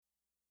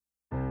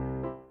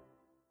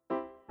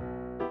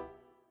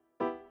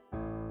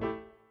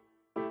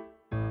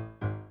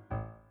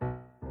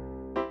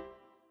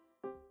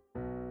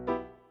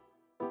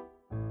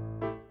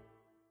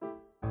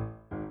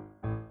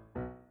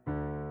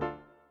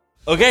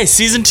Okay,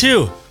 season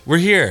 2. We're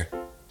here.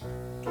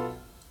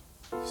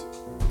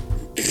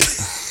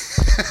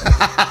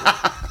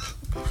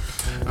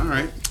 All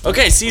right.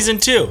 Okay, season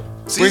 2.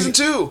 Season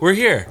 2. We're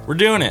here. We're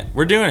doing it.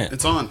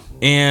 It's on.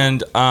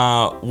 And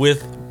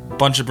with a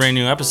bunch of brand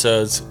new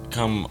episodes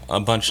come a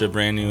bunch of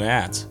brand new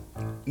ads.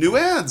 New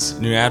ads.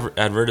 New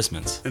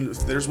advertisements. And if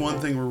there's one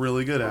thing we're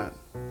really good at,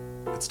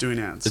 it's doing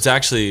ads. It's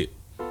actually...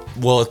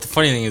 Well, the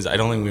funny thing is, I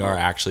don't think we are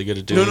actually good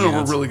at doing ads. No,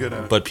 we're really good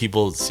at it. But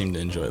people seem to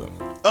enjoy them.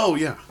 Oh,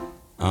 yeah.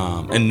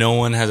 And no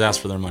one has asked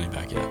for their money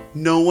back yet.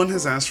 No one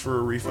has asked for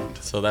a refund.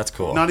 So that's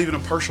cool. Not even a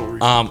partial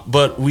refund.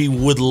 But we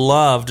would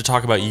love to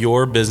talk about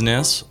your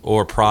business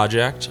or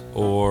project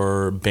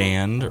or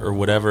band or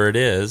whatever it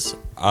is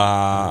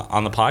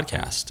on the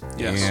podcast.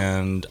 Yes.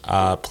 And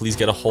please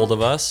get a hold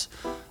of us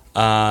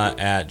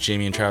at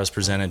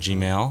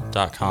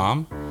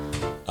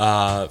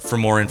jamieandtravispresent@gmail.com for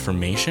more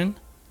information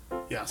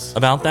Yes.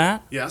 about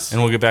that. Yes.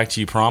 And we'll get back to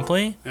you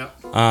promptly. Yeah.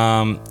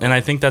 And I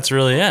think that's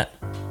really it.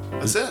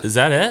 That's it. Is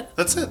that it?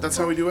 That's it. That's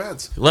how we do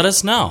ads. Let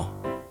us know.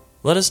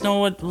 Let us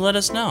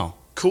know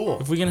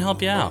Cool. if we can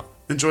help you out.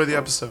 Enjoy the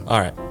episode. All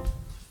right.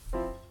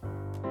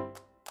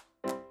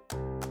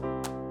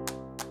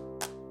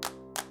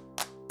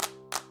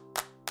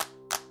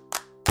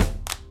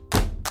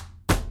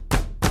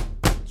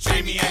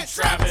 Jamie and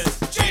Travis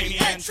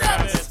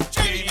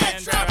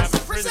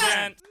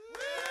present.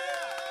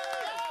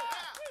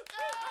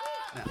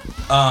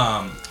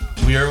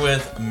 We are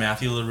with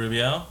Matthew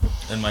LaRubio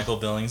and Michael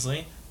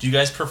Billingsley. Do you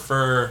guys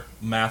prefer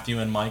Matthew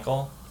and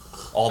Michael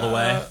all the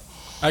way?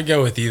 I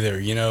go with either.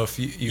 You know, if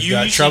you've You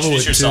got should trouble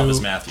introduce with yourself two,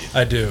 as Matthew.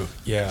 I do.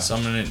 Yeah, So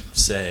I'm going to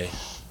say,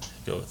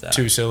 go with that.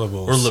 2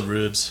 syllables. Or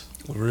LaRubes.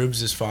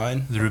 Rubes is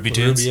fine. The Ruby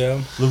Tunes? Rubio.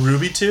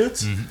 LaRuby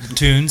Toots?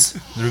 Tunes.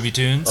 The Ruby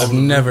Tunes. I've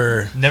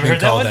never Never been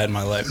heard that called one? that in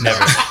my life. Never.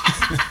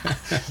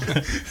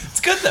 It's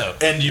good though.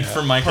 And you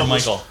for Michael?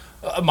 Michael.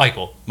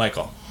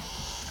 Michael.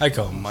 I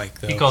call him Mike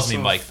though. He calls me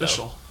So Mike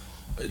official.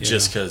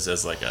 Just because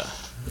as like a...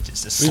 though.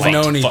 Just a We've slight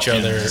known each fucking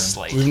other.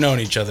 slight. We've known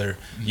each other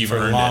You've for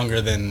earned it.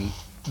 longer than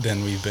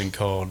we've been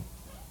called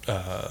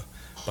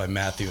by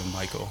Matthew and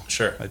Michael.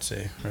 Sure. I'd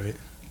say, right?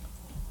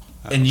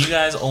 And you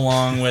guys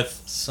along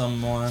with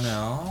someone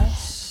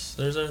else?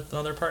 There's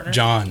another partner?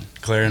 John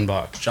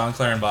Clarenbach. John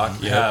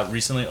Clarenbach. Yep.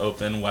 Recently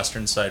opened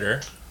Western Cider.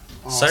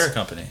 Awesome. Cider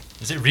Company.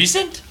 Is it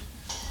recent?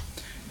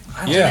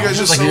 Yeah, you guys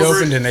just he over-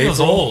 opened in It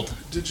was April. old.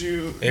 Did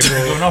you?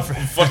 April. Going on for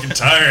Fucking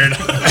tired.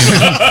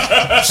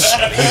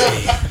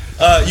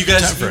 You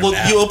guys, Time for a well,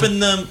 nap. you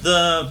opened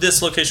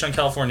this location on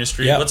California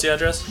Street. Yep. What's the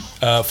address?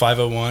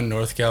 501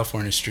 North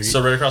California Street.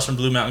 So right across from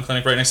Blue Mountain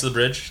Clinic, right next to the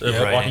bridge, the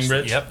Yep. walking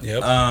bridge. Yep.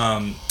 Yep.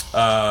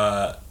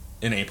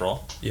 In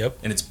April, Yep.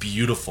 and it's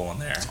beautiful in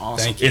there. Awesome.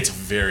 Thank you. It's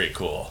very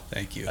cool.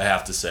 Thank you. I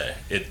have to say,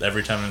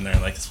 every time I'm in there,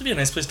 I'm like, this would be a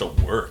nice place to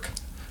work.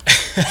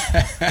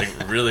 Like,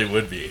 it really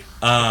would be.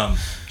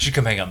 should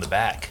come hang out in the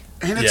back.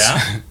 And it's,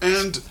 Yeah?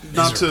 and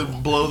not to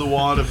blow the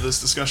wad of this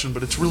discussion,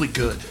 but it's really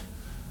good.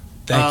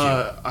 Thank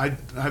you.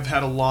 I've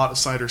had a lot of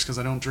ciders because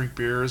I don't drink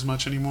beer as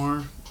much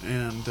anymore,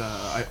 and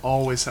I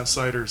always have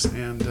ciders,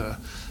 and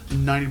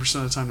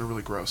 90% of the time they're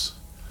really gross.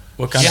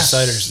 What kind Yes. of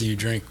ciders do you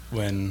drink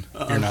when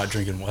you're not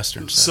drinking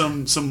Western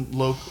cider? Some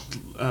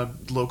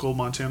local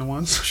Montana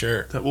ones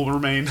Sure. that will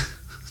remain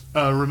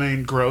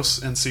gross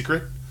and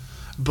secret,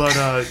 but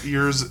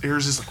yours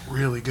is like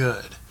really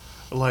good.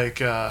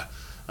 Like I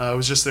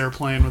was just there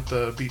playing with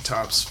the beat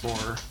tops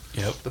for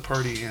Yep. the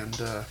party,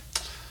 and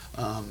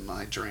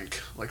I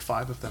drank like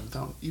 5 of them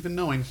without even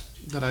knowing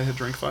that I had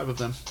drank 5 of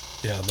them.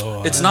 Yeah,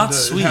 though. It's And, not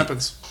sweet. It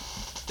happens.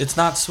 It's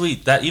not sweet.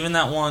 What's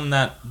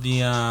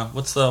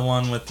the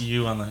one with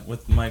you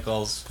with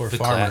Michael's Poor The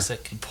farmer.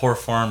 classic. Poor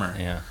Farmer?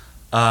 Yeah.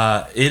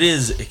 It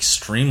is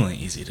extremely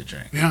easy to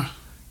drink. Yeah.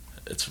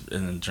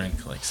 And then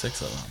drink like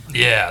 6 of them.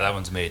 Yeah, that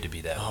one's made to be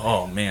that way.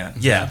 Oh man,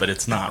 yeah, but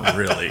it's not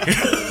really.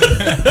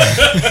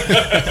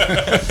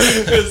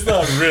 It's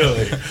not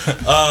really.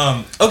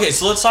 Okay,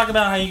 so let's talk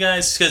about how you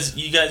guys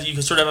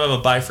you sort of have a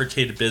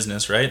bifurcated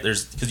business, right?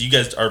 Because you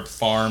guys are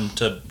farm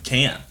to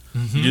can.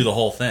 You do the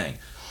whole thing.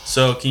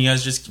 So can you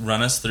guys just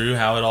run us through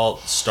how it all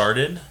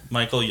started,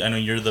 Michael? I know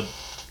you're the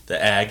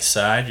ag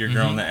side. You're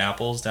growing the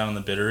apples down in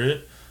the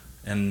Bitterroot,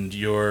 and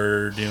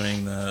you're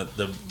doing the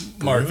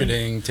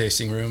Marketing,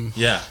 tasting room.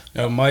 Yeah.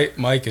 No,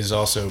 Mike is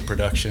also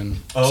production,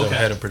 Oh, so okay.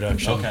 head of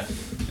production. Okay.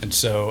 And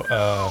so,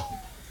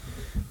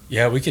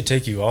 yeah, we could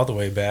take you all the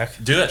way back.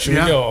 Do it. Should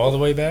Yeah. we go all the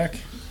way back?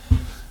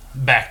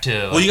 Back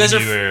to Well, you guys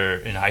when are- you were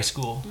in high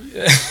school.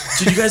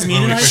 Did you guys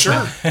meet in high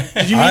school?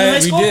 Did you meet in high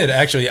We school? did,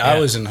 actually. I Yeah,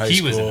 was in high he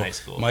school. was in high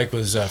school. Mike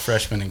was a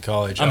freshman in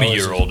college. I'm I a was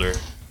year older.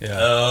 Yeah.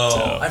 Oh,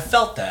 So- I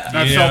felt that.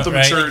 I Yeah, felt the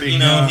right? maturity. You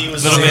know, he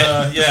was Little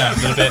bit. yeah, a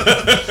little bit.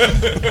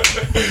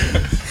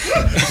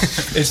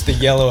 It's the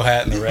yellow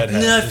hat and the red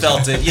hat. Yeah, I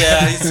felt it. Yeah,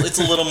 it's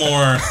a little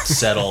more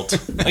settled.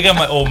 I got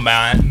my old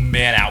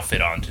man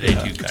outfit on today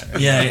too, kind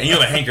of. Yeah, and you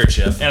have a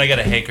handkerchief. And I got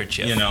a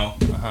handkerchief. You know.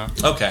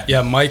 Uh-huh. Okay.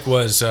 Yeah, Mike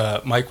was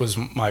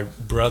my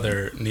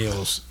brother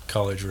Neil's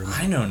college roommate.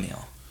 I know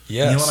Neil.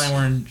 Yes. Neil and I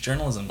were in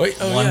journalism. Wait,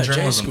 oh, one yeah, J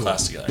journalism school.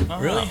 class together.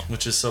 Really?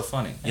 Which is so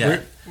funny.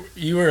 Yeah.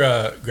 You were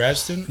a grad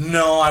student?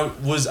 No, I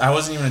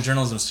wasn't even a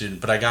journalism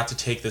student, but I got to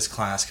take this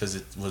class because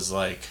it was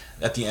like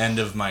at the end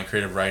of my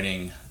creative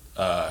writing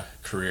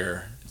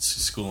career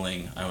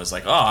schooling. I was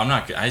like,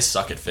 I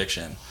suck at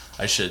fiction.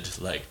 I should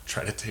like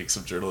try to take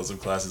some journalism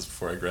classes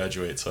before I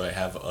graduate, so I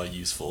have a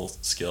useful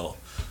skill.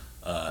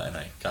 And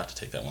I got to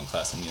take that one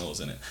class, and Neil was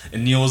in it.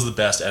 And Neil was the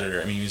best editor.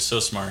 I mean, he was so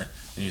smart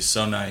and he was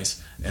so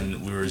nice.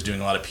 And we were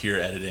doing a lot of peer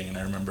editing. And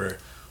I remember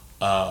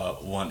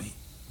one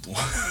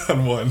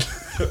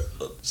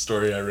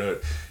story I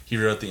wrote. He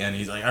wrote at the end.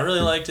 He's like, I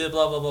really liked it,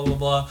 blah blah blah blah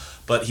blah.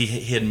 But he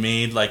had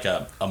made like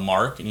a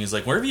mark, and he was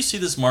like, wherever you see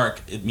this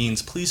mark, it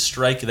means please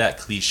strike that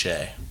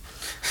cliche.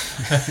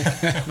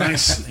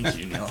 Nice. Thank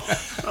you, Neil.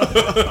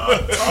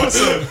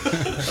 Awesome.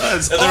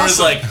 That's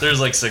And there's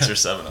like 6 or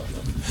 7 of them.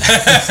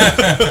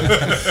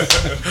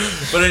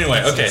 But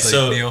anyway, okay, Sounds like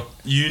so Neil.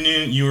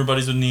 you were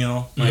buddies with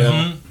Neil.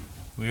 Yeah.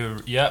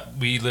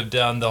 We lived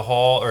down the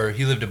hall, or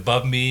he lived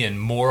above me in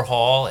Moore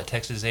Hall at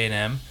Texas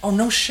A&M. Oh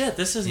no shit,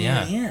 this isn't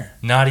Yeah. even here.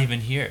 Not even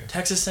here.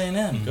 Texas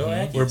A&M, go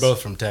Aggies. We're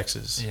both from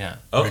Texas. Yeah.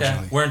 Okay,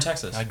 originally. we're in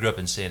Texas. I grew up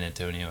in San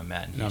Antonio and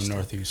Matt in And I'm Houston.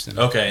 North Houston.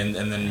 Okay, and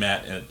then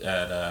Matt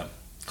at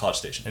College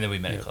Station. And then we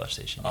met Yeah. at College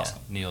Station. Awesome.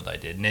 Yeah. Neil and I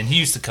did. And then he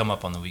used to come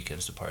up on the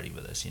weekends to party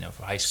with us,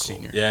 for high school.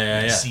 Senior.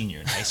 Yeah.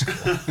 Senior in high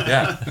school.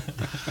 Yeah.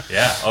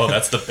 Yeah. Oh,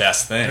 that's the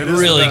best It thing. is.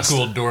 Really the best.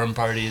 cool dorm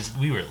parties.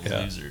 We were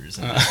Yeah. losers.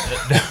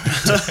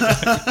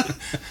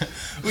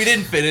 We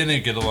didn't fit in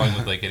and get along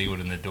with like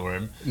anyone in the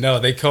dorm. No,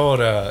 they called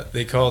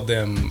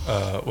them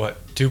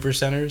two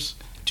percenters,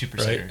 2%.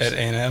 right? At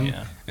A&M.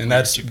 Yeah. And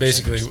that's 2%ers.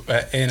 basically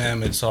at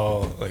A&M. It's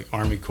all like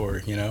Army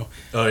Corps,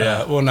 Oh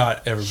yeah. well,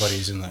 not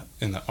everybody's in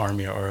the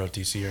Army or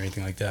ROTC or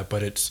anything like that,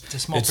 but it's It's a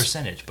small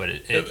percentage, but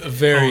it a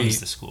very owns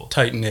the school.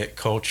 tight knit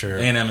culture.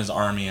 A&M is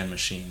Army and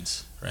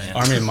Machines, right? Yeah.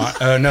 Army and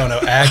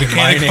ag and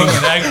mining,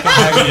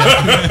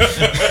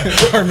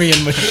 Army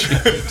and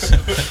machines.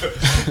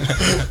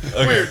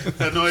 Weird.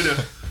 Had no idea.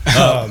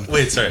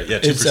 Wait, sorry. Yeah,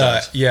 2%. It's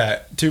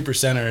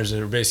 2%ers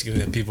are basically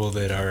the people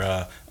that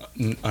are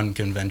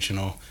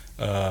unconventional,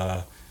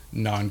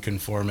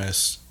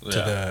 non-conformist to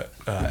the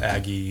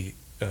Aggie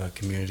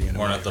community. In a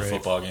We're way, at the right?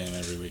 football game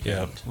every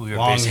weekend. Yeah, We were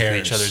long basically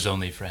hairs. each other's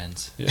only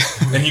friends.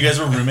 And you guys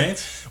were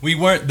roommates? We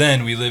weren't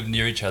then. We lived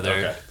near each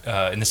other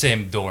Okay. in the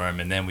same dorm,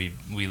 and then we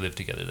lived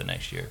together the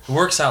next year. It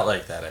works out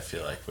like that, I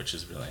feel like, which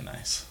is really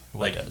nice.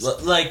 What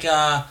Like,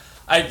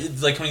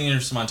 does? like coming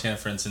into Montana,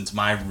 for instance,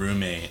 my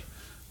roommate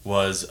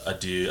was a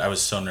dude. I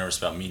was so nervous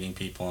about meeting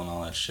people and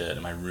all that shit,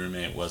 and my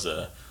roommate was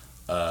a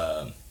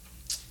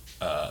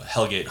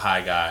Hellgate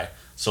High guy.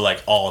 So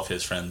like all of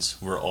his friends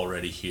were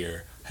already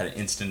here. Had an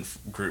instant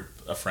group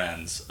of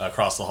friends.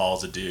 Across the hall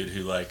is a dude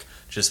who like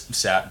just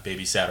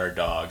babysat our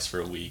dogs for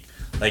a week.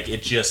 Like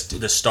it just,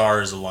 the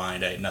stars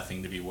aligned. I had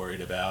nothing to be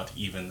worried about,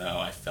 even though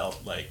I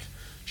felt like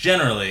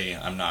generally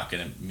I'm not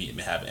going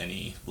to have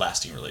any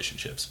lasting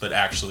relationships. But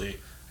actually,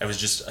 I was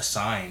just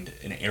assigned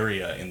an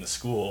area in the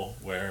school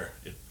where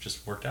it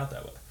just worked out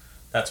that way.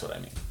 That's what I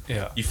mean.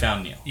 Yeah, You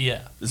found Neil.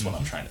 Yeah. Is what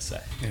I'm trying to say.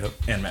 yep.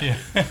 And Matt.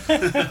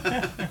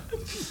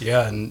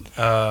 Yeah, and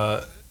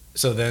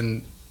so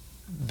then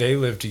they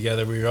lived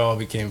together. We all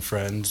became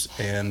friends,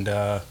 and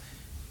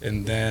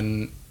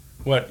then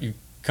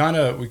we kind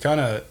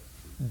of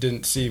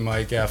didn't see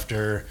Mike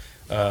after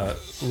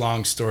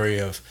long story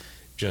of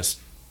just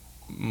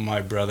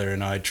my brother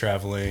and I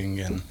traveling,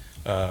 and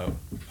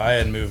I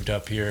had moved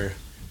up here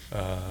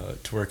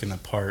to work in the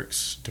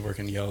parks, to work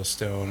in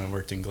Yellowstone, and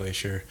worked in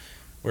Glacier.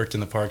 Worked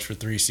in the parks for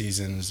 3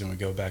 seasons, and we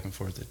go back and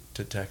forth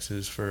to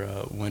Texas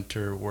for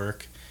winter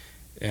work.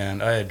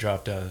 And I had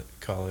dropped out of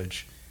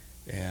college,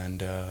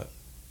 and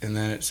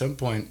then at some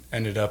point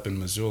ended up in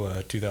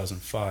Missoula,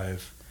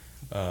 2005.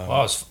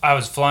 Well, I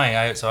was flying.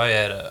 I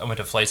went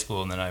to flight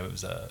school, and then I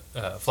was a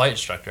flight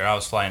instructor. I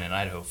was flying in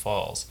Idaho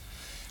Falls,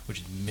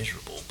 which is a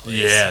miserable place.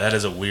 Yeah, that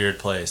is a weird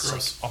place.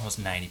 Gross. Almost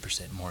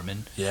 90%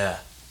 Mormon, Yeah.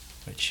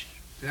 which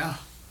Yeah.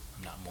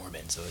 I'm not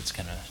Mormon, so it's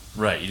kind of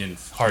Right, you didn't.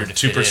 hard to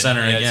fit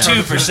 2%er in. again.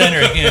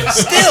 2%er again.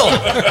 Still.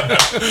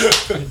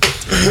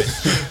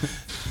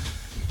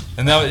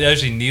 And that was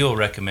actually Neil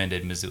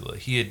recommended Missoula.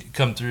 He had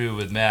come through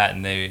with Matt,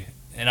 and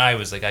I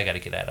was like, I got to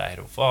get out of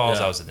Idaho Falls.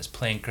 Yeah. I was in this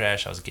plane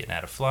crash. I was getting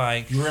out of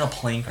flying. You were in a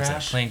plane I was in a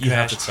crash. plane You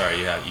have crash. to. Sorry,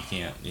 you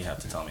can't. You have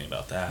to tell me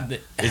about that. The-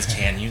 Is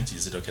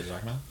it okay to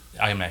talk about?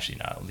 I'm actually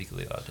not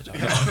legally allowed to talk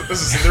about it.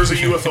 There's a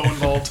UFO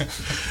involved,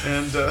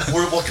 and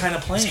What kind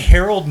of plane?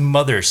 Harold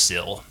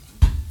Mothersill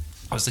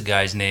was the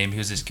guy's name. He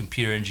was this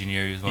computer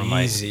engineer. He was one of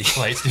my Easy.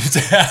 flight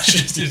students. I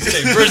should just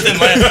say first and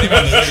last name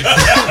on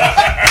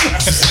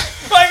the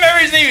my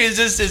memory's name is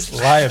just this tall,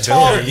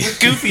 Liability.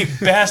 goofy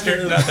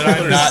bastard. Not that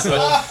I'm not.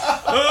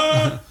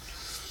 But,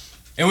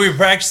 and we were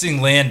practicing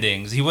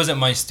landings. He wasn't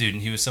my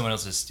student. He was someone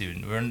else's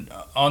student. We were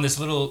on this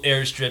little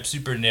airstrip,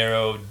 super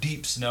narrow,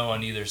 deep snow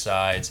on either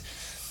sides.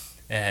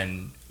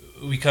 And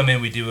we come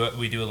in, we do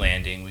a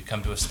landing, we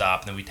come to a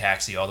stop, and then we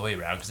taxi all the way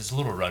around because it's a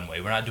little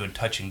runway. We're not doing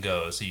touch and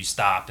go, so you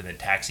stop and then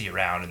taxi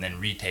around and then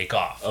retake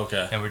off.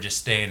 Okay. And we're just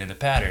staying in the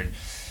pattern.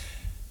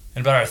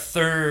 And about our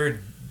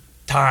third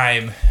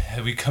time,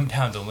 we come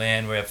down to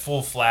land. We have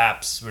full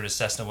flaps. We're in a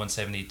Cessna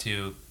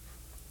 172.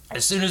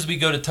 As soon as we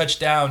go to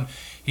touchdown,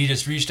 he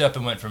just reached up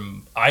and went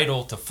from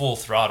idle to full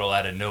throttle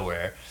out of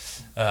nowhere.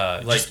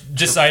 Just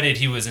decided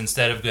he was,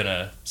 instead of going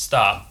to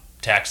stop,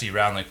 taxi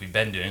around like we've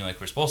been doing,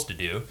 like we're supposed to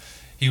do,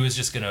 he was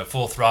just going to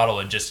full throttle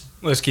and just...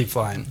 Let's keep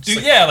flying.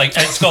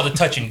 It's called a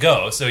touch and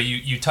go. So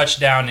you touch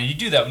down, and you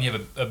do that when you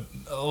have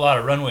a lot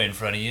of runway in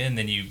front of you, and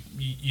then you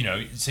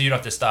so you don't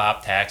have to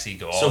stop, taxi,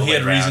 go all the way around. So he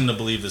had reason to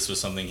believe this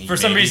was something he For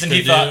some reason could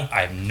he do? thought,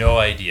 I have no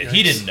idea. Yikes.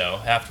 He didn't know.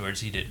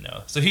 Afterwards, he didn't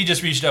know. So he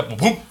just reached up and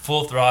whoop,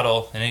 full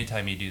throttle, and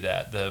anytime you do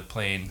that, the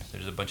plane,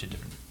 there's a bunch of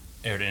different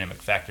aerodynamic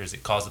factors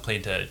that cause the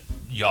plane to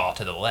yaw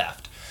to the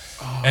left.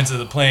 And so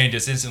the plane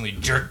just instantly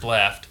jerked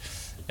left,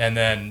 and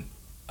then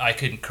I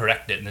couldn't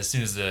correct it, and as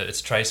soon as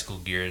it's tricycle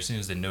gear, as soon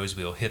as the nose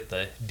wheel hit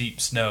the deep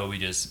snow, we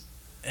just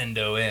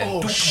endo in.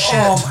 Oh, shit.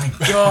 Oh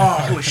my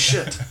god! Holy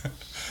shit.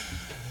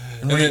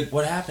 And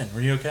what happened?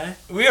 Were you okay?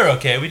 We were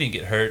okay. We didn't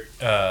get hurt.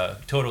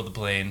 Totaled the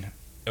plane.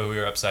 We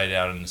were upside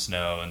down in the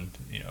snow, and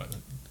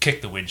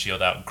kicked the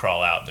windshield out and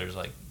crawl out. There's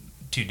like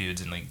two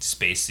dudes in like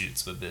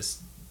spacesuits with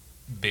this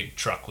big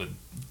truck with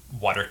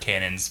water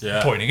cannons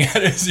pointing at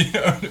us.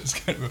 It's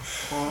kind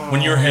of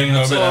When you were hanging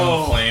upside down on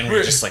the plane, we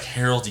were just like,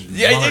 Harold, you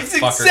it's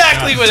motherfucker.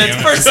 exactly what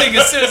it's first thing.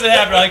 As soon as it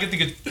happened, I could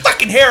think of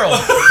fucking Harold.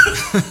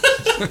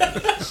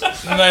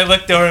 And I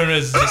looked over and it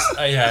was just,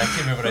 I can't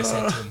remember what I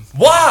said to him.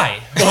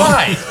 Why?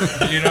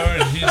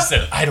 And he just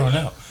said, I don't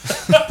know.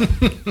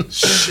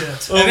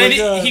 Shit. And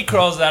then he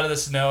crawls out of the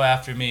snow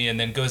after me, and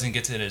then goes and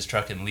gets in his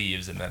truck and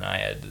leaves. And then I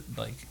had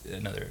like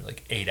another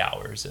 8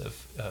 hours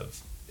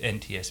of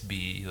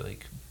NTSB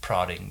like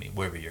prodding me.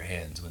 Where were your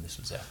hands when this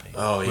was happening?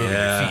 Oh, Where were your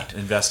yeah. feet?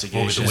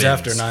 Investigation. It was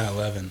after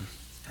 9/11,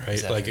 right?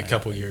 Exactly. Like a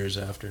couple years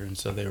after, and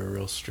so they were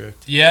real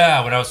strict.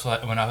 Yeah, when I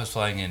was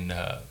flying in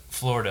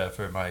Florida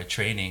for my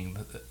training,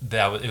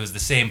 it was the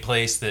same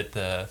place that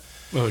the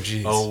Oh,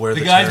 geez. Oh, where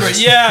the guys were.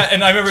 terrorists- Yeah,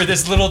 and I remember there's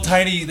this little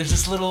tiny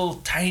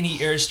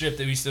airstrip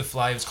that we used to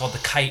fly. It was called the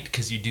Kite,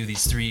 because you do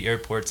these 3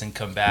 airports and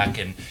come back,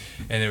 and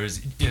it was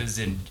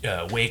in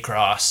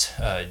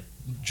Waycross,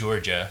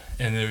 Georgia,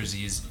 and there was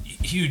these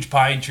huge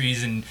pine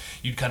trees, and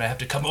you'd kind of have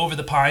to come over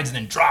the pines and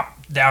then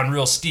drop down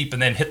real steep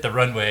and then hit the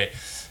runway.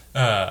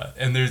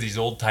 And there's these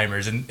old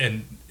timers,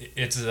 and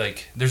it's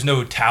like there's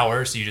no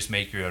tower, so you just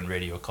make your own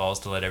radio calls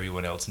to let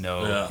everyone else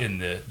know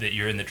that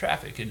you're in the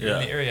traffic in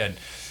the area.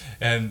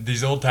 And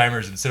these old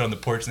timers would sit on the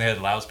porch, and they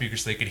had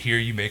loudspeakers so they could hear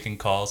you making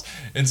calls.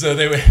 And so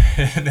they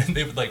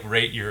would like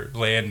rate your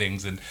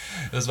landings, and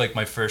it was like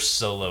my first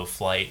solo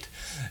flight.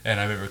 And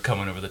I remember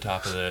coming over the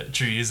top of the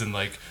trees and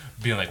like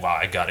being like, wow,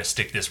 I gotta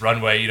stick this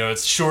runway.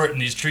 It's short in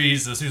these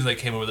trees. As soon as I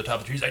came over the top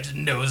of the trees, I just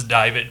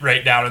nosedive it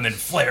right down and then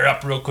flare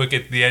up real quick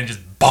at the end, just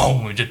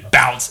boom, and just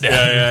bounce down.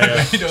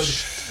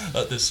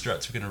 The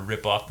struts were gonna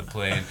rip off the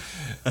plane.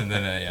 And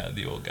then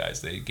the old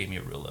guys, they gave me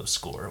a real low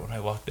score when I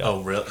walked out.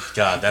 Oh, really?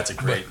 God, that's a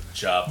great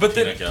job. But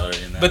then, peanut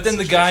gallery in that but then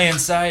the situation. guy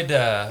inside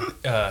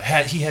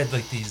had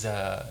like these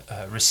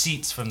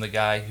receipts from the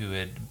guy who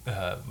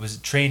was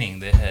training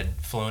that had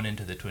flown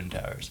into the Twin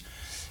Towers,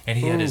 and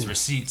he had his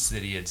receipts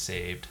that he had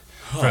saved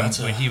from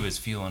when he was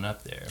fueling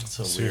up there. It's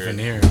a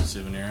Souvenir. weird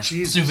souvenir.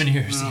 Jesus.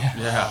 Souvenirs, yeah.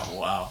 Yeah,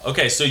 wow.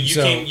 Okay, so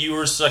you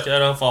were stuck at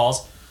Idaho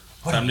Falls.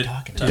 What are you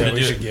talking time about? to we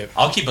do should it.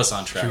 I'll keep us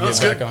on track. Should we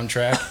get back on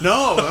track?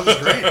 No, that was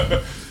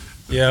great.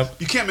 Yep.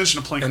 You can't mention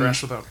a plane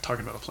crash without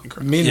talking about a plane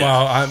crash.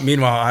 Meanwhile,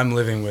 I'm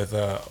living with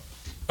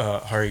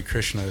Hari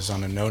Krishna's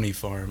on a noni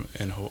farm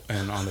and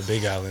on the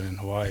Big Island in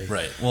Hawaii.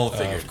 Right. Well,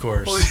 figured. Of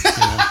course.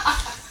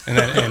 And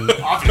then and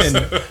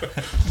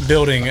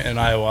building an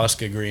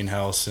ayahuasca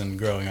greenhouse and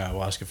growing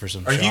ayahuasca for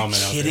some Are you shaman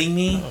out kidding there.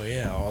 me? Oh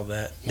yeah, all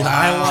that. An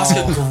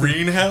ayahuasca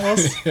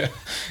greenhouse? And,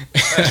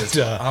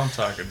 I'm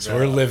talking about. so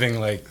we're living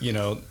like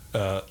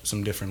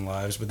some different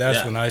lives, but that's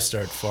Yeah. when I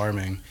started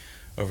farming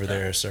over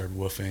there. I started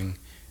woofing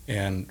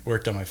and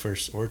worked on my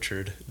first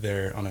orchard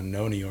there on a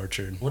noni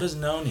orchard. What is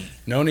noni?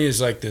 Noni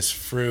is like this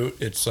fruit.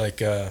 It's like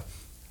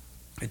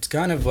it's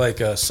kind of like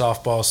a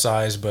softball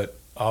size but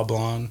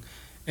oblong,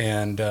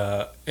 and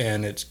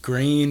it's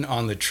green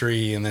on the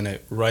tree, and then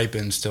it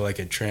ripens to like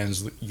a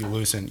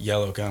translucent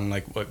yellow, kind of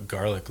like what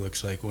garlic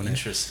looks like when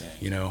Interesting.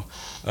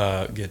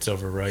 it gets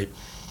overripe,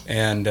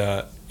 and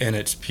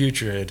it's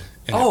putrid,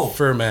 and Oh. it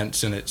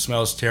ferments, and it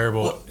smells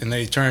terrible, What? and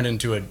they turn it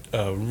into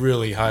a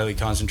really highly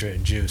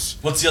concentrated juice.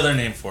 What's the other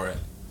name for it?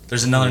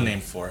 There's another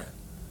name for it.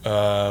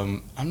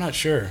 I'm not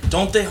sure.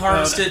 Don't they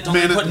harvest it? Don't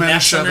they put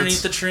nets Manischewitz.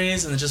 underneath the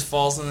trees and it just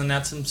falls in the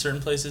nets in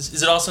certain places?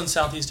 Is it also in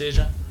Southeast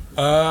Asia?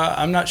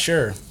 I'm not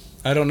sure.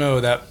 I don't know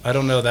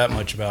that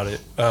much about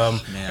it.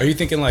 Are you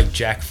thinking like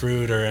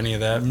jackfruit or any of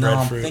that? No, I'm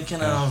breadfruit?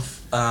 thinking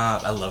of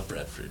I love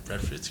breadfruit.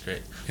 Breadfruit's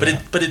great,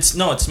 but it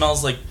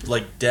smells like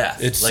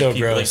death. It's like so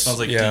people, gross. Like, smells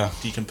like Yeah.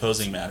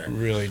 decomposing matter.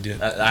 Really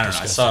did. I don't know.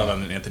 I saw it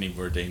on an Anthony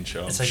Bourdain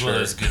show. It's I'm like sure. one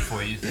of those good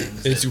for you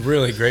things. It's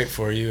really great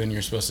for you, and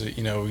you're supposed to,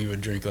 we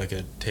would drink like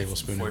a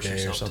tablespoon Force a day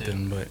or yourself to.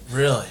 something. But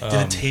Really? Did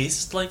it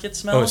taste like it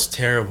smelled? oh, it's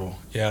terrible.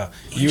 Yeah,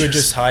 you would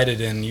just hide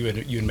it in. You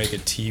would make a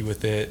tea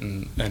with it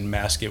and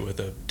mask it with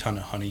a ton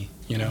of honey.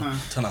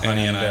 ton of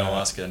honey and and,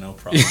 ayahuasca, no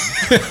problem.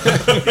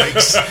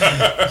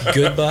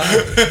 Goodbye.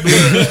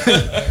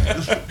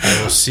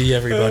 I will see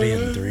everybody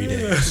in 3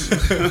 days.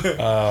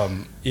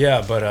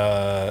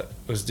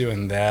 Was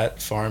doing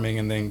that farming,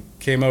 and then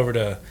came over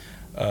to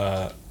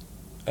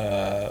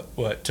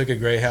took a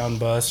Greyhound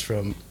bus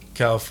from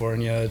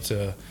California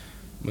to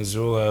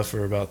Missoula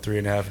for about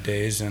 3.5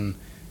 days, and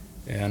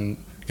kind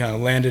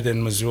of landed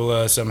in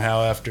Missoula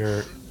somehow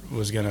after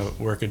was going to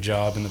work a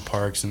job in the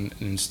parks, and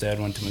instead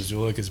went to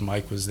Missoula because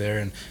Mike was there.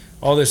 And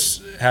all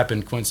this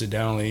happened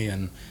coincidentally,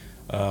 and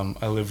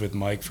I lived with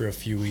Mike for a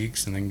few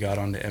weeks and then got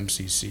on to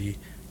MCC.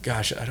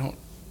 Gosh, I don't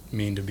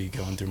mean to be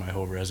going through my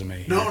whole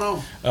resume here.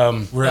 No.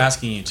 We're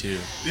asking you to.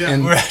 Yeah.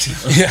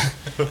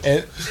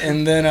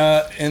 And, and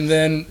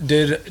then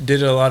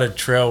did a lot of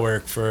trail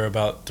work for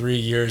about 3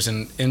 years,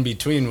 and in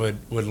between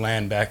would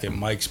land back at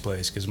Mike's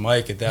place because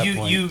Mike at that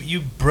point.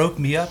 You broke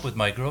me up with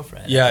my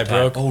girlfriend. Yeah, I at the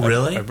time. broke. Oh,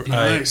 really?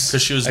 Nice.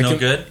 Because she was I no can-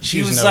 good? She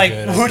She's was no like,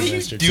 good. I "What are you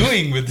missed her.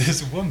 doing with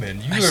this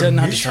woman? You I are said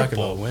not to talk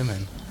miserable." about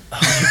women.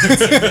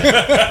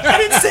 I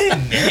didn't say a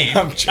name.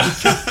 I'm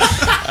joking.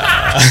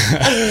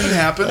 It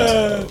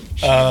happened.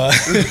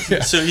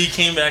 So he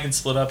came back and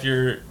split up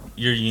your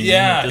union.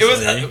 Yeah, with it this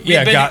was. lady? We'd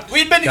been got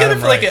together him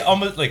for like right.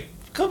 almost like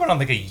coming on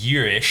like a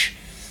year-ish,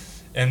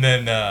 and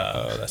then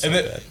that's and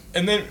not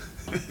then,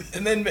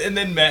 bad. and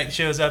then Mac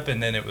shows up,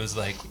 and then it was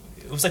like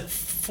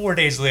 4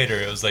 days later.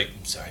 It was like,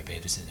 "I'm sorry,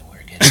 babe, this isn't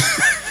working."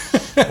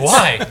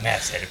 Why?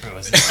 Matt said it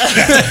wasn't.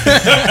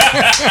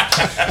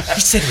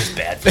 He said it was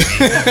bad for me.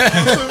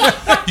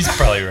 He's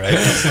probably right.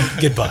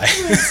 Goodbye.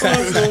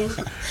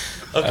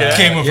 Okay.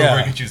 Came over yeah.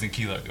 work and she was in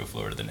Key Largo,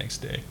 Florida the next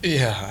day.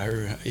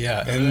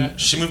 Yeah, and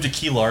She moved to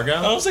Key Largo?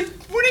 I was like,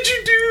 "What did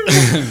you do?"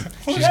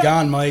 she's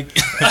gone, Mike.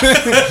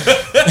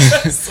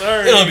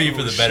 Sorry. It'll be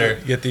for the better.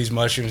 Get these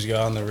mushrooms,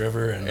 go on the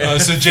river, and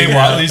So Jay figure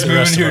out Watley's the moving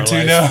rest of here our too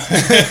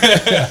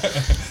life. now.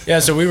 Yeah,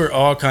 so we were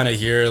all kind of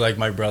here. Like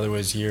my brother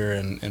was here,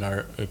 and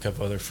a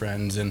couple other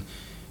friends, and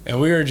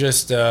we were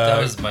just. That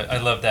was I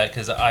love that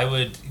because I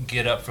would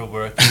get up for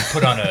work and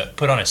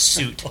put on a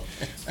suit.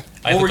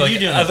 I What look were like, you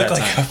doing I at look that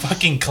like time? a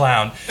fucking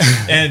clown,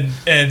 and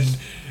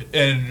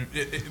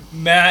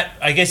Matt,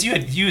 I guess you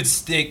had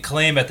staked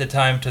claim at the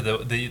time to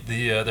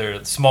the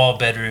other small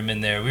bedroom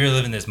in there. We were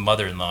living in this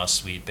mother-in-law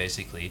suite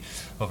basically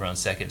over on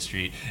 2nd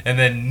Street, and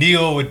then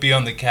Neil would be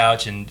on the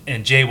couch, and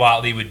Jay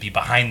Watley would be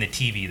behind the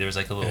TV. There was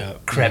like a little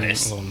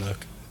crevice. a little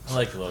nook. I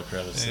like little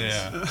crevices.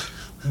 Yeah.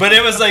 But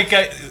it was like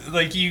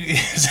you.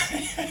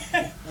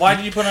 Why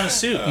did you put on a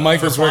suit?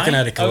 Mike was working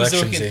at a I was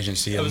collections working-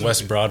 agency I on was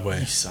West working- Broadway.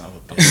 You son of a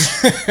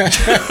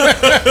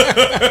bitch.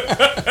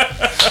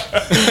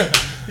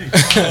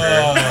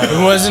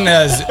 It wasn't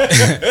as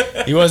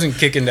he wasn't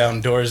kicking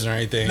down doors or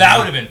anything. That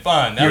would have been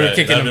fun. You were Right,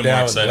 kicking that'd him been more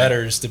down with exciting.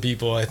 letters to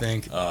people, I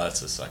think. Oh,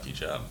 that's a sucky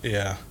job.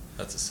 Yeah,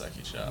 That's a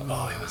sucky job.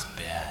 Oh, it was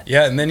bad.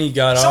 yeah, and then he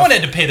got Someone off.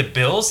 had to pay the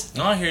bills.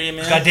 No, I hear you,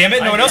 man. God damn it,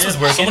 no I one hear else was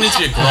you. working. Someone needs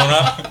to get grown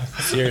up.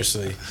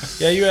 Seriously,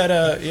 yeah, you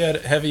had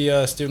heavy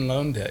student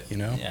loan debt,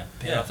 Yeah,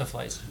 pay Yeah. off the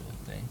flight school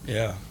thing.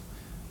 Yeah.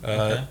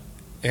 Okay.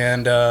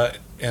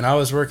 And I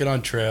was working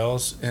on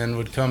trails and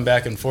would come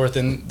back and forth.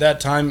 And that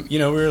time, we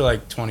were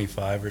like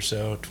 25 or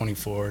so,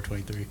 24,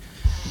 23,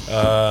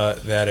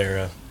 that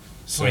era.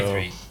 So,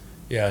 23.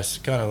 Yeah, it's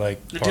kind of like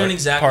You're doing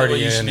exactly what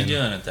you should be partying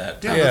doing at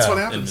that. Yeah, Yeah. that's what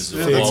In happens.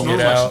 Missoula. Yeah, Figuring that's it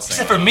normal. out.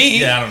 Except for me.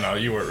 Yeah, I don't know.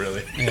 You weren't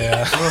really. And,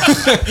 yeah.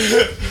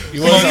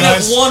 You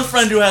have one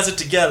friend who has it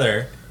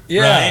together,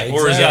 Yeah, right?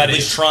 Or is exactly. at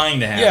least trying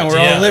to have Yeah, it we're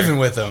all together. living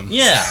with them.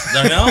 Yeah,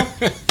 I know.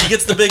 He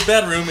gets the big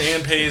bedroom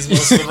and pays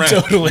most of the rent.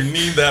 Totally. You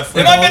need that And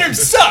friend. my bedroom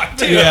sucked,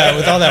 too. Yeah,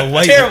 with all that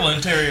white, Terrible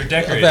interior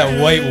decorating.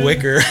 that white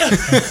wicker.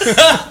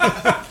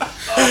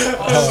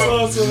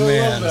 Oh,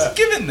 man.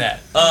 Given that.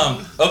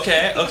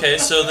 Okay.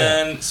 So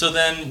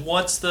then,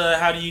 what's the?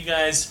 How do you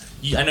guys?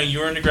 I know you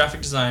were into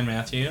graphic design,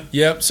 Matthew.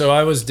 Yep. So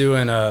I was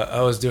doing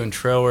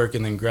trail work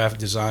and then graphic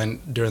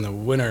design during the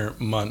winter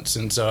months,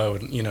 and so I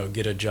would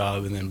get a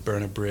job and then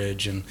burn a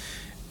bridge and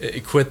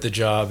quit the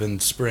job in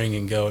spring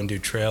and go and do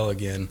trail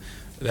again,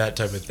 that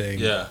type of thing.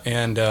 Yeah.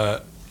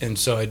 And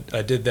so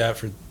I did that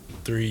for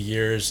 3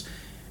 years,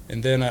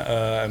 and then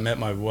I met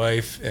my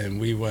wife and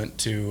we went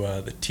to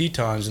the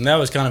Tetons, and that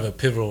was kind of a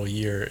pivotal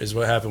year. Is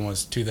what happened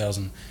was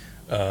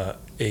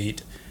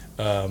 2008.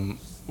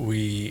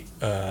 We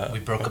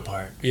broke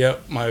apart.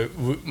 Yep,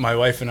 my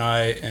wife and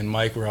I and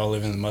Mike were all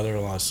living in the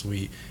mother-in-law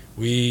suite.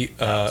 We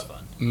That was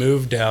fun.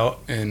 moved out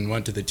and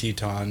went to the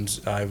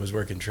Tetons. I was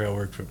working trail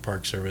work for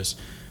Park Service.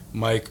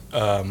 Mike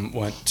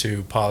went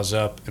to Paws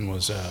Up and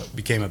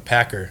became a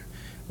packer.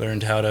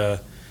 Learned how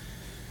to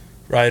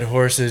ride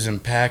horses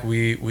and pack.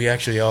 We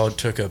actually all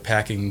took a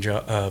packing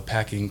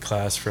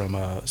class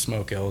from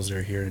Smoke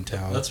Elzer here in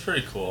town. That's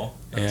pretty cool.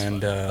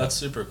 That's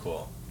super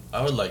cool.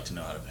 I would like to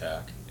know how to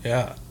pack.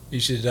 Yeah, you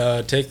should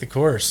take the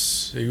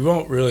course. You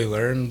won't really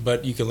learn,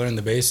 but you can learn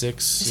the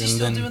basics. Is he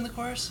still doing the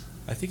course?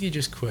 I think he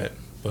just quit.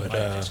 But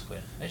just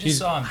quit. I just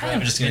saw him.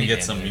 I'm just gonna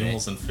get some minivan the other day.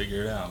 mules and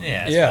figure it out.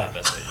 Yeah, that's Yeah.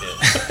 probably the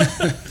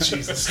best idea.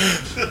 Jesus.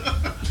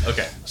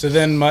 Okay. So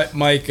then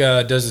Mike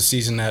does the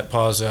season at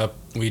Paws Up.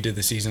 We did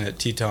the season at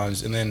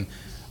Tetons, and then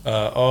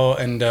all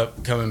end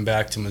up coming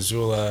back to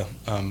Missoula,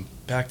 and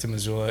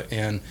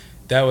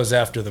that was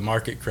after the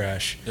market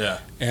crash. Yeah.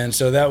 And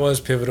so that was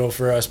pivotal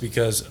for us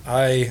because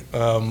I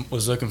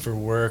was looking for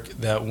work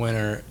that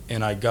winter,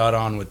 and I got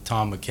on with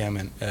Tom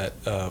McCammon at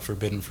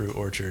Forbidden Fruit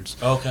Orchards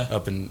Okay.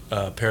 up in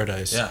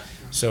Paradise. Yeah.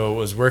 So I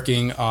was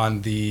working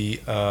on the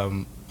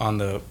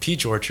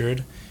peach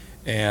orchard,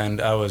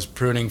 and I was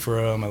pruning for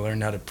him. I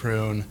learned how to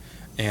prune,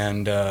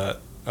 and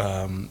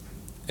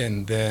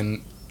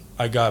then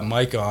I got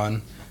Mike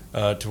on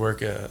to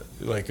work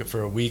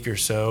for a week or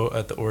so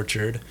at the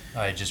orchard.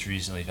 I just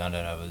recently found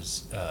out I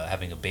was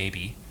having a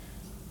baby.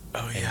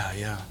 Oh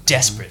yeah.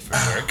 Desperate for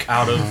work.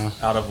 Out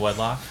of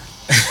wedlock.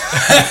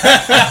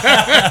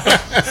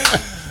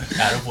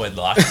 Out of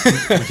wedlock.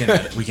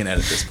 We can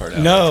edit this part out.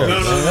 No,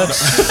 No.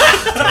 that's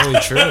totally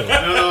true.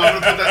 No,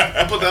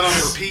 I'll put that on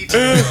repeat.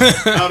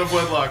 Out of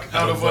wedlock.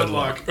 Out of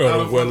wedlock. Out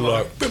of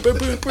wedlock.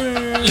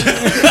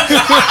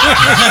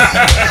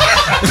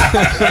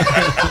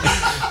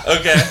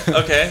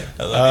 Okay.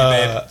 I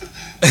love you,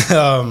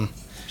 babe.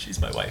 She's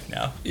my wife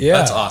now. Yeah.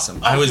 That's awesome.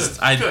 Good.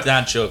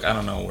 That joke. I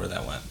don't know where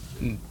that went.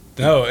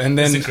 No, and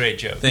then It's a great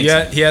joke. Thanks,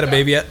 yeah, man. he had a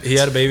baby. He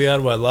had a baby out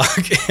of wedlock,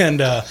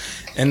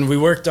 and we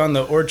worked on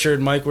the orchard.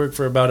 Mike worked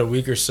for about a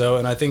week or so,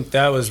 and I think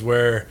that was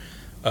where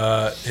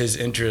his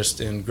interest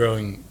in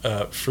growing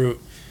fruit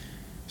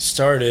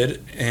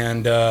started.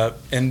 And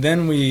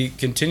then we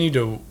continued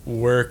to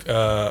work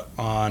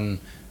on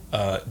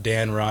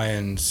Dan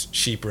Ryan's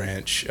sheep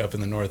ranch up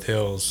in the North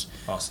Hills,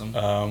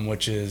 Awesome.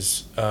 which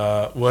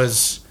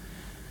was.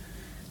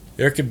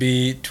 There could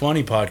be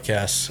 20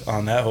 podcasts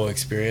on that whole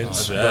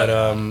experience, Oh, I bet.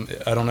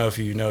 but I don't know if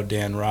you know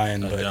Dan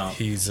Ryan, I but don't.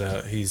 he's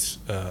a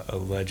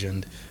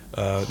legend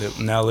that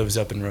now lives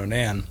up in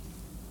Ronan.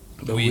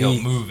 But we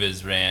helped move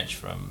his ranch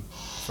from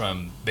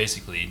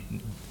basically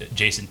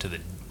adjacent to the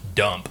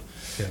dump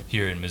Yeah.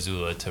 here in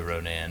Missoula to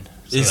Ronan.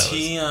 So Is that was-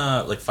 he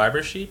like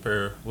fiber sheep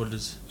or what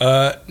is?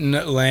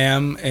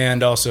 lamb,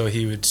 and also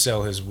he would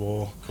sell his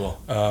wool. Cool.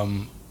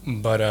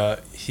 But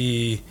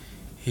he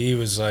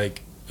was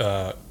like.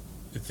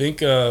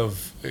 Think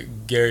of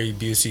Gary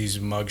Busey's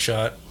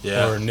mugshot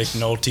Yeah. or Nick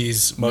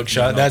Nolte's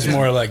mugshot. That's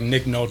more like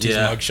Nick Nolte's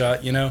Yeah.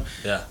 mugshot, you know?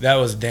 Yeah. That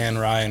was Dan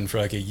Ryan for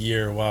like a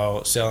year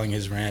while selling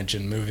his ranch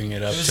and moving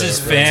it up It was to his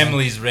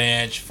family's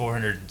ranch,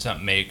 400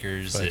 something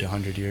acres. for like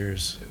 100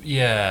 years.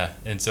 Yeah,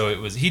 and so it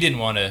was. He didn't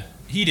want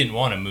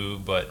to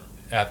move, but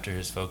after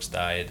his folks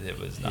died, it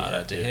was not Yeah,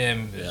 up to dude.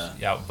 him. It was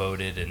Yeah.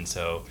 outvoted, and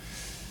so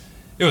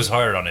it was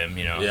hard on him,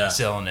 Yeah.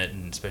 selling it,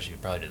 and especially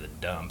probably to the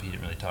dump. He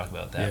didn't really talk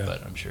about that, Yeah.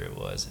 but I'm sure it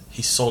was.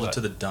 He sold it to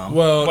the dump.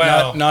 Well,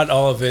 Well- not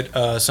all of it.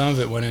 Some of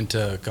it went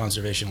into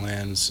conservation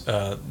lands.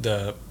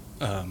 The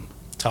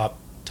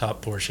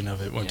top portion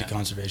of it went to Yeah.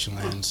 conservation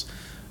lands.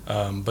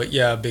 But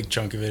yeah, a big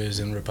chunk of it is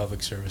in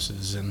Republic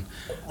Services, and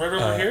Right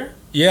over here.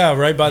 yeah,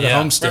 right by the Yeah, right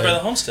by homestead. Right by the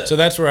homestead. So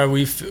that's where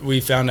we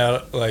found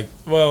out, like,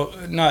 well,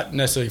 not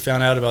necessarily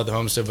found out about the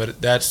homestead, but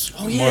that's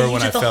Oh yeah, more you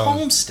when did I the fell.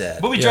 homestead.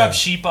 But we Yeah. dropped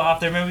sheep off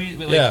there.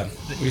 Remember? Yeah,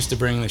 we used to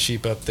bring the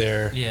sheep up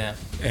there, Yeah.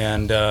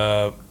 and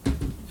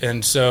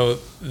so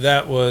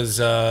that was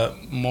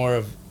more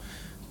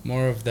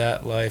of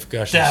that life.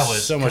 Gosh, That there's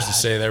was- so much to God.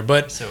 say there,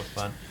 but So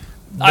fun.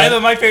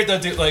 But- My favorite though,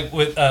 too, like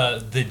with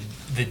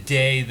the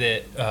day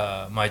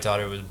that my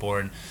daughter was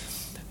born,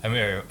 I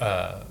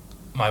remember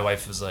my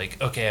wife was like,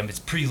 "Okay, it's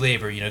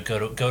pre-labor,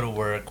 go to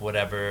work,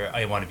 whatever.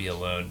 I want to be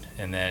alone,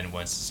 and then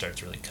once it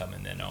starts really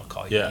coming, then I'll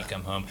call you Yeah. when you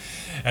come home."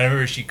 And I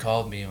remember she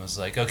called me and was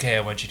like, "Okay,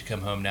 I want you to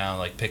come home now,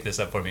 like pick this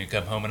up for me and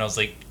come home." And I was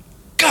like,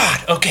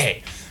 "God,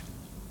 okay,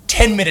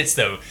 10 minutes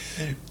though,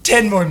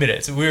 10 more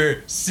minutes."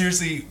 We're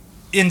seriously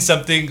in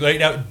something right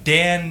now.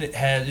 Dan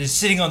is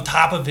sitting on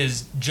top of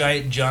his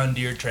giant John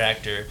Deere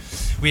tractor.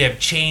 We have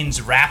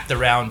chains wrapped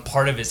around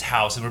part of his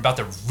house, and we're about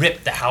to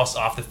rip the house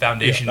off the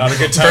foundation. Not a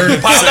good time to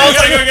Pop say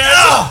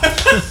out,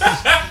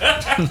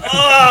 it.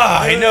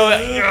 I know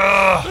it.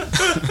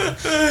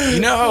 Ugh. you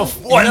know how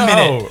One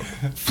minute.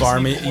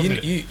 farmy. Just 1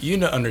 minute. You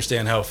know,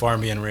 understand how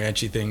farmy and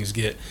ranchy things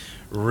get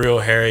real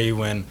hairy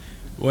when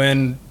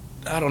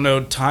I don't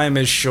know, time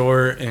is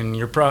short and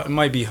you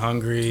might be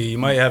hungry. You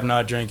might have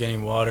not drank any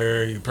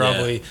water. You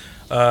probably,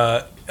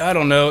 I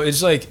don't know.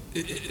 It's like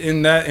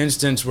in that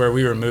instance where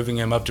we were moving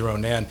him up to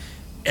Ronan,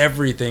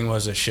 everything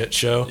was a shit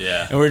show.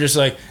 Yeah. And we're just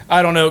like,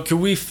 I don't know. Could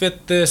we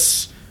fit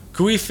this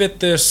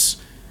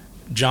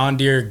John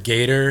Deere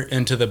Gator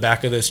into the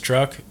back of this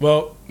truck?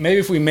 Well, maybe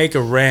if we make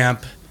a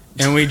ramp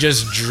and we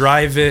just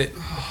drive it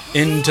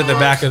into the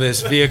back of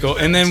this vehicle,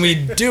 and then we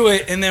do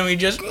it, and then we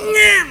just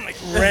like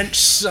wrench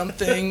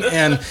something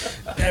and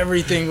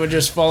everything would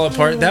just fall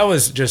apart. That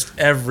was just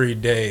every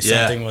day.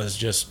 Something was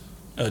just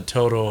a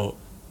total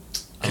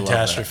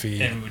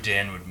catastrophe. And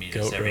Dan would meet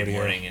us Goat every rodeo.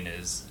 morning in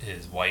his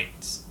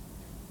white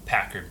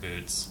Packer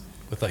boots,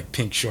 with like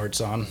pink shorts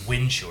on.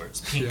 wind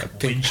shorts, pink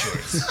pink. wind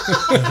shorts,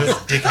 his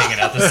dick hanging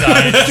out the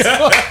side,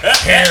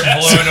 hair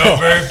blowing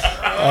over,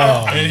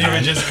 and he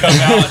would just come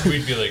out, and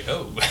we'd be like,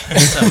 "Oh,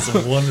 That's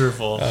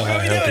wonderful. I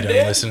hope he doing, doesn't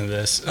Dan? listen to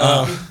this.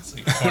 it's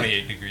like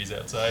 28 degrees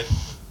outside."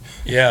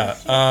 Yeah.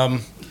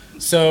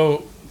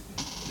 So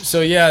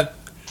yeah,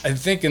 I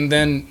think, and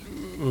then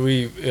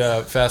we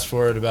fast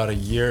forward about a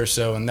year or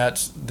so, and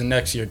that's the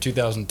next year,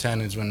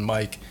 2010, is when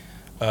Mike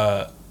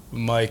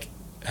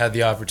had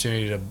the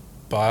opportunity to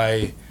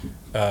buy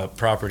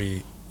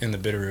property in the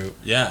Bitterroot,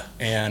 Yeah.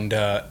 and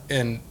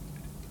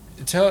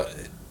tell,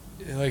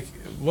 like,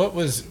 what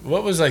was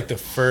like the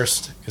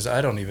first, because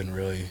I don't even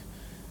really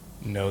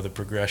know the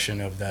progression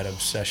of that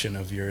obsession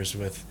of yours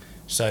with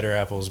cider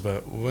apples,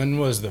 but when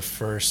was the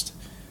first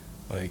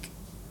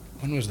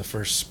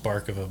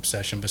spark of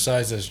obsession,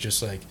 besides as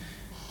just like,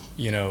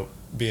 you know,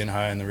 being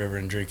high in the river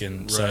and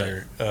drinking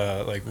cider?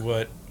 Like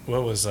what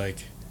was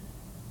like,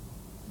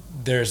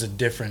 there's a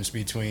difference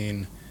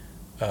between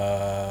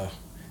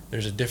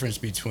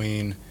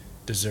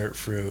dessert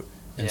fruit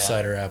and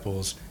cider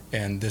apples,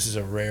 and this is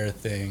a rare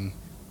thing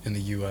in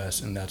the U.S.,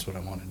 and that's what I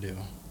want to do.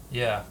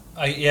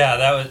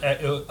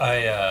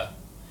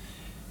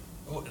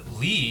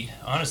 Lee,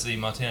 honestly,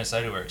 Montana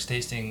Cider Works,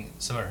 tasting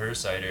some of her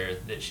cider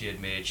that she had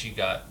made. She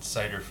got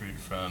cider fruit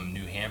from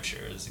New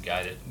Hampshire. There's a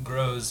guy that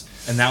grows.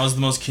 And that was the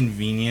most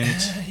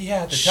convenient.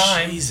 Yeah, at the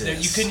time,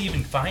 Jesus. you couldn't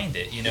even find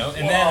it, you know.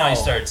 And then I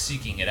started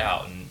seeking it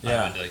out, and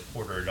I would like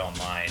order it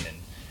online. And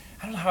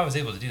I don't know how I was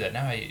able to do that.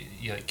 Now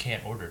you like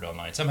can't order it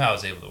online. Somehow I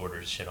was able to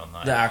order shit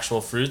online. The actual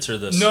fruits or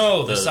the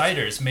the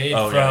ciders made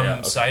from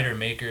okay. cider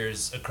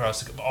makers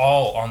across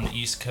all on the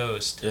East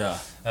Coast. Yeah.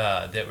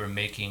 That were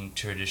making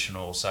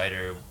traditional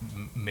cider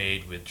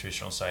made with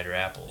traditional cider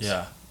apples.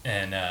 Yeah.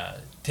 And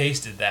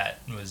tasted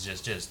that and was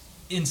just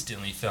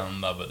instantly fell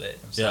in love with it.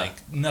 It was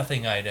like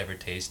nothing I'd ever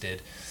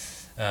tasted.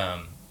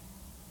 And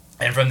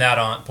from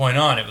that point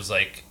on, it was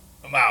like,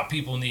 wow,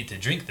 people need to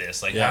drink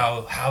this. Like,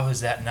 how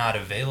is that not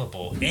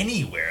available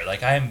anywhere?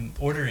 Like, I'm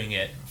ordering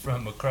it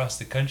from across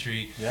the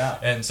country. Yeah.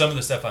 And some of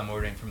the stuff I'm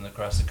ordering from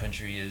across the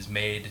country is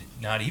made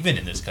not even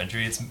in this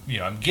country. It's, you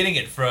know, I'm getting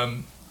it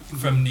from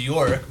New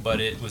York,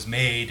 but it was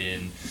made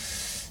in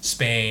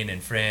Spain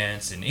and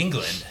France and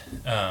England.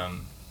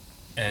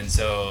 And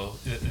so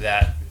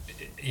that,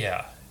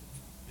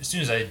 as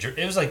soon as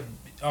it was like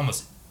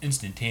almost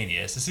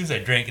instantaneous. As soon as I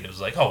drank it, it was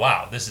like, oh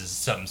wow, this is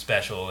something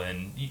special,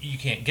 and you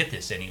can't get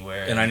this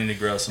anywhere. And I need to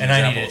grow some and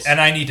examples.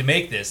 I need to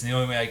make this. And the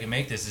only way I can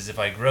make this is if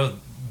I grow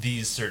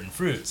these certain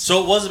fruits.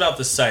 So it was about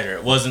the cider.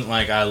 It wasn't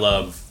like I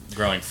love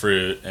growing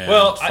fruit and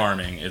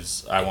farming.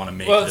 It's I want to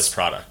make this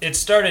product. It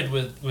started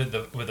with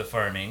the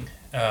farming.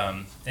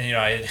 And you know,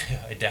 I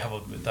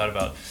thought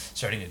about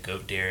starting a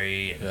goat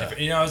dairy. And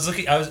you know,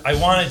 I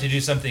wanted to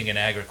do something in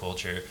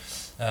agriculture.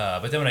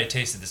 But then when I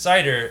tasted the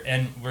cider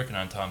and working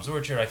on Tom's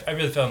Orchard, I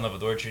really fell in love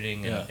with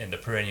orcharding and the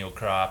perennial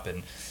crop,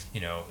 and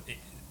you know,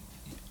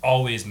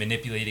 always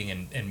manipulating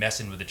and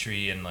messing with the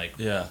tree, and like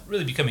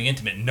really becoming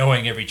intimate,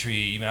 knowing every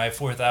tree. Even I have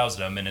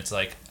 4,000 of them, and it's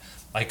like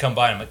I come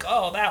by and I'm like,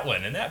 oh, that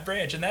one and that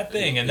branch and that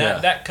thing and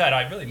that cut,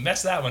 I really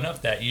messed that one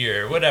up that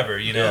year or whatever,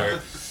 you know,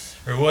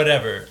 or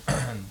whatever.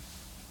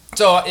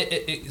 So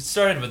it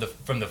started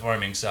from the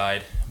farming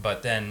side,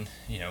 but then,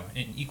 you know,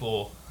 in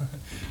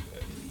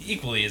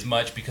equally as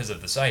much because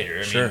of the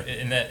cider. I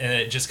mean, and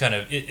it just kind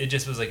of it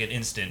just was like an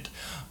instant,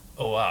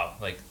 oh wow,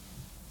 like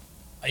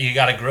you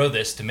got to grow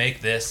this to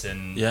make this,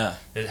 and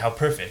how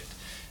perfect.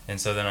 And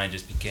so then I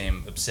just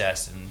became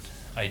obsessed, and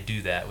I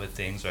do that with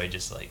things where I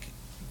just like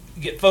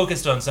get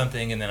focused on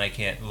something, and then I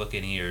can't look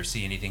any or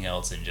see anything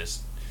else, and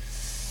just.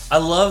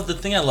 The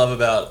thing I love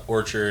about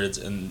orchards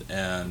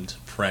and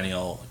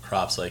perennial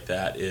crops like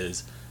that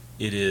is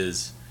it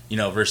is, you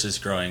know, versus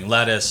growing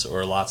lettuce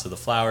or lots of the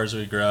flowers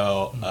we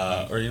grow,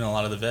 or, you know, a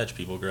lot of the veg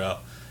people grow,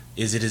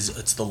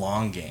 it's the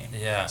long game.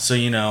 Yeah. So,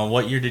 you know,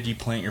 what year did you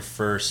plant your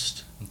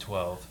first? In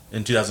 12.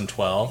 In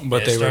 2012?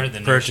 But they were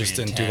the purchased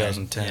in 10.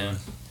 2010. Yeah.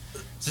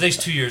 So it takes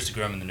 2 years to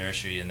grow them in the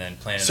nursery and then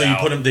plant So it you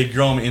out. they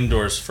grow them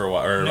indoors for a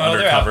while, or no, under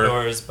they're cover?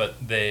 outdoors,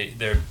 but they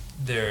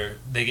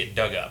get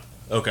dug up.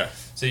 Okay.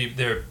 So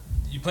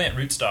you plant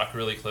rootstock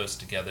really close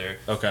together.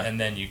 Okay. And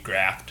then you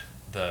graft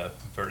the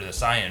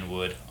scion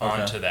wood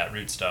onto that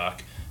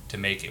rootstock to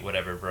make it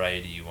whatever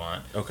variety you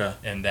want. Okay.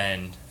 And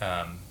then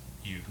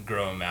you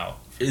grow them out.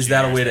 Is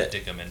that a way to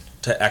dig them in?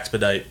 To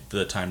expedite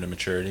the time to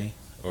maturity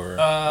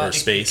or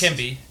space? It can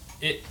be.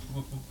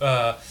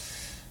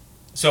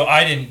 So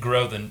I didn't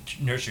grow the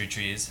nursery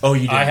trees. Oh,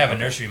 you didn't? I have a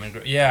nurseryman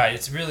grow. Yeah,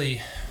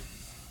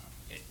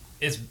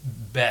 it's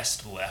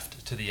best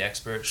left to the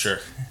experts. Sure.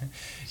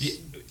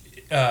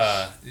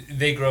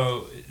 They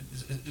grow.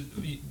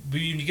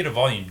 You get a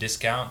volume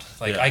discount.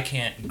 Like I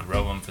can't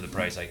grow them for the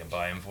price I can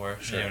buy them for.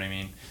 Sure. You know what I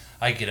mean?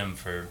 I get them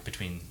for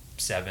between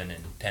 $7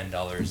 and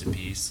 $10 a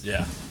piece.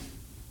 Yeah.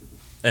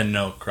 And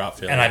no crop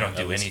failure. and I don't at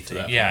do least to anything.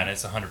 that Yeah, point. and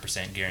it's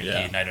 100% guaranteed,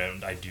 Yeah.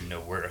 and I do no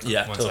work.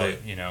 Yeah, once totally.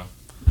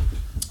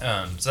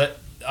 So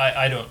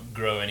I don't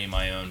grow any of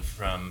my own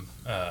from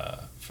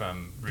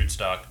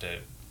rootstock to,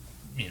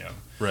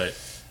 Right.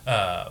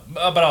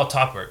 but I'll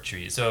top work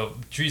trees. So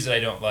trees that I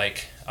don't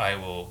like, I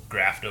will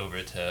graft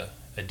over to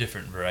a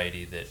different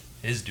variety that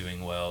is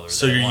doing well. Or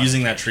So that I you're want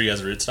using to. that tree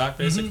as rootstock,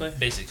 basically?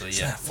 Basically,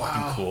 Isn't yeah. that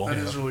fucking Wow, cool? that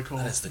is really cool.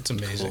 That is the It's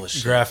amazing. coolest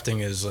shit. Grafting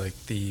is like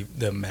the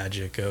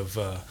magic of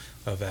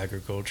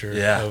agriculture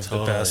Yeah, of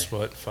totally. the past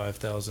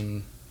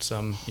 5,000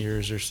 some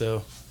years or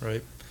so,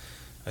 right?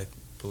 I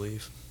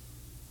believe.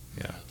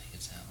 I don't think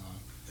it's that long.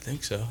 I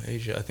think so.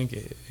 I think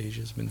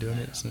Asia's been doing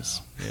it since.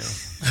 Yeah.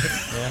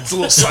 It's a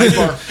little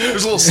sidebar.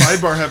 There's a little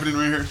sidebar happening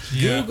right here.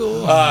 Yeah.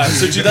 Google.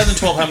 So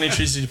 2012, how many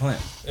trees did you plant?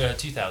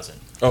 2,000.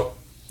 Oh.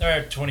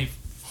 Or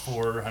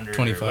 2,400.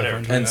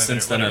 2,500. And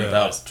since then, whatever it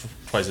about was.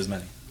 twice as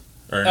many.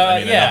 Or,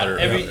 Yeah,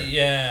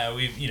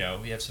 another.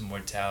 we have some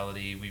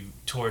mortality. We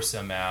tore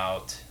some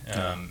out,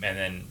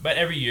 but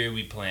every year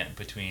we plant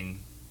between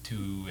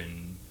 200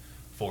 and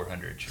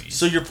 400 trees.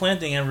 So you're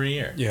planting every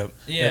year? Yep.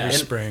 Yeah. Every And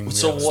spring.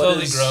 so yeah. what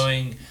slowly is-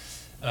 growing,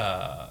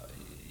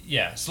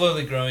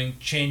 slowly growing,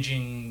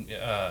 changing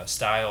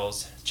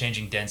styles,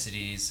 changing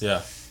densities.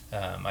 Yeah.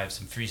 I have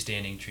some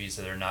freestanding trees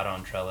that are not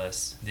on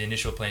trellis. The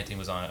initial planting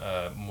was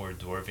on more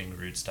dwarfing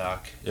rootstock,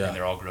 Yeah. and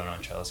they're all grown on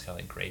trellis, kind of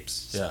like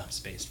grapes, Yeah.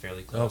 spaced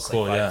fairly close,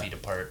 cool, like 5 yeah. feet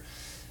apart.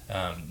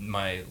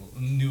 My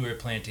newer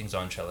plantings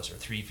on trellis are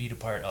 3 feet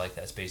apart. I like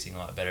that spacing a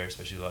lot better,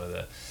 especially a lot of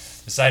the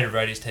cider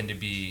varieties tend to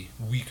be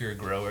weaker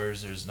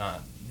growers.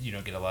 You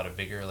don't get a lot of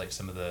vigor like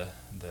some of the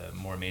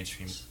more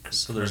mainstream.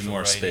 So there's commercial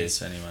more varieties.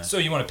 space anyway. So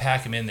you want to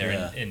pack them in there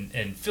Yeah.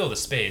 and fill the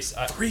space.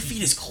 3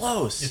 feet is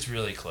close. It's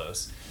really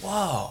close.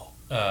 Wow.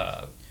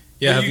 Yeah,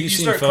 But have you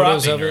seen start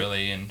photos cropping of it?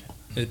 early and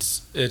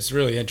It's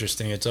really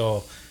interesting. It's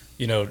all,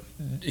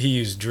 he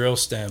used drill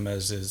stem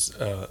as his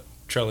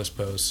trellis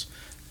posts.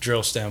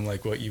 Drill stem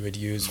like what you would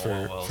use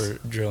Oil wells. for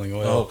drilling Oh,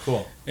 oil.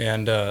 cool.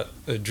 And the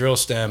drill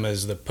stem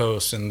is the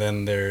post, and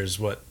then there's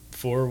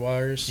 4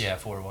 wires? yeah,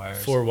 4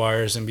 wires. 4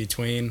 wires in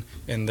between,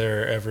 and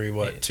they're every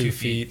Yeah, 2 2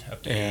 feet, feet,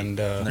 up to and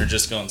And they're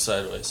just going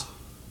sideways.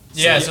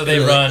 Yeah, so they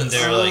Yeah. run.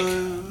 They're like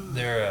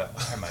they're.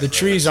 Where am I the wrote?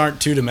 trees aren't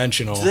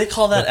 2-dimensional. Do they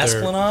call that but they're-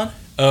 esplanade?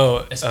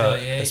 Oh,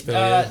 Espalier.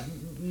 espalier.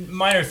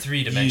 Mine are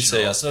 3-dimensional. You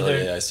say so they're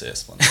esplanade, I say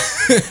esplanade.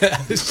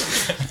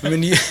 I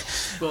mean,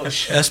 esplanade.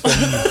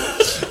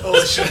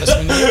 Holy shit.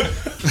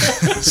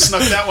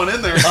 Snuck that one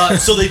in there.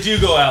 So they do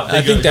go out. They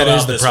I think go that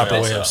is out the this proper way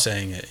also. of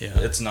saying it. Yeah.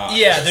 It's not.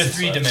 yeah, they're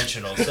It's like-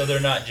 3-dimensional, so they're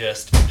not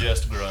just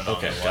grown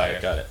Okay, on the got wire.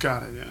 it, got it.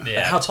 Got it, yeah.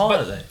 Yeah. How tall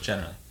But, are they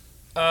generally?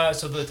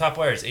 So the top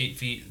wire is 8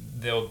 feet.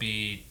 They'll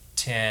be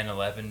 10,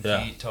 11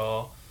 Yeah. feet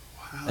tall.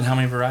 And how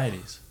many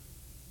varieties?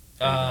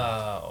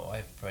 I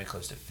have probably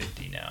close to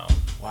 50 now.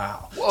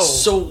 Wow. Whoa.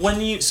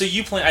 So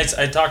you plant.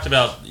 I talked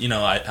about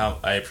how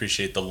I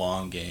appreciate the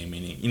long game,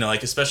 meaning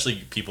like especially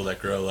people that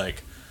grow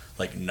like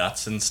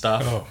nuts and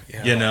stuff. Oh,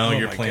 yeah. Oh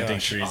you're my planting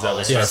gosh. trees that will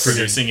Yeah, start for your-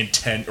 producing in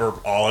 10 or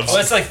olives. Oh,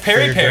 it's like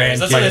peri pears.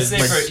 That's what I say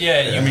grandkids. for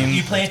yeah. I mean,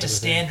 you plant a that's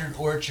the thing. standard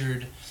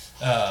orchard,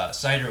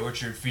 cider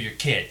orchard for your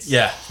kids.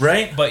 Yeah,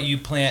 right. But you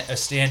plant a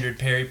standard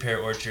peri pear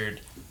orchard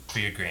for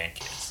your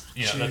grandkids.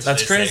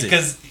 That's crazy.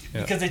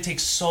 because they take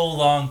so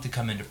long to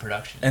come into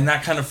production. And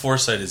that kind of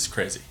foresight is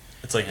crazy.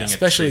 It's like being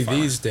Especially a tree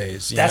farmer. these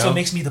days. That's know? what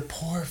makes me the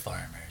poor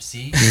farmer.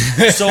 See?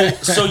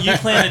 So you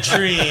plant a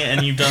tree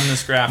and you've done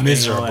this grafting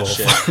and all that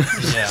Miserable.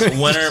 shit. yeah.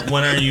 So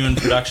when are you in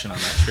production on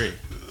that tree?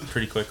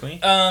 Pretty quickly.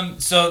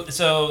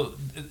 So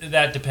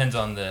that depends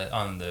on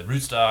the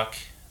rootstock,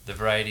 the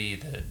variety,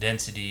 the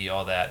density,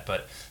 all that.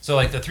 But so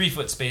like the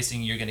 3-foot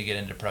spacing, you're going to get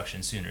into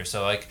production sooner.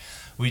 So like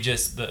we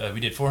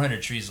did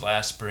 400 trees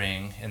last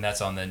spring, and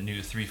that's on the new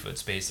 3-foot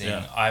spacing.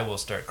 Yeah. I will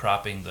start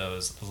cropping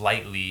those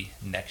lightly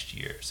next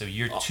year. So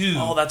year 2.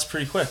 Oh, that's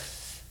pretty quick.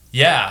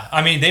 Yeah,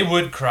 I mean they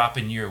would crop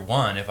in year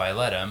 1 if I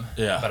let them.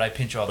 Yeah. But I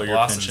pinch all the But you're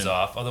blossoms pinching.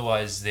 off.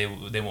 Otherwise, they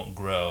won't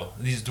grow.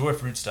 These dwarf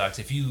rootstocks,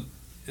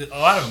 a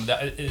lot of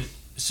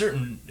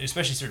them,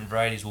 especially certain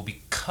varieties, will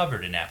be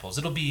covered in apples.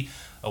 It'll be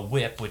a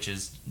whip, which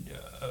is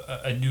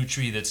a new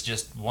tree that's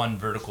just one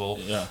vertical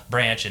Yeah.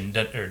 branch and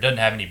doesn't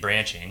have any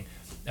branching.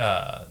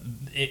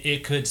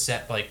 It could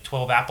set like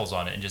 12 apples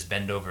on it and just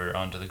bend over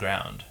onto the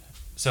ground.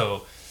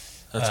 So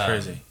That's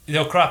crazy.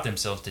 They'll crop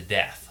themselves to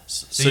death.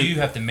 So you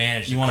have to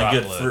manage. You the want a crop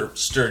good load.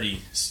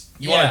 sturdy.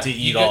 You want it to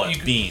eat all its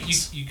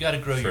beans. You got to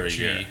grow for your a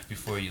tree year.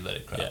 before you let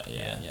it crop.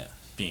 Yeah.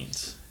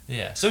 Beans.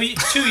 Yeah. So 2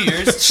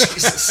 years.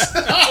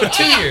 So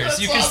 2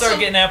 years. You can start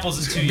getting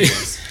apples in 2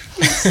 years.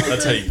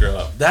 That's how you grow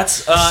up. That's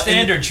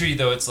Standard tree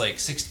though, it's like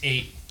 6 to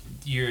 8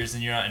 years,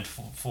 and you're not in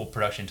full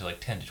production until like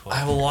 10 to 12 I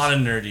have a years. lot of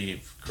nerdy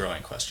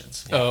growing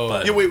questions. Oh.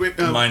 but Yeah, wait.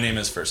 my name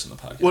is first in the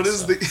podcast. What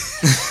is so. the?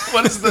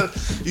 What is the?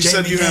 You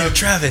said you have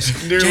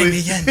Travis. nearly.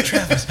 again,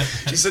 Travis.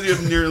 You said you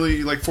have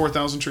nearly like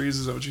 4,000 trees.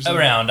 Is that what you said?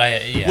 Around,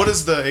 yeah. What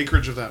is the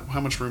acreage of that? How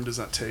much room does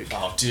that take?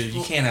 Oh, dude,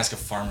 you can't ask a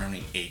farmer how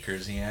many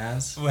acres he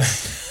has.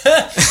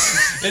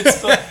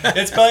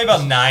 It's probably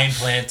about 9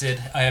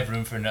 planted. I have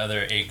room for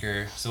another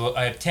acre. So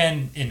I have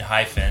 10 in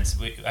high fence.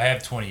 I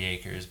have 20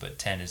 acres, but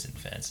 10 is in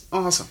fence.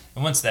 Awesome.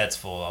 And once that's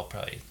full, I'll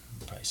probably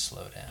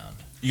slow down.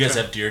 You guys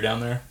have deer down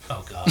there?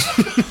 Oh god.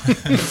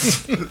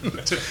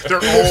 They're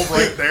all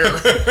right there.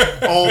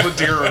 All the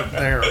deer are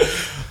there.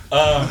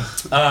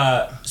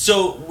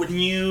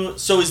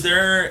 So is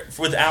there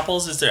with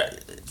apples? Is there?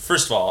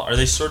 First of all, are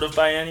they sort of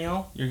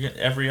biennial?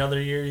 Every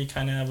other year you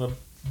kind of have a.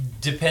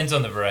 Depends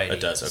on the variety. It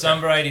does, okay. Some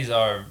varieties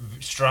are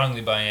strongly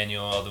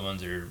biennial, other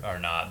ones are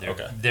not.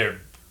 They're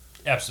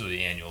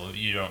absolutely annual.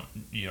 You don't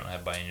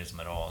have biennialism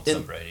at all in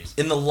some varieties.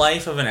 In the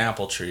life of an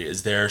apple tree,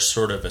 is there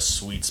sort of a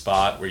sweet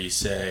spot where you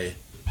say,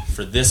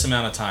 for this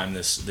amount of time,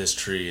 this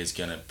tree is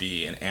going to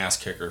be an ass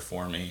kicker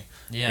for me,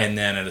 and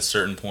then at a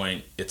certain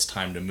point, it's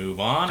time to move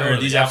on? Totally, or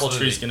are these apple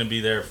absolutely. trees going to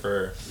be there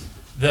for...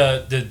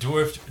 The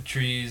dwarf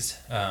trees,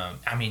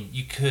 I mean,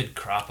 you could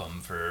crop them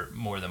for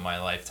more than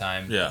my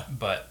lifetime. Yeah.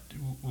 But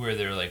where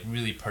they're like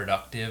really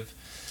productive,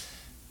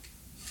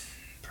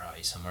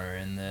 probably somewhere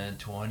in the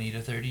 20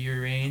 to 30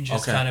 year range.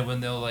 It's Okay. kind of when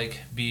they'll like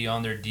be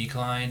on their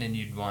decline and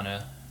you'd want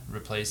to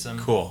replace them.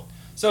 Cool.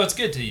 So it's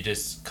good to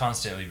just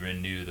constantly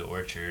renew the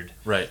orchard,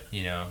 Right.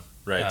 you know.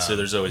 Right. So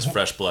there's always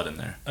fresh blood in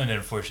there. And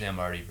unfortunately, I'm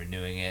already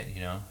renewing it,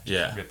 you know.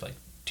 Yeah. Ripped like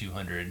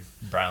 200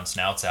 brown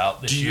snouts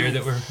out this Do you- year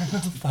that were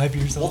 5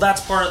 years old. Well,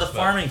 that's part of the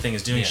farming thing,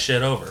 is doing yeah.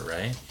 shit over,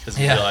 right? Because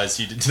you Yeah. realize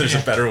there's a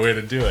better way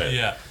to do it.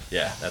 Yeah.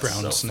 Yeah, that's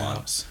Brown so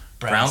snouts. fun.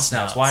 Brown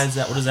snouts. Why is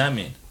that? What does that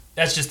mean?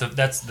 That's just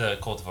the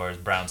cultivar is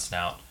brown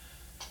snout.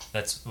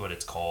 That's what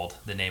it's called.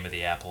 The name of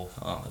the apple.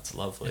 Oh, that's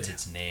lovely. It's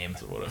its name.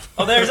 So what a-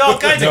 Oh, there's all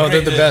kinds No, of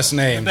they're great- the best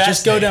names. best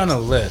Just go names. down a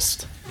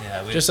list.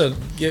 Yeah, we, Just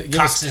give us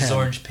Cox's 10.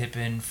 Orange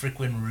Pippin,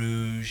 Friquin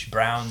Rouge,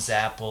 Brown's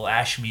Apple,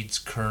 Ashmead's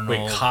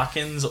Kernel. Wait,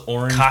 Cockins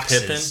Orange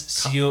Cox's, Pippin?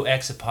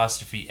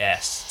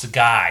 COX''S. It's a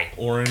guy.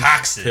 Orange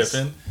Cox's.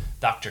 Pippin?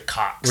 Dr.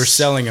 Cox. We're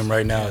selling them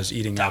right now as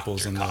eating Dr.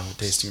 apples in the Cox.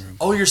 tasting room.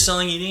 Oh, you're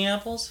selling eating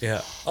apples?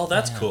 Yeah. Oh,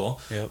 that's Yeah.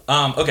 cool. Yep.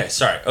 Okay,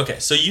 sorry. Okay,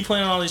 so you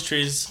plant all these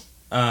trees,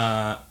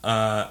 and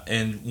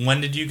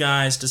when did you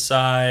guys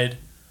decide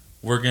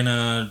we're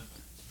gonna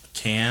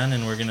can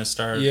and we're gonna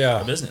start Yeah.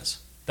 a business?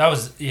 That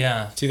was,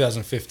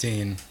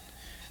 2015.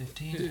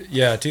 15?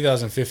 Yeah,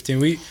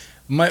 2015.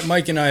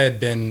 Mike and I had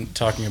been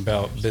talking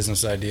about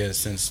business ideas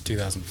since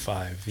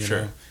 2005. You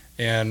Sure. know?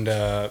 And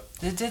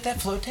Did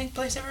that float tank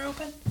place ever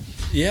open?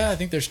 yeah, I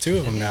think there's 2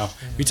 of them now.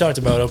 We talked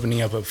about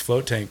opening up a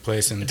float tank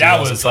place in That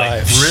was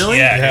like, 2005. Really?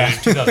 Yeah, Yeah.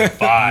 dude,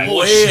 2005.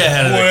 Way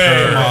ahead of the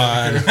curve. Come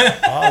on,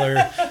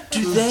 holler.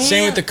 Do they?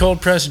 Same with the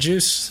cold pressed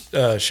juice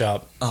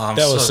shop. Oh, I'm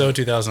that was so so glad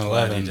he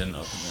 2011. didn't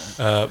open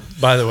that.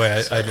 By the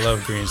way, I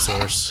love Green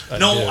Source. I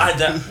No, do. I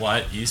didn't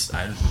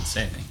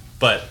say anything.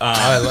 But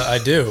I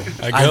do.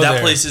 I go that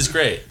there. place is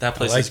great. That I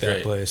place like is great.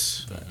 that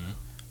place.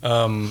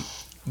 Mm-hmm.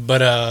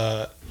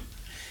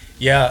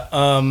 Yeah,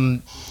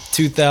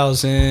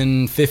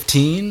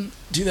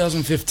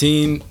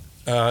 2015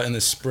 in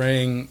the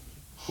spring,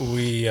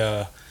 we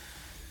I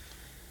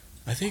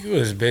think it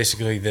was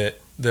basically that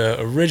the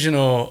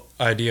original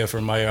idea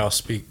for Mike. I'll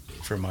speak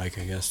for Mike,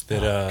 I guess.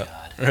 That God.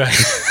 right.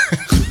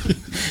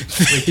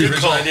 The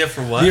original idea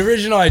for what? The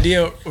original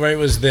idea, right,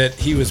 was that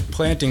he was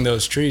planting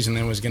those trees and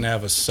then was going to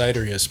have a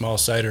small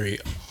cidery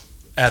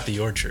at the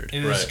orchard.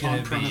 It was Right. going On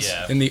to be, premise.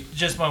 And the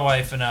just my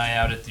wife and I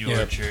out at the Yeah.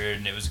 orchard,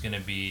 and it was going to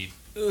be...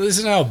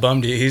 listen how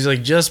bummed he's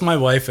like, just my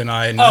wife and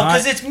I, Oh, not,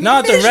 because it's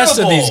not the rest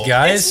of these miserable.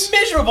 guys. It's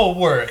miserable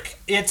work.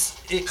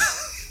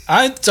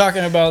 I'm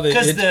talking about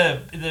Because it.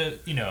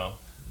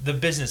 the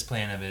business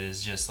plan of it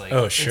is just like,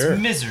 Oh, sure.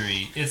 it's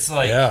misery. It's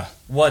like Yeah.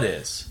 What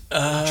is?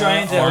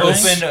 trying to all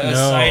this- open a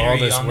no, all cidery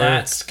this on work.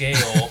 that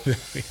scale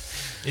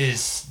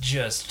is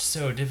just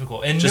so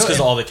difficult. And Just because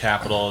no, all the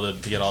capital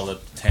to get all the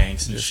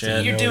tanks and Just shit.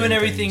 you're million doing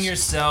everything things.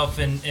 yourself,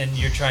 and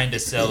you're trying to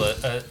sell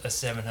a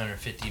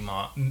 750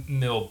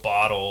 mil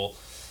bottle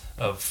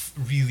of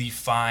really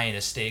fine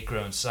estate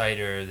grown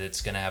cider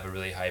that's going to have a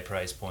really high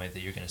price point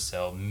that you're going to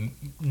sell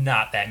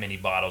not that many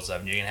bottles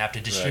of, and you're going to have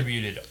to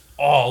distribute it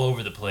all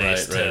over the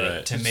place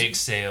Right. to make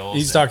sales.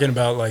 He's and talking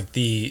about like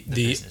the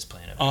business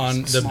plan of it.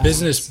 on the Small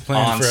business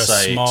plan for a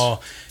on-site.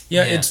 small.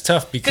 Yeah, Yeah. it's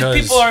tough because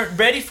because people aren't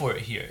ready for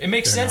it here. It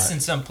makes They're sense not. in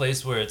some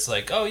place where it's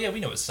like, oh yeah, we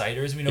know what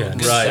cider is. We know Yeah. what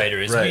good Right,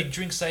 cider is. right. We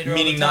drink cider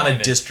Meaning all the not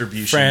time. a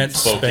distribution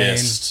France,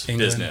 focused Spain,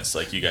 England. business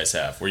like you guys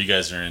have, where you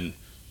guys are in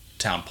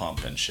town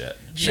pump and shit.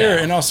 Sure,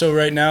 Yeah. and also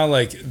right now,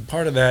 like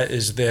part of that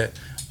is that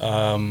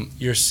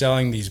you're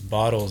selling these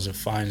bottles of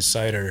fine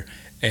cider,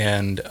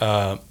 and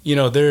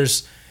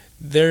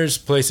there's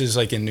places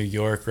like in New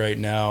York right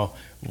now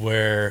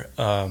where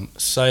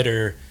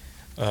cider,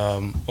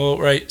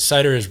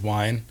 cider is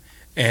wine,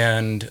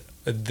 and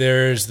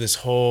there's this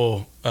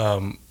whole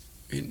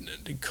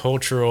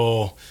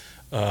cultural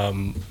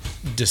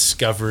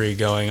discovery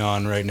going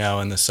on right now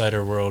in the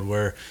cider world,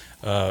 where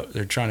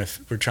we're trying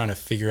to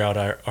figure out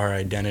our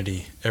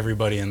identity.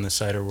 Everybody in the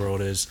cider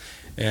world is,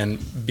 and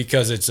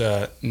because it's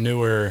a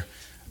newer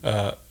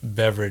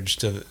beverage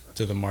to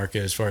the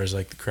market as far as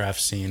like the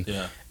craft scene.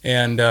 Yeah.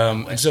 And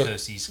West so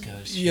Coast, East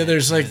Coast. yeah,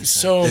 there's like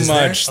so Is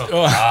there? much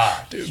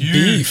Huge.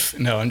 beef.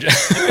 No, I'm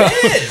just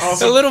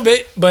a little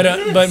bit,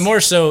 but more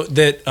so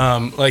that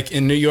like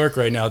in New York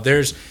right now,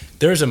 there's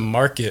a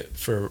market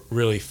for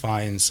really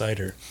fine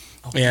cider,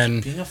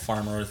 and Being a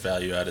farmer with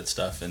value-added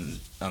stuff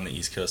on the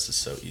East Coast is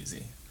so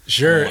easy.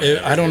 sure,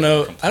 I don't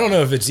know Complain.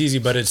 if it's easy,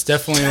 but it's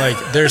definitely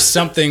like there's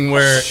something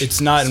where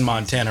it's not in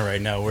Montana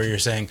right now where you're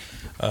saying,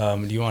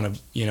 do you want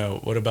to,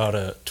 what about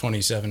a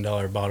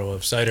 $27 bottle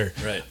of cider?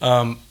 Right.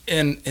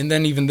 And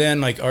then even then,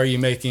 like, are you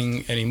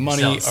making any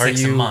money? Sell Are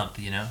 6 you a month,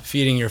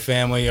 feeding your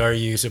family? Are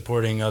you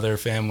supporting other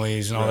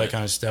families and all Right. that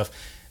kind of stuff?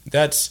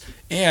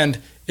 And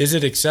is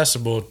it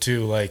accessible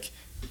to like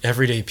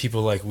everyday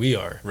people like we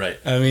are? Right.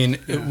 I mean,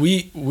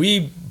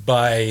 we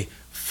buy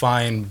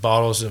fine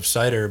bottles of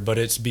cider, but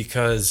it's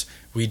because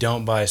we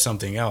don't buy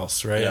something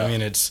else, right? Yeah. I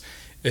mean,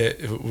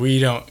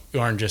 we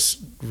aren't just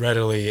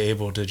readily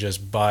able to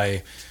just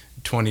buy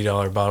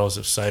 $20 bottles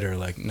of cider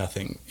like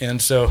nothing.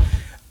 And so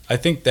I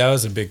think that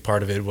was a big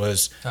part of it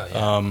was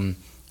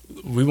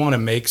we want to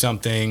make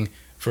something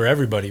for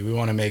everybody. We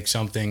want to make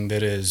something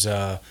that is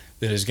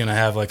going to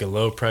have like a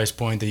low price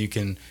point that you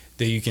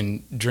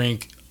can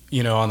drink,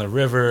 on the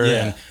river,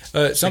 Yeah.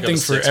 and something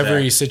for six-pack.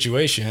 every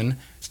situation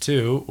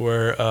too,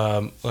 where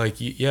I'm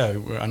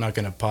not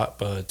going to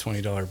pop a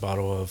 $20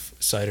 bottle of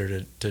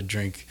cider to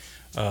drink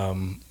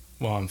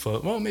while I'm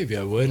floating. Well, maybe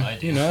I would. I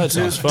do. That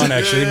sounds fun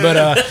actually.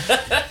 But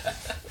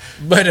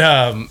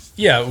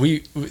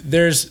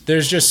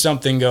there's just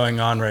something going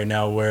on right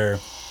now where,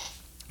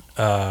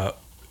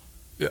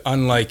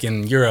 unlike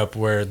in Europe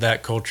where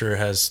that culture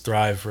has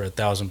thrived for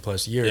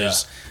 1,000+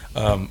 years,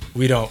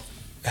 we don't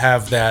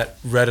have that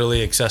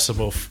readily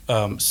accessible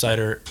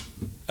cider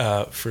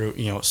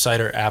fruit,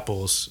 cider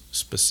apples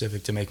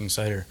specific to making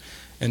cider.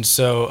 And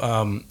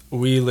so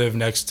we live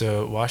next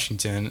to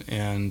Washington,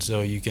 and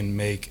so you can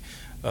make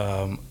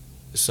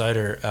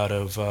cider out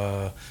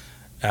of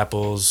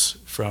apples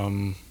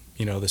from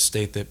the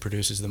state that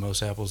produces the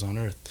most apples on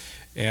earth,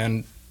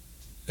 and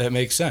that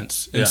makes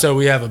sense. And Yeah. so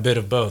we have a bit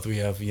of both. We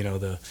have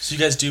the So you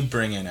guys do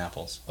bring in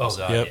apples? Oh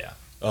god, Yep. yeah.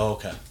 Oh,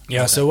 okay.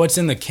 yeah. So what's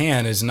in the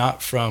can is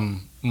not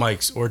from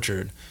Mike's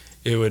orchard.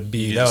 It would be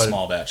You do that the would,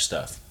 small batch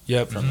stuff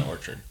yep. from the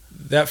orchard.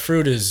 That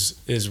fruit is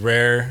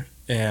rare,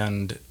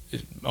 and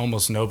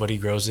almost nobody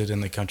grows it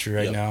in the country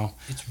right Yep. now.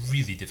 It's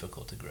really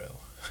difficult to grow.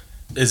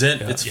 Is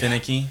it? Yeah. It's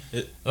finicky.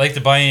 Like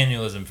the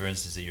biennialism, for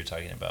instance, that you're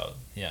talking about.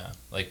 Yeah,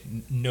 like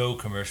no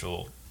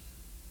commercial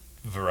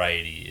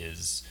variety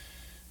is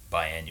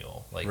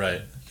biennial. Like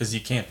Right. Because you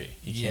can't be.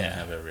 You can't Yeah.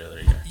 have every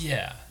other year.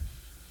 Yeah,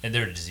 and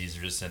they're disease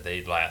resistant.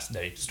 They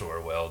store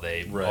well.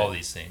 Right. All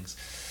these things.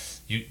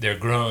 They're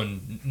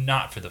grown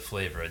not for the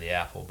flavor of the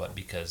apple, but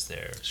because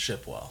they're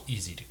Ship well.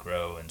 easy to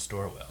grow and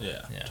store well.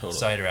 Yeah, totally.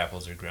 Cider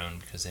apples are grown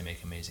because they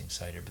make amazing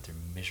cider, but they're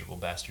miserable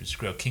bastards to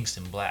grow.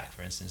 Kingston Black,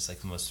 for instance,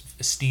 like the most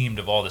esteemed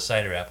of all the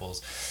cider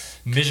apples,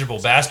 miserable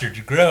bastard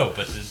to grow,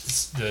 but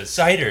the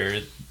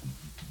cider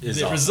Is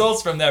that awesome.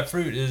 results from that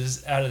fruit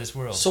is out of this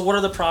world. So what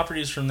are the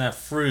properties from that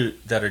fruit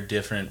that are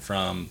different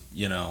from,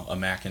 a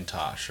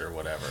Macintosh or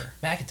whatever?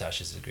 Macintosh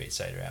is a great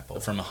cider apple.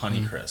 From a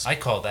Honeycrisp. I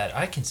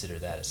consider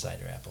that a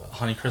cider apple.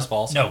 Honeycrisp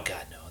also? No,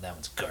 God, no, that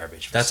one's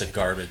garbage. for That's a cider.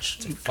 garbage.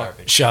 It's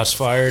garbage. Shots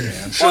fired.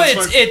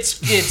 Well,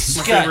 it's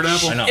My got favorite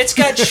apple. I know. it's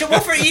got well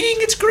for eating.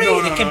 It's great. No,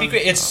 it can be no.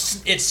 great.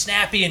 It's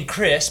snappy and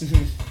crisp,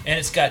 and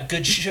it's got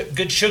good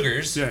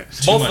sugars. Yeah.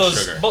 Too much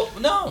sugar.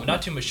 No,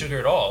 not too much sugar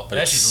at all. But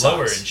It's it actually sucks.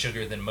 lower in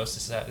sugar than most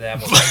of the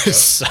apples.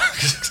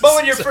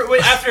 I grow.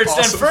 But after it's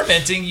Awesome. done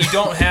fermenting, you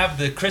don't have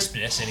the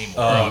crispness anymore,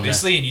 Oh, okay.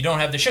 obviously, and you don't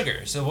have the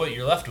sugar. So what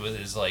you're left with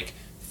is like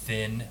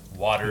thin,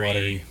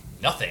 watery.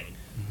 Nothing.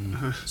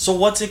 So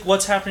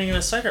what's happening in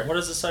a cider? What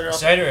is a cider apple?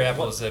 Cider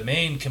apple is the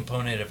main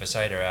component of a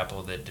cider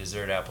apple that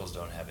dessert apples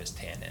don't have is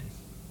tannin.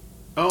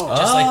 Oh,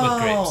 Just like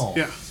with grapes. Oh.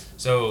 yeah.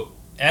 So,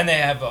 and they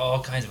have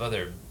all kinds of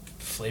other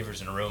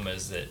flavors and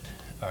aromas that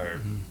are.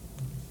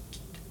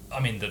 I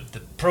mean, the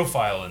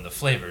profile and the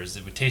flavors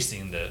that we're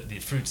tasting the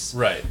fruits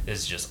Right.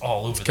 is just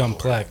all over the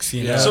Complex,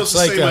 Yeah. So it's the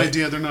like same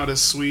idea. They're not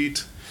as sweet.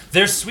 board.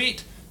 They're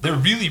sweet. They're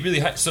really, really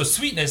high. So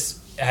sweetness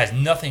has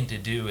nothing to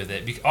do with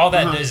it. All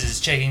that does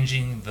is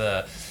changing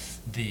the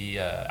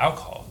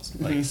alcohols.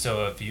 Like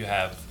so, if you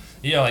have.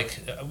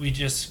 We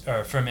just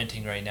are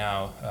fermenting right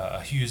now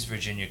a Hughes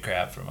Virginia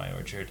crab from my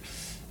orchard.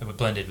 And we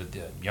blended with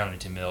the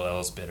Yarnington Mill,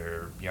 Ellis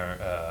Bitter,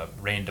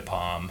 Rain de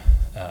Palm,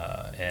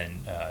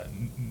 and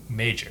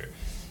Major.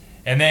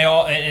 And they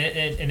all,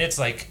 and it's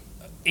like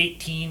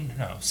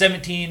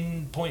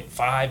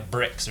 17.5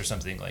 bricks or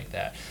something like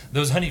that.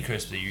 Those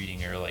Honeycrisps that you're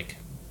eating are like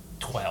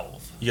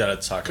 12. You gotta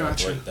talk about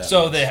Gotcha. what that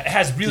So means. it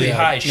has really Yeah,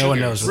 high no sugar. one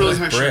knows what Really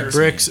that high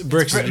bricks. sugar.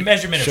 bricks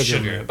Measurement of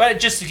sugar. sugar. But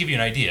just to give you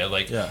an idea,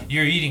 like Yeah.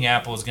 your eating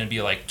apple is going to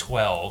be like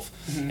 12,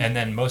 and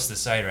then most of the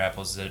cider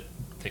apples that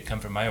that come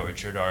from my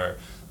orchard are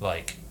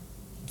like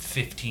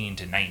 15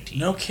 to 19.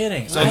 No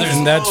kidding. So there's,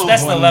 And that's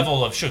that's the one-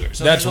 level of sugar.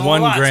 So that's there's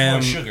 1 lots gram-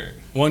 more sugar.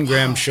 1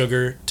 gram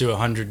sugar to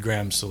 100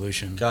 gram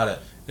solution Got it.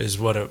 is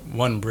what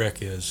one brick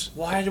is.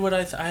 Why would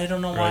I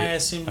don't know why Right, I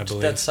assumed I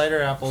believe. that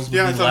cider apples would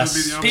Yeah, I be thought it less.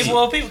 would be the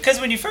opposite. People, because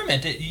when you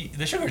ferment it,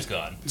 the sugar's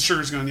gone. The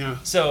sugar's gone, yeah.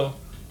 So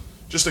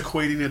Just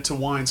equating it to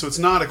wine. So it's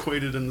not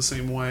equated in the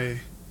same way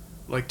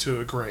like to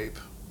a grape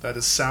that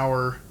is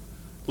sour.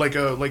 Like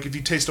if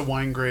you taste a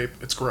wine grape,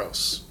 it's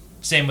gross.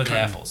 same with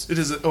Kind of. apples. It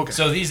is okay.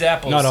 So these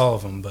apples, Not all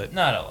of them, but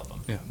not all of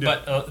them. Yeah.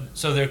 But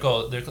so they're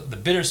called the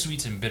bitter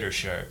sweets and bitter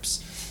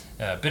sharps.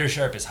 Bitter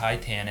sharp is high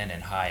tannin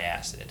and high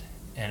acid,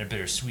 and a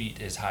bitter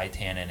sweet is high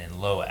tannin and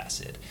low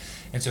acid.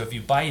 And so if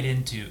you bite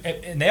into,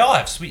 and they all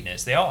have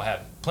sweetness, they all have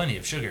plenty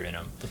of sugar in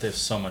them. But they have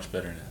so much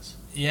bitterness.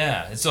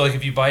 Yeah, and so like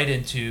if you bite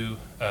into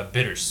a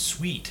bitter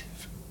sweet,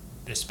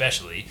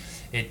 especially,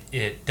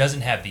 it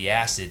doesn't have the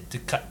acid to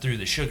cut through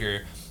the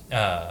sugar,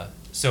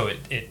 so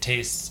it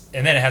tastes,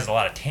 and then it has a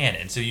lot of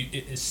tannin. So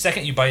the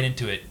second you bite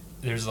into it,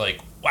 there's like,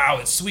 wow,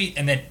 it's sweet,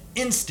 and then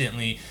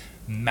instantly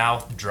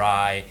mouth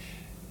dry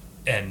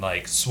and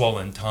like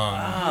swollen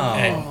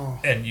tongue,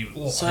 and you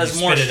So it you has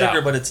more spit it sugar,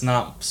 out. but it's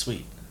not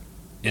sweet.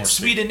 More It's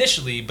sweet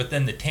initially, but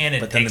then the tannin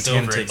But then the takes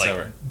tannin over takes and like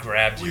over.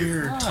 grabs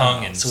your Weird.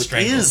 tongue and So it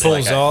strangles is it.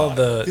 pulls like I all thought.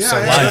 the yeah,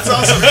 saliva. that's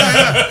awesome.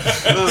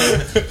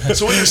 Yeah.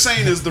 So what you're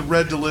saying is the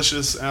Red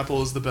Delicious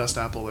apple is the best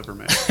apple ever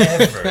made.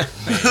 Ever.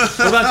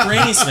 What about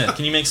Granny Smith?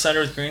 Can you make cider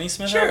with Granny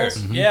Smith Sure.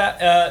 apples?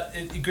 Yeah.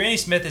 Granny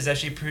Smith is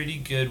actually a pretty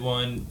good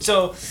one.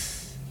 So,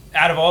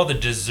 out of all the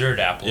dessert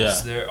apples,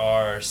 Yeah. there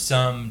are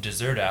some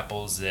dessert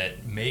apples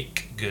that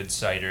make good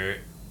cider.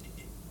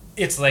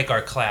 It's like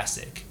our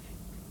classic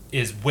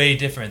is way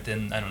different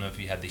than, I don't know if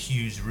you had the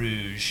Hughes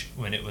Rouge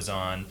when it was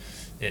on.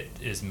 It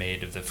is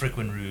made of the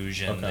Friquin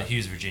Rouge and the Okay.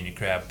 Hughes Virginia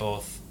Crab.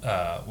 Both,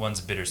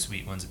 one's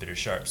bittersweet, one's bitter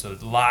sharp. So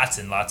lots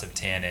and lots of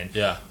tannin.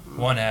 Yeah.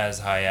 One has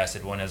high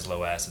acid, one has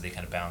low acid. They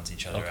kind of balance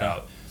each other Okay.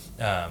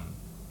 out.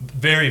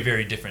 Very,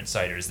 very different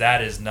ciders.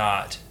 That is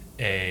not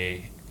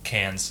a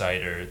canned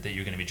cider that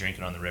you're going to be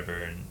drinking on the river,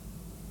 and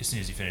as soon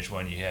as you finish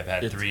one, you have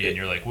had three, and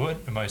you're like, "What?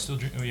 Am I still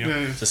drinking?" You know,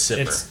 Yeah. It's a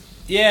sipper.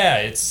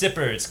 it's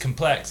sipper. It's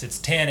complex. It's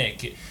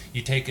tannic.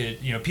 You take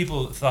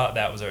people thought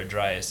that was our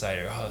driest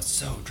cider. Oh, it's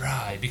so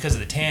dry because of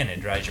the tannin.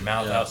 It dries your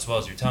mouth Yeah. out,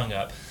 swells your tongue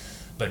up.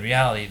 But in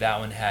reality, that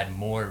one had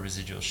more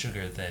residual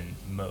sugar than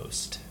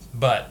most.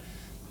 But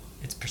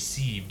it's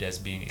perceived as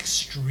being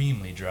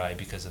extremely dry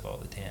because of all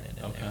the tannin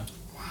in Okay. there.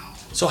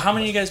 So how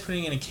many are you guys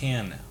putting in a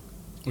can now?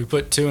 We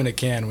put 2 in a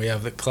can. We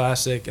have the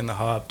classic and the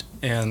hopped,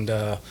 and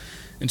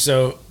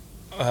so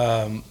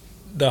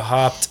the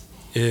hopped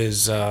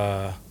is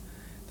the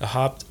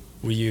hopped.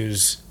 We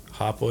use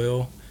hop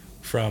oil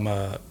from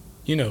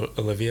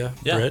Olivia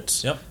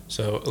Brits. Yep.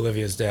 So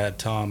Olivia's dad,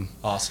 Tom.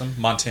 Awesome.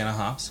 Montana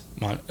hops.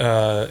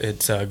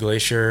 It's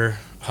Glacier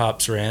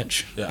Hops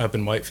Ranch Yeah. up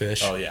in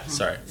Whitefish. Oh yeah.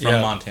 Sorry. From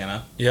Yeah.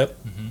 Montana. Yep.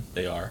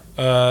 They are.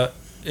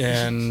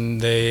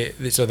 And they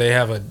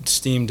have a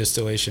steam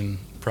distillation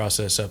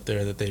process up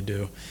there that they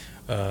do.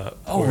 Oh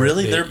where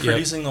really? They're yep.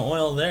 producing the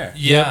oil there.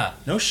 Yeah.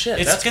 No shit.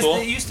 It's That's because cool.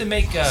 they used to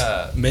make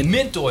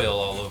mint oil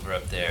all over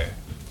up there.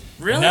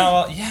 Really?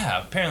 Now, yeah.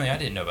 Apparently, I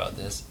didn't know about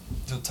this.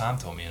 So Tom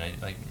told me, and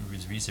I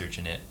was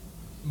researching it.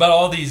 But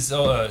all these,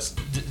 all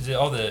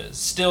the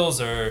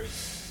stills are.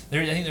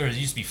 There, I think there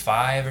used to be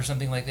 5 or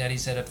something like that. He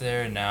said up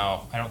there, and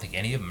now I don't think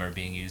any of them are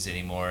being used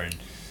anymore.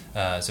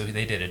 And so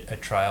they did a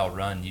trial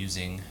run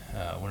using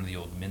one of the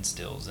old mint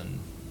stills, and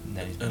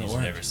then he's been And it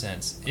using it worked. ever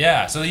since.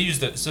 Yeah. So they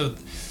used it. So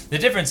the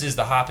difference is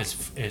the hop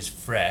is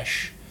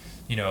fresh.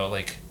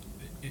 Like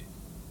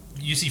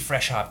you see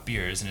fresh hop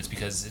beers, and it's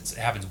because it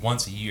happens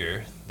once a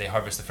year. They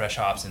harvest the fresh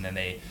hops, and then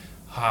they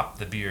hop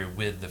the beer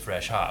with the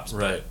fresh hops.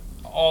 Right.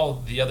 But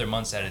all the other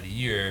months out of the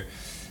year,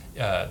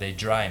 they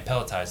dry and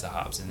pelletize the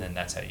hops, and then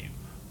that's how you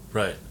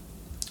Right.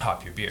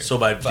 hop your beer. So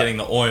by But getting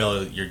the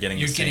oil, you're getting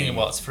you're the getting same. it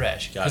while it's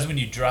fresh. Got Because it. when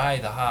you dry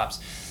the hops,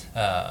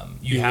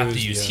 you You have to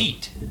lose, use yeah.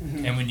 heat,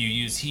 and when you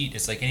use heat,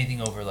 it's like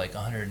anything over like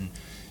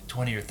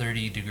 120 or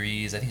 30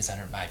 degrees. I think it's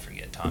 100. I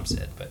forget. Tom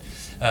said, but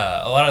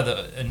a lot of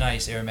the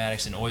nice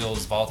aromatics and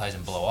oils volatilize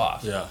and blow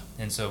off. Yeah.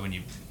 And so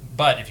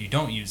but if you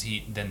don't use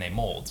heat, then they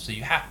mold. So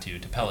you have to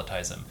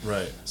pelletize them.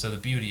 Right. So the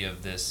beauty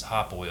of this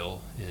hop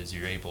oil is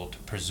you're able to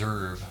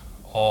preserve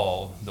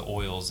all the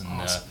oils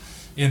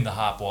in the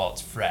hop while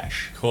it's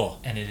fresh. Cool.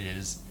 And it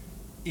is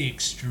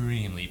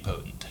extremely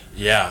potent.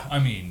 Yeah. I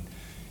mean,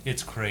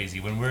 it's crazy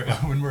when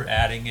we're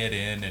adding it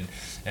in,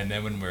 and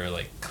then when we're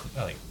like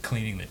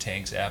cleaning the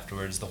tanks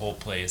afterwards, the whole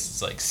place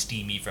is like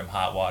steamy from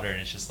hot water, and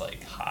it's just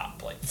like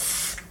hop, like.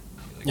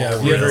 Yeah,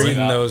 have Oh, you ever really?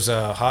 eaten those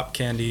hop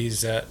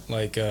candies at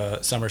like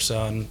Summer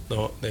Sun?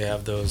 They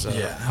have those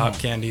Yeah. hop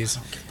candies.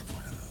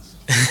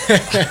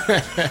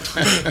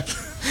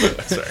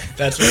 Sorry.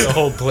 That's what the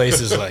whole place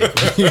is like.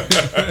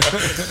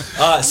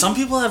 Some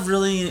people have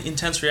really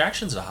intense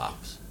reactions to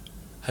hops.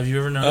 Have you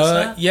ever noticed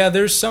that? Yeah,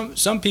 there's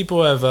some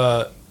people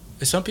have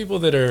some people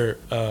that are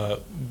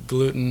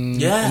gluten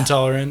Yeah.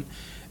 intolerant.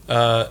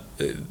 But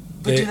do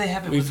they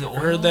have it with we've the oil?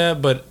 heard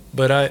that, but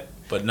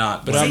but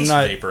not. But when I'm it's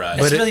not. vaporized.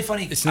 But It's really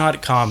funny. It's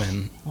not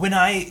common.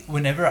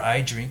 Whenever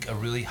I drink a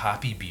really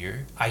hoppy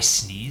beer, I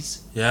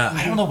sneeze. yeah.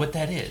 I don't know what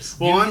that is.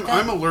 Well, You get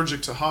that? I'm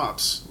allergic to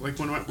hops. Like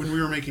when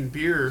we were making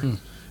beer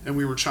and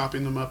we were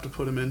chopping them up to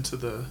put them into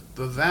the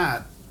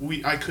vat,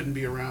 I couldn't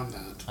be around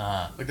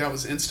that. Like that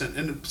was instant.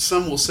 And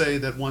some will say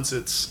that once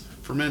it's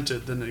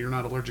fermented, then you're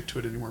not allergic to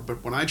it anymore.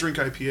 But when I drink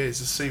IPAs, it's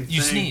the same thing.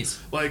 You sneeze.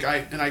 Like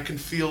I can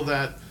feel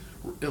that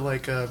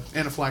like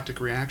anaphylactic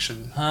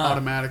reaction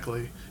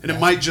automatically, and it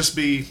might just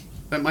be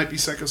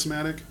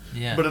psychosomatic.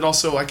 Yeah. But it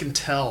also I can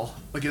tell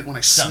like when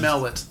I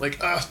smell it, like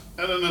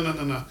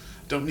no,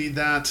 don't need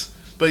that.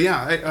 But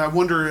yeah, I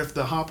wonder if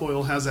the hop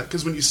oil has that,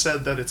 because when you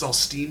said that it's all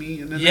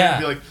steamy and then Yeah. I'd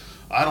be like,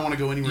 I don't want to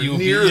go anywhere You'll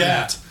be- near yeah.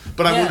 that.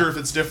 But I Yeah. wonder if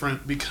it's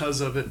different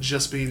because of it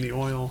just being the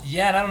oil.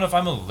 Yeah, and I don't know if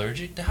I'm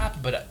allergic to hop,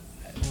 but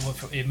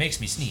it makes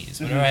me sneeze.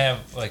 Whenever I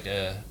have like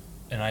an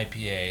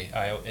IPA,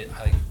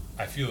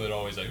 I feel it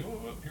always like,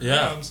 oh, here it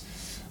Yeah. comes.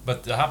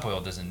 But the hop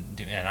oil doesn't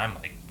do, and I'm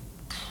like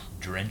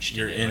drenched.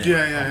 You're in it. it. Yeah,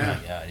 Oh yeah, my yeah.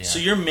 God, yeah. So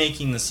you're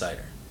making the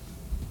cider.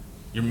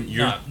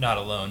 You're not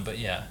alone, but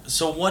yeah.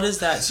 So what is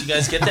that? So you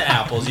guys get the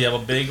apples. You have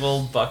a big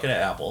old bucket of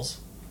apples.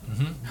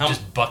 How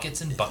Just buckets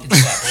and buckets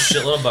of apples.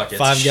 shitload of buckets.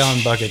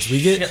 5-gallon buckets.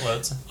 We get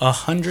Shitloads.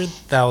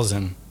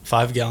 100,000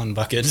 5-gallon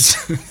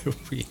buckets.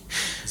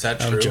 Is that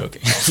true? I'm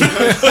joking.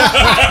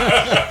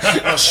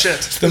 Oh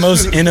shit! The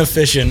most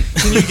inefficient.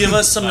 Can you give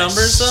us some Nice.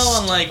 numbers though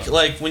on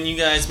like when you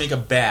guys make a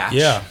batch?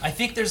 Yeah. I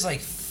think there's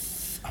like,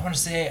 I want to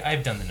say,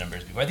 I've done the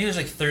numbers before. I think there's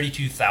like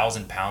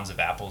 32,000 pounds of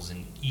apples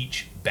in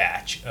each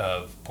batch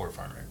of Port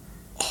Farmer.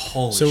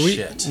 Holy So we-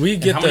 shit. we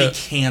And get how many the-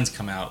 cans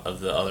come out of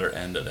the other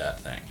end of that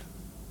thing?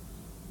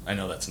 I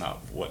know that's not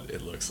what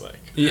it looks like.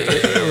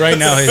 Yeah, right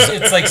now,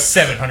 It's like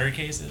 700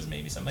 cases,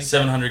 maybe something like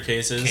 700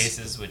 cases. that.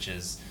 Cases, which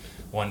is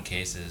one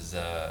case is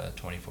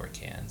 24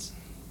 cans.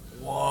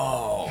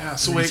 Whoa. Yeah.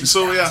 So wait.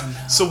 So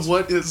yeah. So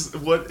what can It's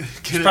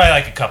it? probably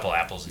like a couple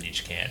apples in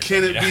each can.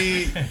 Can you it know?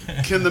 be?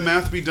 Can the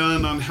math be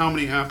done on how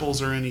many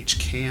apples are in each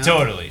can?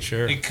 Totally.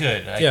 Sure. It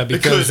could. yeah,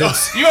 because could.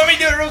 it's You want me to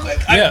do it real quick?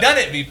 Yeah. I've done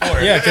it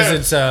before. yeah,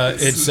 because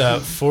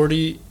it's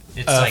 40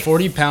 It's like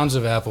 40 pounds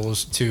of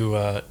apples to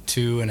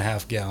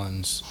 2.5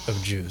 gallons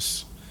of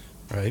juice,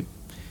 right?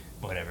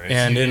 whatever.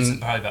 And it's in-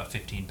 probably about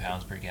 15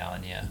 pounds per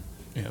gallon. Yeah.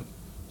 Yep.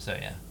 So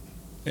yeah.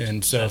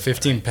 And so That's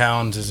 15 right.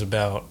 pounds is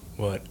about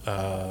what?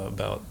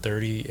 About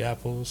 30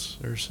 apples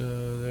or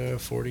so there,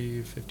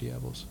 40, 50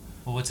 apples.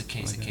 Well, what's a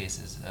case? Like A that. case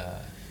is a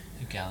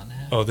gallon and a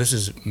half. Oh, this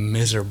is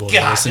miserable to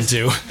God, listen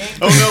to.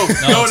 Oh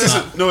no! No, it it's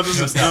isn't. No, it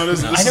isn't. No, it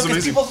isn't. I This know is because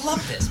amazing. people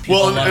love this. People,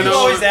 Well, and and people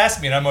also- always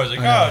ask me, and I'm always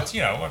like, know. oh, it's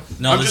what.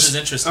 No, I'm this just- is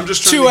interesting. I'm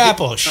just trying 2 to get-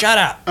 apples. Shut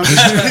up.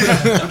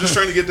 I'm just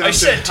trying to get down I to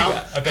said two. I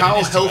bet it how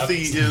is 2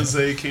 healthy apples. is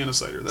a can of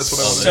cider. That's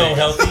what I want to So know.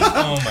 healthy. Oh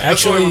my. what I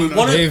Actually, wanna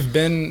know. they've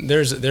been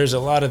there's a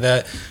lot of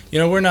that. You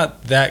know, we're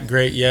not that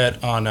great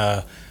yet on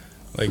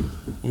like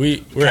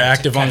we're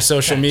active on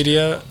social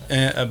media,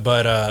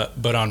 but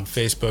on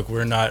Facebook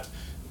we're not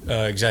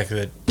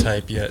exactly the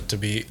type yet to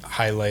be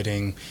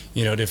highlighting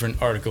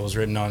different articles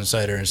written on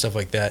cider and stuff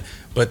like that.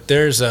 But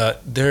there's a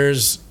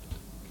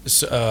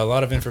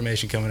lot of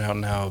information coming out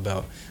now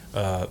about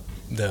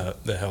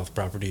the health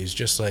properties,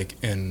 just like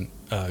in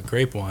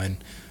grape wine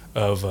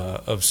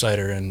of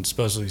cider, and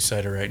supposedly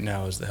cider right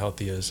now is the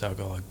healthiest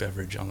alcoholic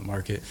beverage on the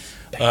market.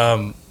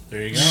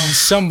 There you go.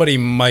 Somebody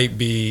might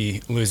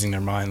be losing their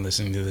mind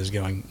listening to this,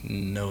 going,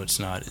 "No, it's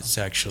not. It's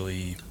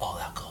actually All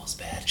alcohol's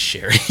bad.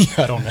 sherry."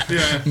 I don't know,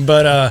 Yeah.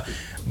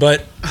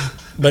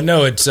 but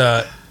no,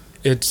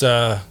 it's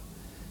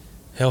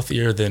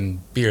healthier than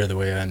beer, the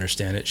way I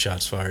understand it.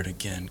 Shots fired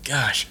again.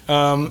 Gosh, What?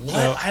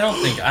 no, I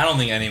don't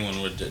think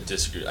anyone would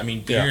disagree. I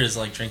mean, beer Yeah. is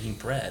like drinking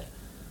bread.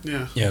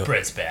 Yeah. yeah.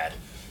 Bread's bad.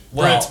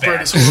 Well, Bread's Bread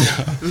bad. is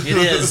horrible. it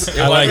is.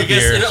 I like guess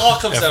beer, it all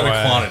comes down to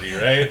FYI. quantity,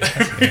 right?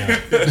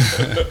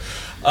 Yeah.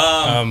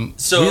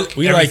 So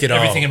we like it all.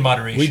 Everything in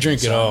moderation. We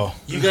drink it so- all.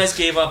 you guys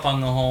gave up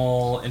on the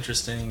whole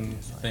interesting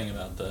thing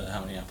about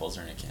how many apples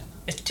are in a can.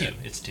 It's two.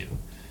 It's two.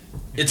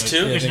 It's no,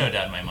 two? There's Yeah, no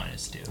doubt in my mind.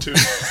 It's two. Too.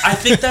 I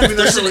think that mean,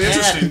 there's that's really an ad.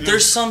 interesting, yeah.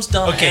 There's some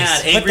dumb Okay,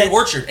 ad. but Angry that-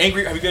 Orchard. Have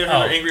you guys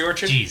heard of Angry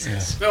Orchard?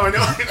 Jesus. No, I know.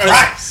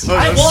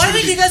 I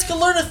think you guys could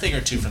learn a thing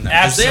or two from them.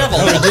 'cause they have a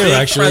Absolutely. big We do,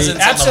 actually.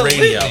 presence on the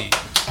radio. Absolutely.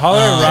 Holler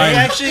at Ryan.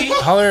 Actually,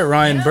 Holler at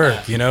Ryan Yeah.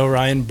 Burke. You know,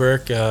 Ryan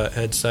Burke,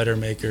 head cider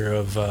maker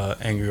of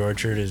Angry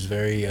Orchard, is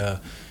very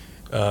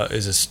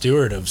is a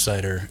steward of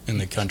cider in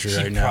the country he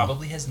right now.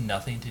 probably has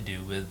nothing to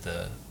do with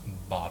the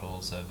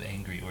bottles of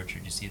Angry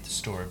Orchard you see at the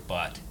store,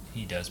 but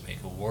he does make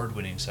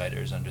award-winning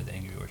ciders under the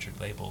Angry Orchard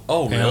label.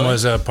 Oh, And really?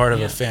 was a part of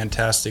Yeah. a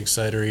fantastic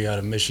cidery out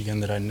of Michigan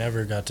that I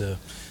never got to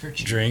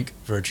Virtue. drink,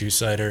 Virtue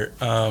Cider.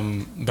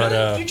 Really?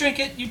 But you drink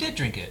it. You did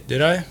drink it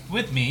did I?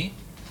 with me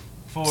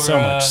for So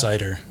much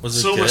cider. Was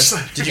it So good? much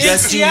cider. Did you in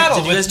guys Seattle.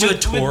 Did you guys do a with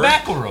tour?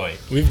 McElroy.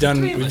 We've done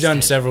Three of we've us done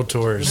did. several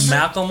tours.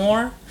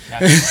 Macklemore?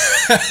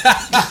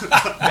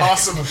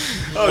 Awesome.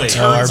 Oh, it Wait,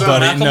 turns our out.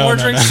 buddy- no, Macklemore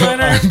no, drinks no.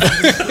 cider?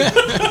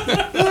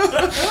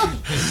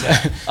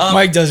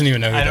 Mike doesn't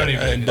even know. Who I don't that-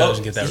 even know.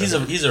 doesn't get that. He's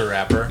right. a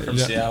rapper from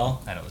Yeah.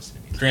 Seattle. I don't listen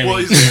to music. Grammy,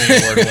 he's-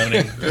 Grammy award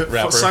winning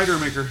rapper. Cider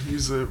maker.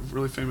 He's a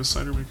really famous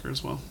cider maker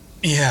as well.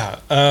 Yeah.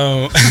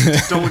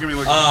 Don't look at me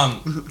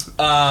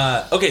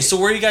like Okay, so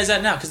where are you guys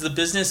at now? Because the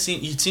business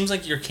it seems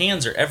like your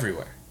cans are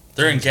everywhere.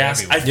 They're in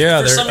gas. everywhere. Yeah,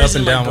 for they're some up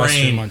reason and in down my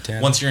Western brain,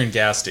 Montana. once you're in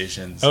gas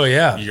stations, Oh,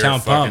 yeah, you're Town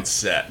fucking Pump.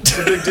 set. it's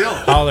a big deal.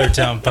 Holler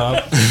Town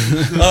Pump.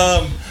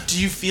 Do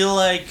you feel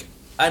like?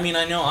 I mean,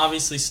 I know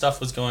obviously stuff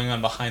was going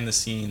on behind the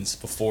scenes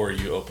before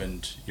you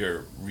opened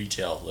your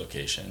retail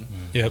location.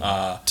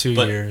 Yep. 2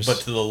 but, years. But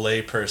to the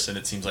lay person,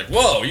 it seems like,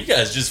 whoa, you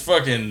guys just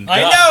fucking.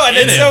 I got know, and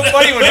in it's it. so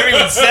funny when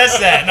everyone says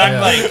that, and I'm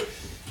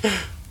Yeah. like,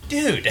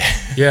 dude.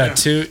 Yeah,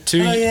 two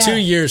yeah. 2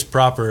 years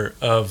proper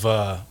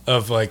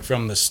of like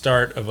from the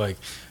start of like,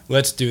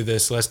 let's do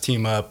this, let's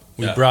team up.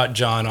 We Yeah. brought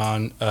John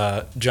on.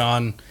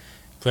 John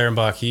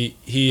Clarenbach,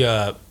 he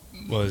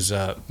was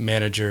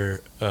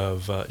manager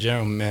of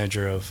general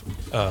manager of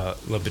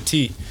Le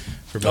Petit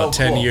for about Oh,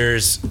 10 cool.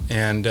 years,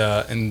 and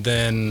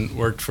then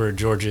worked for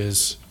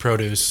George's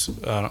Produce.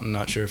 I'm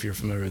not sure if you're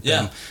familiar with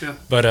Yeah. them, Yeah.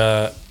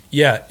 but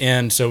yeah,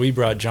 and so we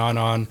brought John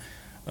on,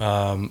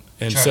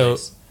 and so.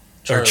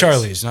 Or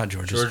Charlie's, not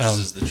George's. George's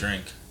is the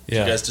drink. Do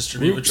yeah. you guys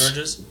distribute with Oops.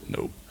 George's?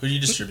 Nope. Who do you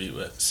distribute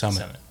with?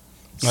 Summit.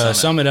 Summit.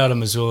 Summit out of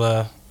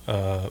Missoula,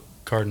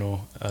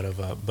 Cardinal out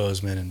of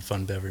Bozeman, and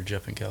Fun Beverage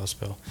up in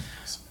Kalispell.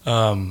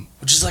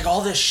 Which is like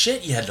all this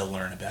shit you had to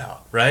learn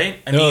about, right?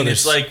 I No, mean,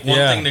 it's there's- like one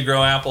yeah. thing to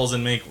grow apples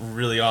and make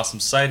really awesome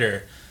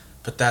cider,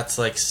 but that's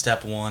like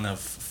step one of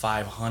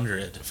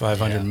 500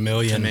 500 Yeah.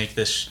 million. to make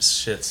this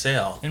shit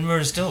sail. And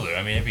we're still there.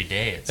 I mean, every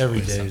day it's Every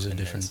always day is a something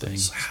different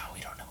that's thing. like, wow,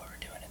 we don't know what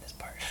we're doing in this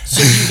part.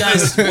 So you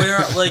guys,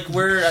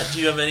 where do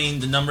you have any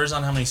numbers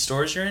on how many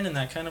stores you're in and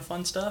that kind of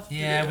fun stuff?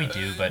 Yeah, we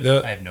do, but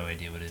The- I have no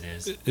idea what it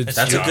is. It's-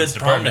 That's a John's good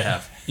problem to department.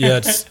 have. Yeah,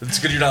 it's It's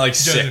good you're not like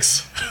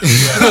six.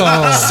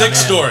 oh, Six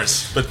man.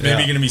 stores, but maybe Yeah.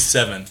 you're gonna be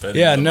seven. But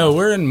Yeah, no,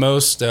 we're in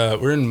most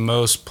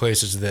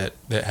places that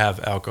have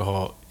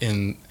alcohol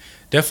in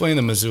definitely in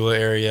the Missoula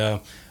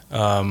area,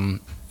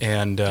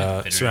 and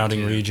Bitter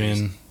surrounding too,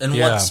 region. And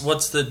yeah.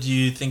 what's the? Do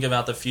you think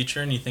about the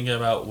future and you think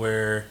about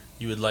where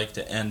you would like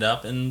to end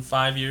up in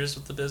 5 years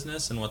with the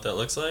business and what that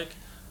looks like?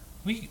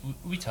 We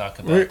talk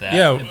about We're- that.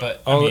 yeah,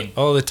 but all, I mean,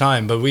 all the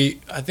time. But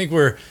I think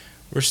we're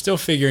still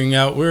figuring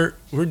out.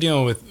 We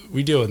deal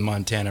with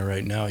Montana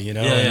right now. You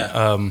know.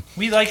 Yeah, And,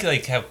 we like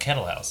how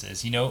Kettle House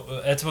is. You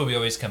know, that's what we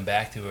always come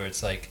back to. Where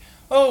it's like,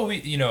 oh,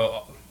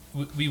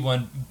 we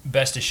won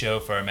best of show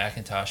for our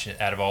Macintosh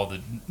out of all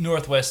the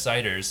Northwest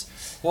ciders.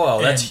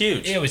 Whoa, that's And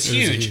huge. It was It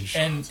was huge.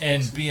 huge.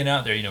 And being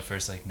out there,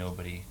 first like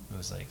nobody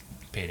was like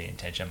paid any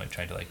attention. I'm like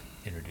trying to like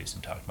introduce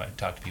and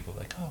talk to people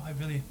like, oh, I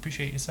really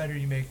appreciate your cider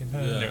you make, and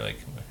Yeah. they're like,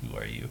 who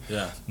are you?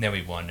 Yeah. And then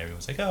we won. And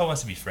everyone's like, oh,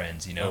 wants to be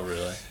friends, Oh,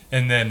 really?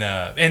 And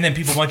then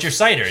people want your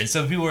cider, and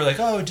so people were like,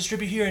 oh,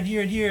 distribute here and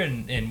here and here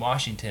in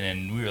Washington,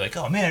 and we were like,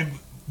 oh man,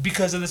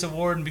 because of this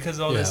award and because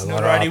of all Yeah, this a lot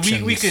of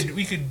notoriety, we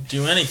options. could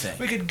Do anything.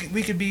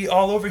 we could be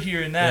all over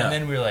here and that, Yeah. and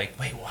then we were like,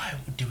 wait, why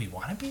do we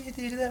want to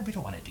do that? We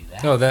don't want to do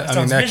that. no, that I mean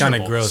sounds that kind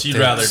of miserable. growth. So you'd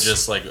takes- rather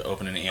just like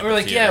open an amphitheater? We're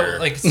like, yeah,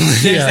 like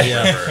yeah,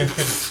 yeah.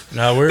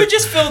 No, we're but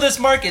just fill this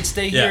market,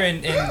 stay here,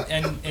 Yeah.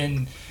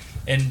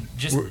 and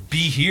just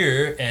be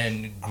here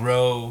and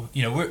grow.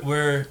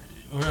 We're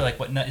like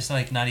what? Not, it's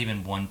like not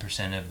even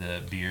 1% of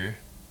the beer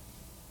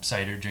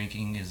cider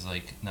drinking is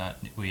like not.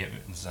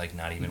 It's like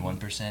not even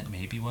 1%,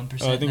 maybe 1%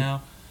 Oh, I think-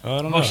 now. I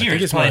don't know. Well, I here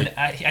think it's it's more probably.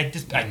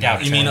 like, I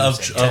doubt. You mean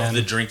it's of 1%. of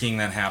the drinking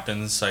that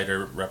happens,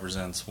 cider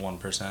represents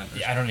 1%?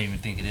 Yeah, I don't even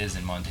think it is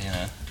in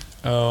Montana.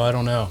 oh, I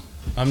don't know.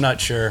 I'm not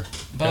sure.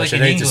 But Gosh,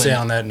 like I'd in hate to say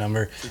England- on that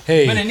number.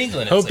 Hey, But in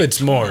England, hope like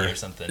it's more. 20 or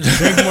something.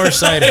 Drink more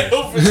cider.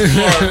 But you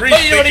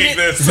know what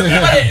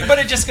I mean? but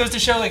it just goes to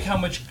show like how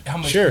much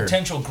Sure.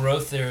 potential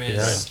growth there is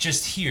Yeah.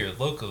 just here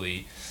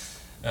locally.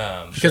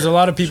 Because a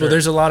lot of people, sure.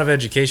 there's a lot of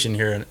education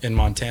here in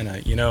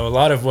Montana. You know, a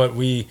lot of what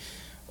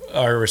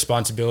our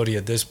responsibility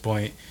at this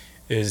point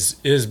is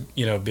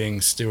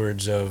being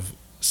stewards of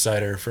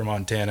cider for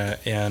Montana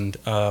and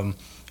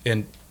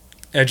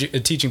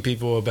teaching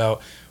people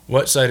about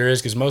what cider is,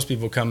 because most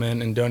people come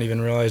in and don't even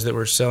realize that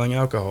we're selling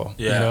alcohol.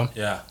 Yeah, You know?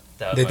 yeah.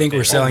 That was They my think we're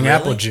favorite. selling really?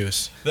 apple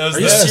juice. That was Are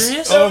you the-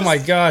 serious? Oh my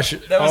gosh!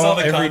 That was all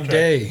the every contract.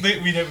 day.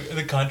 We'd have,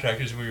 the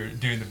contractors we were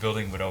doing the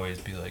building would always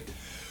be like,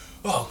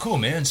 "Oh, cool,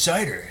 man,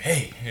 cider.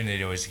 Hey," and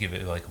they'd always give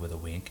it like with a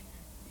wink.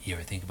 You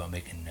ever think about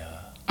making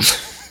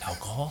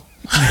alcohol?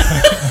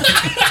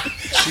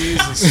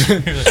 Jesus.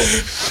 For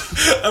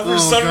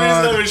some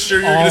God. reason, I was sure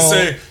you were going to All-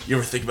 say, you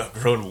ever think about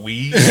growing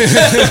weed?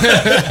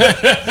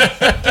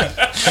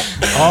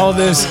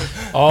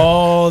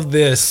 All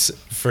this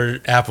for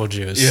apple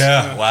juice.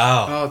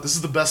 Wow. Oh, this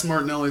is the best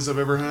Martinelli's I've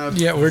ever had.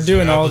 Yeah, we're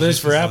doing all this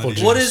for juice apple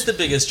facility. juice. What is the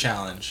biggest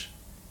challenge?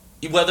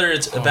 Whether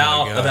it's my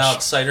about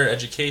gosh. cider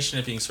education,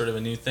 it being sort of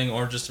a new thing,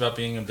 or just about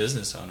being a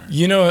business owner.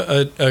 You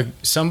know,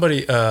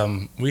 somebody,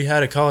 we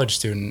had a college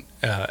student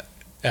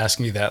ask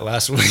me that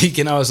last week,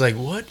 and I was like,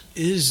 "What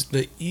is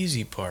the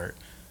easy part?"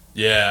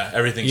 Yeah,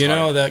 everything's You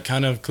know, hard. that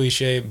kind of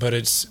cliche, but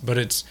it's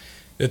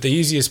that the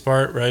easiest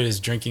part, right, is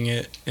drinking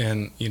it,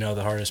 and the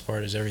hardest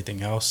part is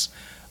everything else.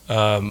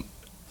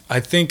 I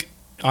think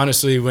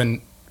honestly,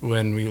 when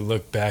when we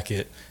look back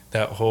at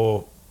that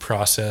whole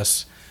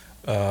process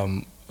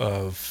of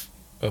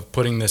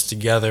putting this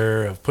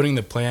together, of putting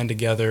the plan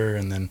together,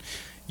 and then,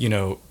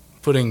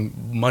 putting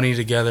money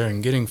together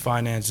and getting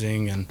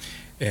financing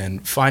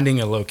and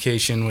finding a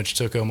location, which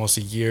took almost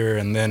a year,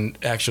 and then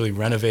actually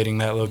renovating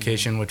that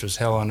location, which was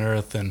hell on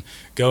earth, and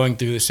going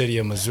through the city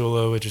of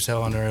Missoula, which is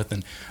hell on earth,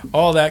 and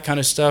all that kind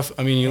of stuff.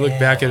 I mean, you look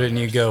back at it and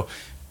you go,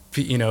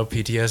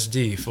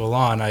 PTSD, full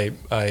on. I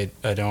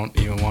don't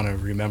even want to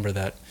remember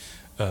that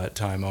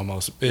time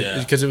almost,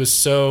 because it was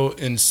so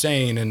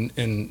insane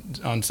and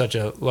on such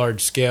a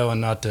large scale,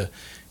 and not to,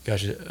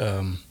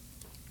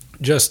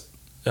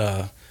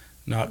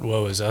 not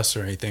woe is us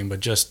or anything, but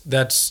just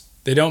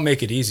they don't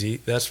make it easy,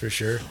 that's for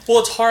sure. Well,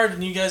 it's hard,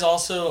 and you guys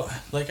also,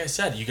 like I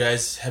said, you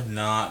guys have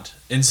not.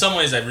 In some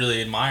ways, I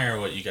really admire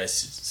what you guys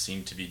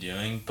seem to be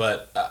doing,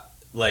 but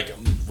like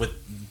with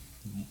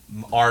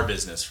our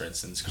business, for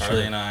instance,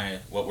 Carly and I,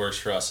 what works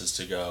for us is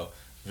to go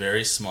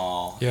very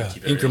small,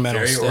 keep incremental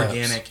very steps.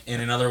 organic,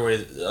 and in other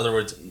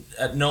words,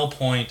 at no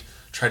point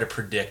try to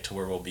predict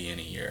where we'll be in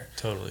a year.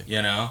 Totally.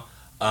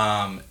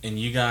 And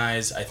you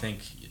guys, I think,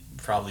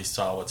 probably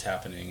saw what's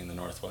happening in the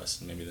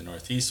Northwest and maybe the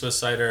Northeast with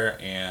cider,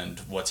 and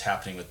what's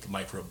happening with the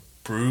micro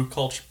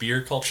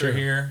beer culture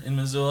here in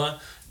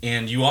Missoula,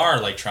 and you are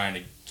like trying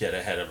to get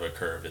ahead of a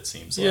curve, it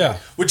seems like,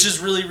 which is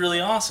really, really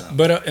awesome.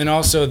 But and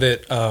also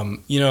that a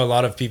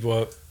lot of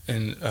people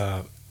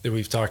that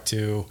we've talked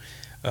to,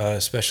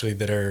 especially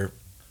that are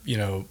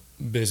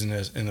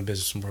business in the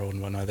business world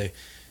and whatnot, they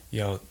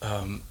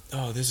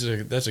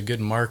that's a good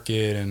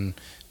market and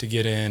to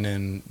get in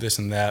and this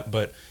and that.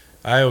 But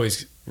I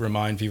always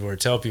remind people or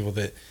tell people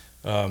that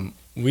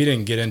we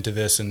didn't get into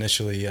this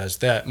initially as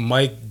that.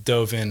 Mike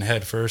dove in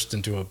head first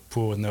into a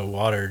pool with no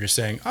water, just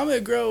saying, I'm going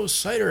to grow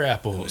cider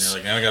apples. And you're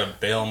like, now I got to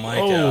bail Mike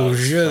out. Oh,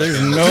 shit, there's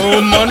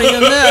no money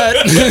in that.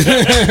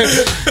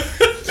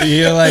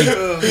 You're like,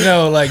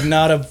 like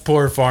not a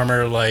poor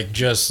farmer, like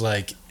just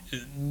like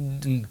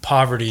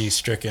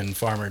poverty-stricken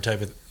farmer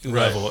type of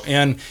level.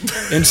 And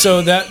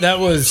so that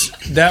was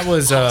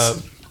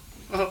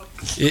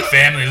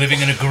family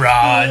living in a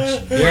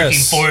garage, working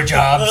 4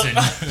 jobs, and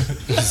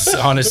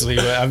honestly,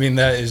 I mean,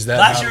 last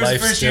year was the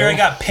first year I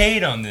got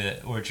paid on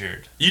the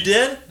orchard. You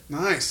did?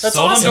 Nice. That's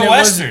sold awesome. them to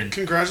Western.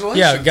 Congratulations.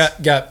 Yeah,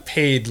 got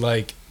paid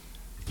like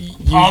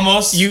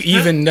almost. You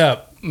evened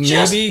up, maybe.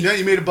 Yeah,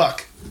 you made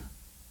 $1.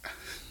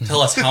 Tell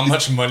us how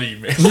much money you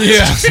made.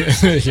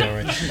 Yeah,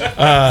 right.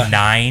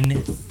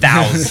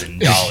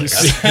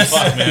 $9,000.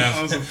 Fuck,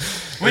 man.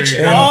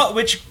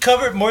 Which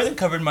covered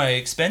my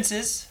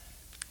expenses.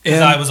 Because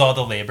And- I was all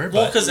the labor.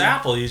 Well, But because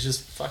Apple, you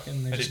just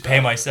fucking... I just pay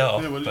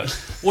myself. Yeah, but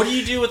What do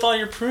you do with all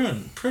your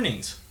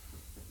prunings?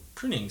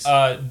 Prunings.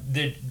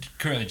 they're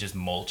currently just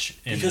mulch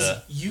in Because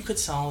the. you could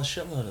sell a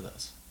shitload of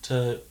those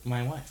to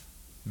my wife.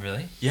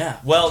 Really? Yeah.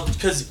 Well,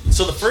 because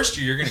the first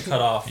year you're going to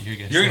cut off. You're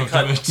going to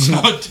cut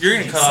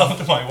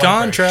off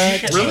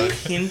Contract. Really?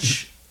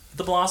 pinch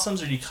the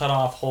blossoms, or do you cut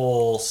off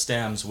whole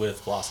stems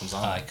with blossoms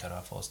on I it? cut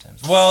off whole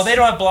stems. Well, they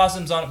don't have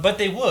blossoms on it, but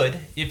they would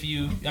if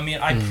you. I mean,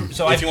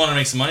 If you want to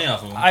make some money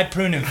off of them. I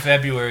prune in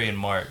February and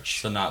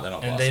March, So they don't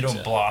blossom. and they don't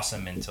yet.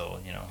 blossom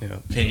until Yeah.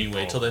 Can you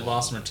wait till they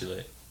blossom or too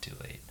late? too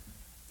late.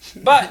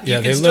 But Yeah,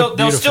 you they can look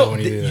they'll beautiful still, when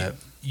you do that.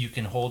 You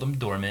can hold them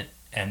dormant,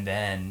 and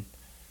then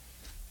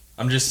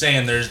I'm just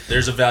saying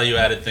there's a value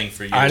added thing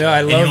for you. I know, I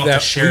and love you don't that.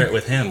 Have to share it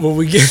with him. Well,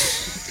 we get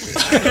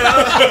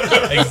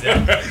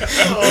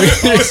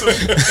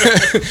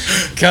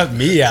cut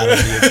me out of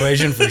the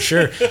equation for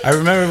sure. I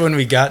remember when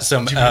we got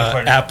some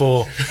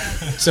apple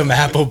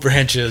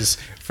branches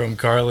from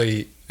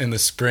Carly in the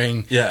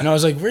spring. Yeah. And I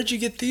was like, "Where'd you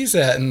get these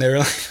at?" And they're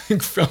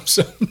like from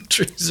some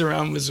trees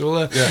around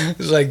Missoula. Yeah.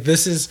 It's like,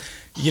 this is,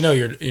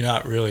 you're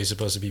not really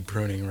supposed to be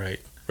pruning right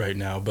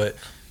now, but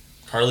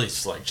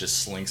Carly's like just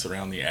slinks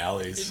around the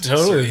alleys. at a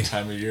Totally. certain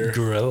time of year.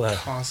 gorilla.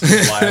 Awesome.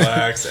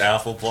 Lilacs,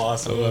 apple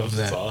blossoms. I love It's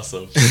that.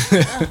 awesome.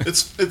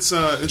 It's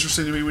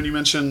interesting to me when you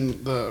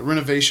mention the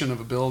renovation of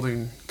a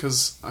building,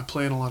 because I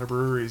play in a lot of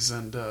breweries,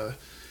 and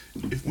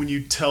when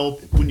you tell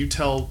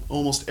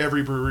almost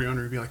every brewery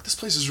owner, you'd be like, "This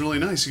place is really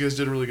nice. You guys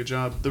did a really good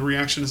job." The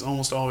reaction is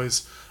almost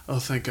always, "Oh,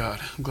 thank God.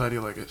 I'm glad you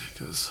like it,"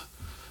 because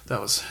that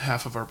was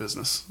half of our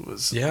business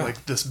was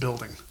like this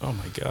building. Oh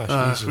my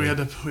gosh. We had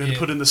to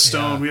put in the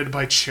stone. Yeah. We had to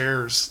buy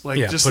chairs. Like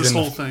just put this in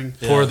the whole thing.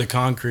 Pour the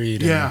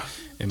concrete. Yeah.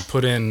 And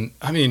put in,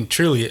 I mean,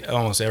 truly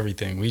almost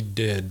everything. We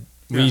did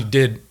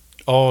Yeah.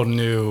 all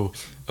new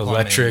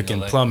electric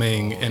and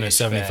plumbing electrical, in a HVAC.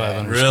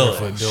 7,500 Really?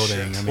 square foot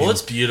building. I mean, Well,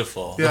 it's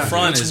beautiful. Yeah, the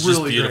front it's is really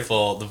just great.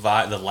 beautiful.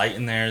 The light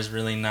in there is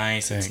really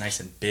nice. Thanks. It's nice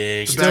and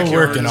big. The still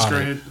backyard working is on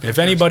great. it. If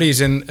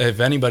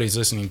anybody's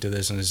listening to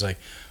this and is like,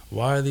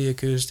 why are the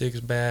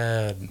acoustics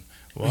bad?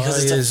 Why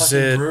Because it's a is fucking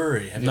it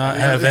brewery. not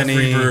have every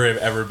any? brewery I've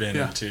ever been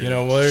Yeah. into.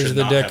 Where's should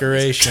the not have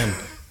decoration?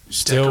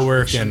 Still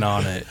working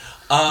on it.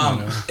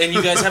 And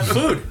you guys have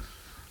food.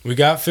 We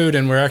got food,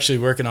 and we're actually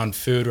working on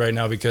food right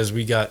now because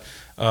we got,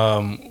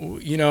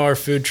 our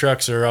food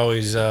trucks are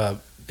always hit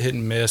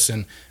and miss,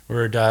 and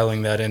we're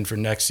dialing that in for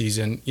next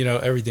season.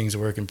 Everything's a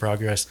work in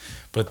progress,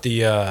 but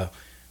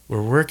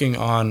we're working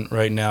on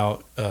right now,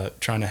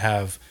 trying to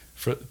have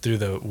through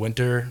the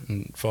winter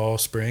and fall,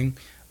 spring,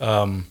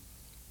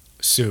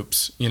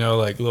 soups. You know,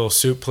 like little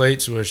soup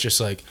plates where it's just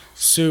like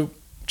soup,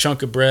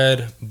 chunk of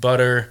bread,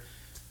 butter.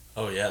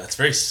 Oh yeah, that's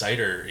very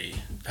cidery.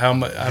 How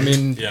much? I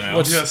mean, You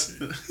know? Yes.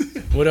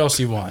 what else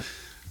you want?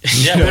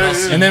 Yeah, what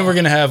else? And then we're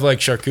gonna have like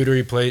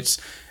charcuterie plates.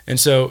 And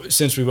so,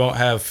 since we won't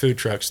have food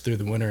trucks through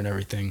the winter and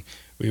everything,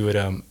 we would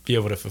be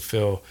able to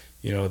fulfill,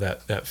 you know,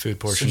 that food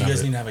So portion you guys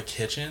of it. need to have a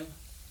kitchen.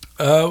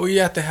 We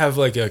have to have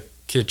like a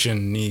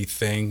kitchen-y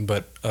thing,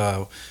 but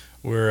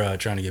we're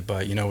trying to get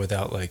by, you know,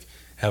 without like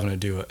having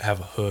to have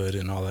a hood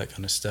and all that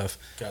kind of stuff.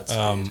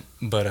 Godspeed.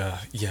 But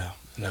yeah,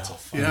 That's no. a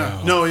fun.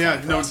 Yeah. No. No.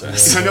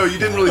 process. I know you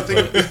didn't really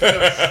think.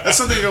 That's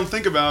something you don't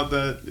think about.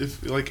 That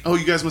if like, oh,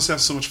 you guys must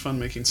have so much fun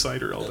making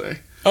cider all day.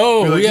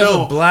 Oh, You're we like, have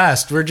no. a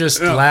blast. We're just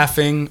No.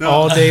 laughing No.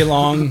 all day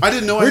long. I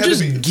didn't know I We're had to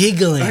just be-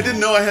 giggling. I didn't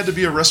know I had to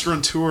be a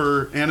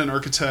restaurateur and an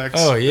architect.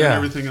 Oh, yeah. and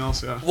everything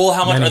else. Yeah. Well,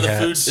 how much Many are the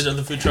hats.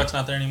 food trucks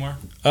not there anymore?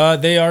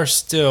 They are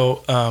still.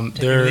 Take it or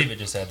They're leave it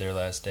just had their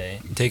last day.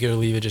 take it or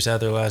leave it. Just had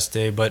their last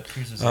day, but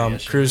Cruise was there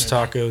yesterday, Cruise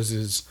right? Tacos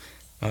is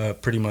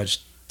pretty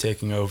much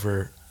taking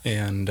over,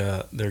 and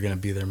they're going to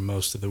be there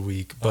most of the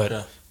week.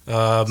 But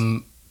Okay.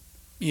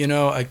 you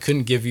know, I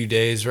couldn't give you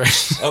days right.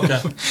 Okay,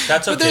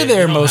 that's okay. But they're You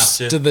there don't most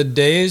have to. of the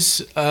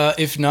days.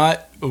 If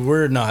not,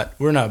 we're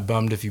not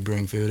bummed if you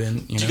bring food in.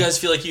 You Do know? you guys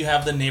feel like you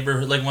have the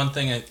neighborhood? Like one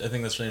thing I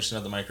think that's really interesting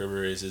about the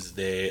microbreweries is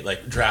they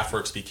like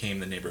DraftWorks became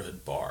the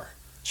neighborhood bar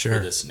for Sure.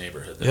 this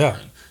neighborhood. That Yeah. we're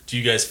in. Do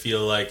you guys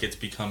feel like it's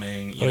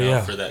becoming Oh,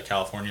 yeah. for that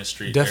California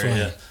street Definitely.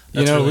 area? You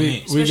That's know, really we-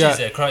 neat. we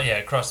Especially got-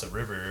 as across the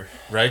river.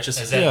 right.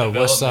 Just As that Yeah,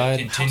 development west side,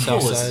 how continues.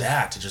 cool south is side.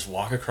 that to just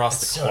walk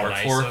across It's the so Clark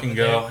nice Fork over and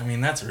go? there. I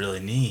mean, that's really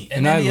neat. And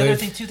And then I the other live-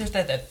 thing too, there's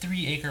that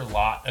 3-acre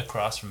lot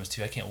across from us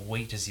too. I can't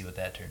wait to see what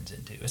that turns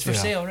into. It's for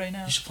Yeah. sale right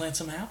now. You should plant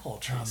some apple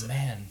trees. Oh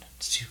man,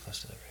 it's too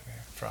close to the river.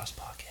 Frost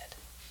pocket.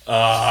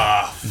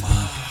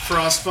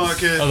 Frost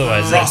pocket.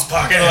 Otherwise, Frost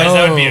pocket. Otherwise,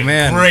 that would be Oh, a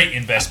man. great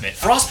investment.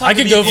 Frost I pocket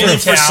could be go for really a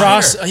fun.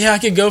 frost. Yeah, I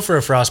could go for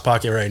a frost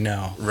pocket right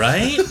now.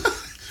 right? we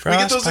Frost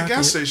get those at pocket.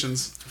 gas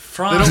stations. They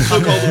Frost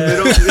don't cook all. pocket. They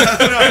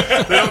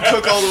don't. They don't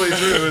cook all the way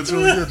through. It's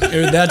really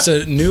good. That's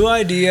a new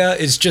idea.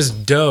 It's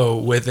just dough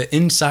with the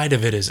inside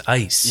of it is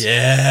ice.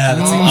 Yeah,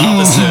 that's the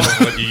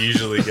opposite of what you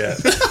usually get.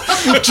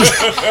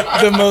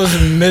 The most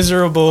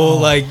miserable.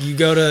 Like you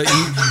go to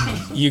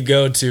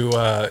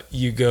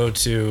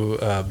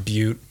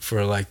Butte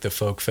for like the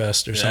Folk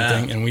Fest or Yeah.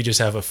 something, and we just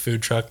have a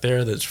food truck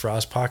there that's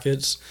frost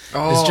pockets.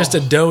 Oh. It's just a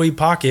doughy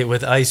pocket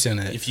with ice in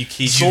it. If you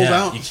keep Sold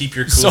out. you keep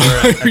your Sold-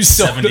 cooler we at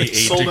sold 78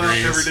 Sold out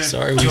degrees. every day.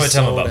 Sorry, Do we you want to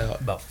tell sold them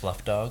out. about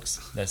fluff dogs?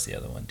 That's the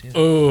other one too.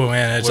 Oh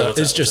man, it's What's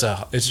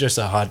that? it's just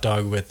a hot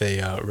dog with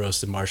a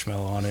roasted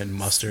marshmallow on it and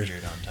mustard.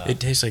 Seared on top. It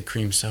tastes like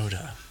cream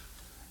soda.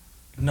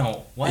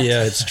 No, what?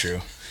 Yeah, it's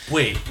true.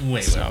 Wait.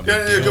 It's not a big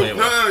Yeah, deal. go, Wait,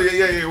 no,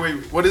 yeah.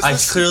 Wait, what is I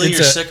this? clearly It's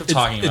you're a- sick of it's-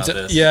 talking it's about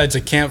a- this. Yeah, it's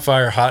a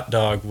campfire hot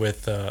dog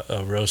with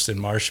a roasted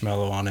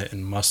marshmallow on it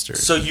and mustard.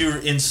 So you're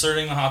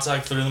inserting the hot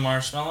dog through the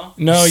marshmallow?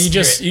 No, you Smear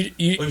just it.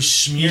 you Oh, you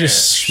smear you just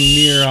it.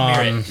 smear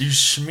on You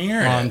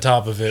smear on it.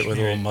 top of it with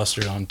a Smear little it.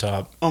 mustard on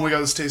top. Oh my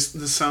god,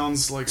 this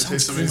sounds like it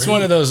tastes amazing. It's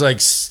one of those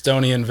like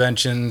Stony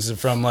inventions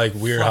from like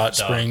Weird Fluff Hot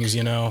dog. Springs,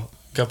 you know,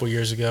 a couple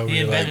years ago. He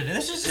we were like, invented it.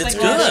 This is just It's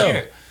like last good.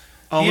 year.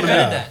 I'm He gonna,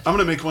 invented Yeah. that. I'm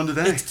gonna make one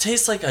today. It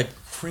tastes like a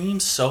cream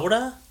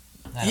soda?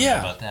 I don't Yeah. know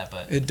about that,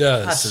 but it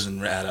That does.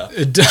 doesn't add up.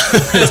 It does.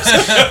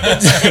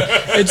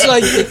 It's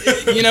like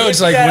you know,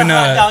 it's like got when a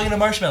hot dog and a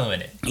marshmallow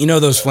in it. you know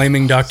those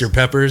flaming Dr.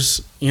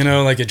 Peppers, you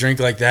know, like a drink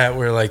like that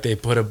where like they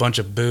put a bunch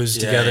of booze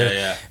Yeah, together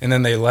yeah. and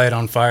then they light it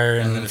on fire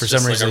and, then it's for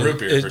just some like a reason root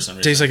beer it for some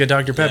tastes reason. like a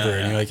Dr. Pepper Yeah, and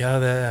yeah. you're like, how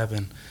did that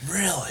happen?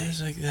 Really?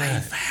 It's like I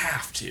that.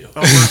 have to.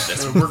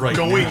 Oh, we're right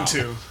going now.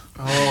 to.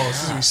 Oh,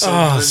 this is gonna be so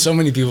Oh, good. so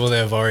many people that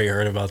have already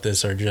heard about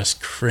this are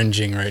just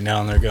cringing right now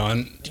and they're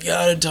going, you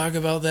gotta talk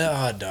about that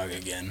hot dog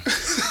again.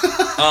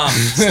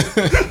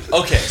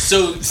 Okay,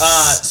 so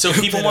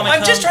people want to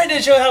I'm just trying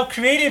to show how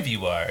creative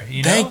you are.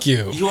 You know? Thank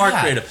you. You are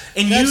Yeah. creative.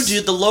 And you That's-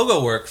 did the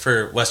logo work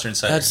for Western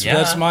Cider. Yeah.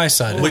 That's my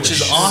side of Which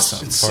it. is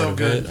awesome. It's Part so of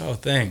good. it. Oh,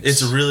 thanks.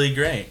 It's really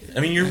great. I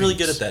mean, you're really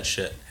good at that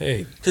shit.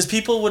 Hey, Because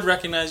people would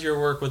recognize your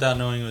work without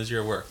knowing it was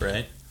your work,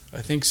 right?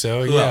 I think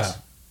so. Who yeah. else?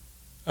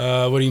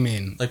 What do you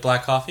mean? Like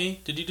Black Coffee?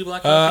 Did you do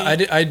Black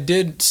Coffee? I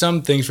did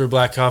some things for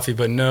Black Coffee,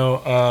 but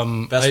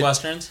no. Best I-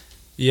 Westerns?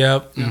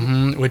 Yep.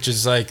 Which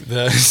is like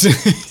the.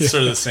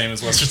 Sort of the same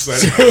as Western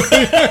Cider.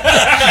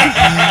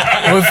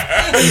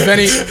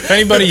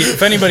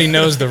 if anybody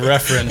knows the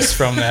reference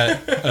from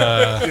that,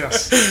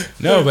 Yes.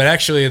 no, but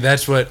actually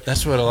that's what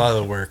a lot of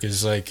the work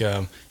is like.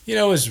 You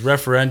know, is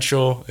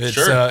referential. It's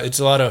Sure. it's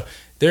a lot of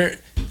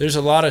there's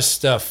a lot of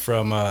stuff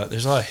from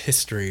there's a lot of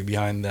history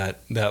behind that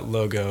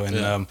logo and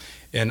Yeah.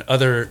 and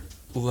other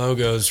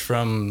logos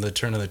from the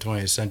turn of the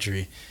 20th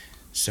century,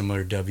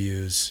 similar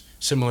W's,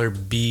 similar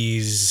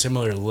B's,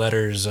 similar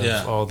letters of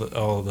Yeah. all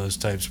of those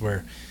types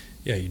where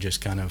you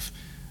just kind of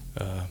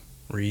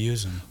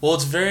reuse them. Well,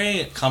 it's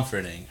very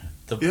comforting.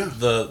 Yeah.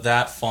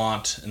 That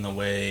font and the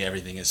way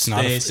everything is It's not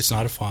spaced. it's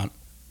not a font.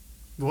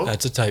 Well,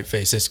 That's a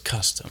typeface. It's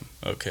custom.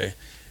 Okay.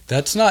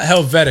 That's not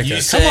Helvetica. You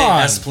Come say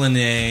on.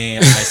 Esplanade,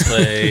 I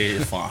say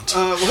font.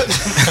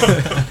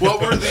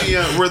 What were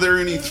the? Were there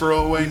any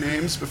throwaway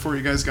names before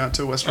you guys got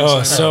to Western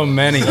Oh, Cider? so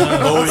many.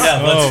 Oh yeah,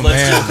 let's do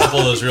man. a couple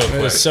of those real quick.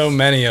 There's so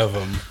many of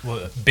them.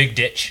 Big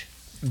Ditch.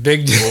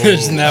 Big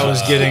dish, and that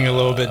was getting a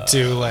little bit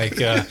too like,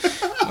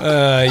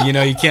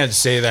 you can't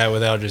say that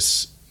without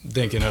just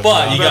thinking of.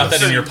 But you got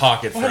that in your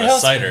pocket for What a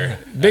else? cider.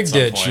 Big at some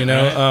ditch, point,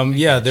 right?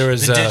 right? There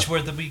was. The ditch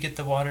where we get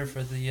the water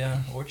for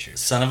the orchard.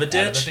 Son of a Out of the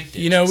ditch. big ditch.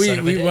 we Son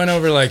of a ditch. went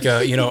over like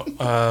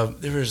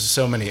there was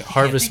so many.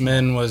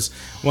 Harvestman was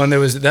one.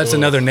 That's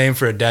another name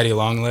for a daddy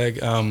long leg.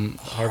 Harvestman.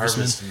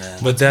 Harvestman.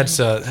 But that was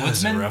a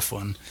Woodsman? rough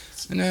one.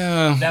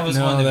 No, That was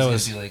no, one that that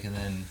was was. like, and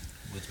then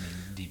Woodsman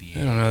DBA.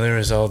 I don't know. There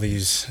was all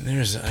these.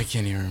 I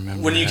can't even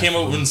remember. When you half came of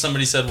up, them. when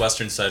somebody said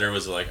Western cider,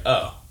 was it like,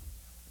 oh,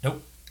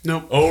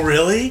 Nope. oh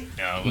really?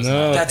 No, it was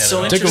No, not. That's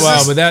so it took a interesting.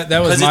 while, but that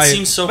was Because my. it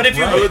seems so. But if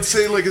you're- I bright. would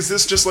say, like, is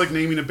this just like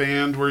naming a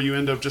band where you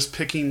end up just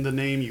picking the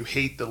name you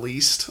hate the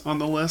least on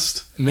the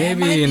list? Maybe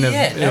might in be a,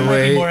 it. in That a might be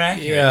way, more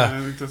accurate. yeah. I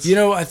think that's-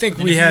 I think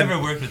And we if had. you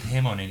ever worked with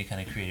him on any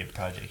kind of creative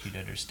project, you'd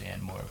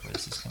understand more of where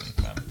this is coming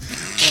from.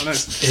 Oh,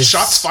 nice. It's-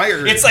 Shots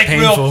fired. It's like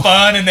Painful. real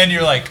fun, and then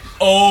you're like,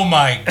 oh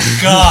my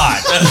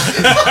god.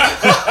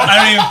 I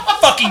don't even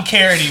fucking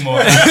care anymore.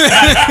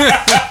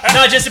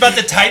 Not just about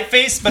the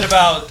typeface, but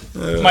about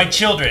my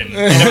children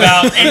and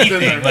about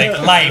anything, like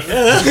life.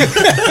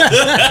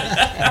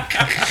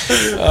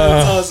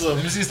 awesome.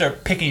 I'm just gonna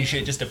start picking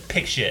shit just to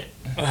pick shit.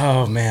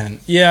 Oh man,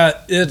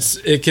 yeah.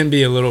 It can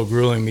be a little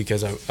grueling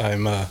because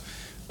I'm I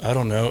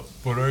don't know.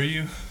 What are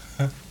you?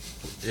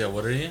 Yeah,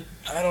 what are you?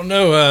 I don't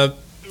know.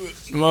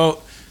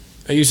 Well,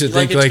 I used to You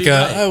like think it to be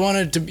right. I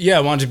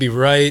wanted to be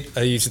right.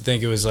 I used to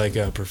think it was like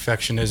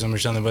perfectionism or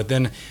something, but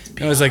then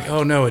I was like,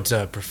 oh no, it's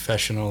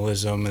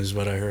professionalism is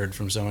what I heard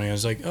from somebody. I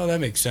was like, oh, that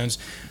makes sense.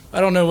 I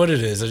don't know what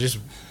it is. I just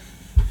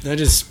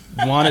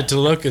want it to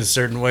look a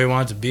certain way,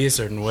 want it to be a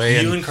certain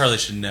way. You and Carly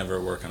should never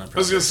work on a I was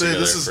project gonna say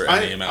this together is.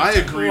 for any amount I of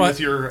time. agree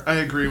What? I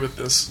agree with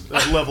this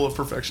level of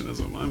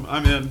perfectionism.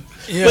 I'm in.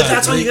 Yeah, But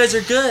that's why you guys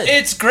are good.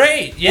 It's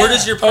great. Yeah. Where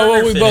does your Oh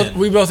partner well, fit in?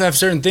 we both have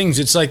certain things.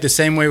 It's like the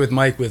same way with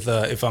Mike with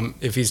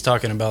if he's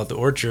talking about the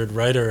orchard,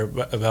 right, or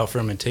about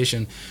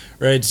fermentation,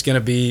 right? It's gonna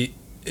be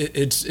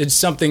it's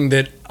something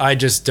that I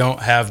just don't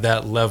have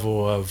that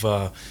level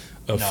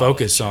of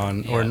focus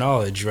on or Yeah.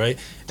 knowledge, right?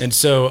 And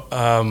so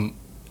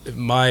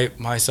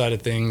my side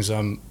of things,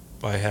 I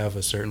have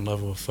a certain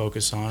level of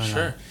focus on. And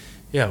Sure.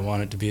 I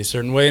want it to be a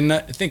certain way, and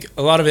I think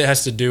a lot of it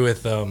has to do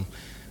with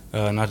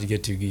not to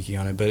get too geeky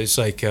on it, but it's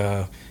like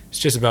it's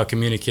just about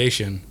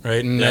communication,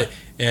 right? And Yeah.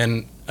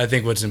 and I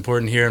think what's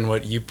important here, and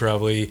what you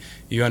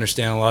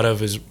understand a lot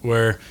of, is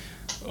where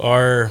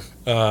our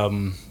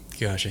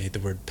gosh, I hate the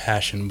word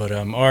passion, but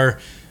our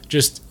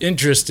just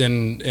interest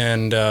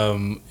and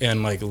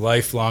like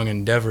lifelong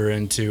endeavor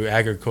into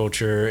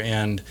agriculture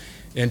and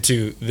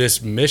into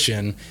this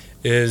mission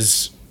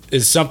is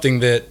something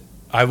that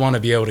I want to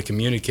be able to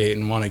communicate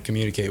and want to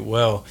communicate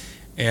well.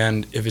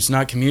 And if it's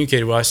not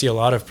communicated well, I see a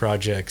lot of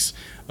projects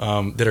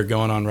that are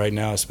going on right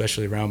now,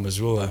 especially around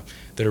Missoula,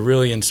 that are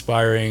really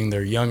inspiring.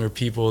 They're younger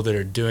people that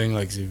are doing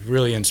like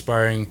really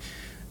inspiring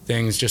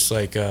things, just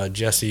like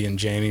Jesse and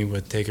Jamie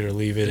with Take It or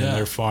Leave It and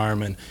their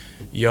farm, and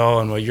y'all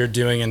and what you're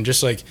doing, and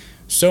just like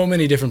so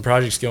many different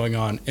projects going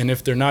on. And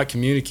if they're not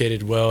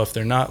communicated well, if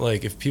they're not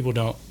like, if people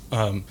don't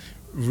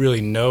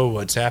really know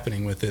what's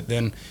happening with it,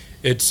 then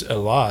it's a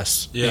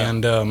loss. Yeah.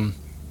 And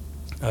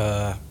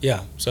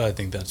so I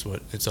think that's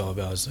what it's all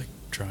about, is like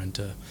trying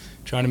to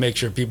make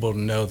sure people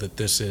know that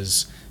this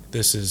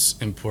is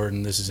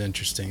important, this is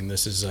interesting,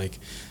 this is like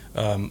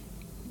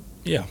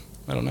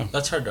I don't know.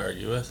 That's hard to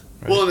argue with.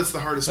 Well, and it's the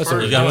hardest That's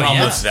part. what You got a Yeah. problem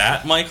Yeah. with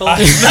that, Michael?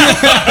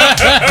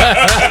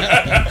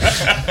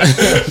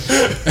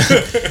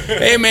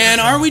 Hey man,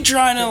 aren't we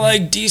trying to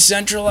like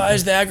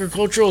decentralize the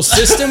agricultural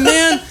system,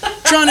 man?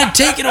 Trying to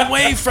take it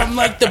away from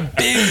like the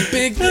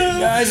big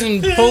guys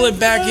and pull it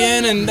back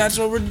in, and that's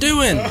what we're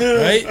doing,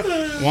 right?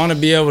 Want to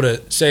be able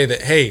to say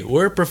that, hey,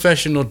 we're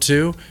professional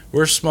too.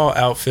 We're small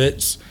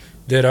outfits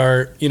that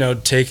are,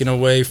 taken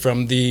away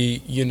from the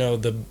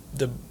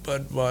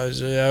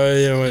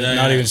Budweiser,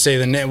 not even say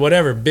the name,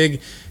 whatever,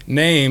 big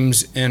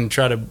names, and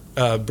try to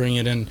bring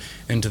it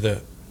into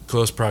the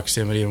close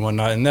proximity and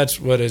whatnot. And that's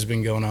what has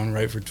been going on,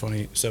 right, for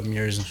 27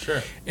 years.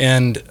 Sure.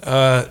 And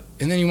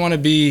then you want to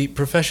be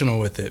professional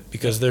with it,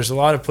 because there's a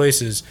lot of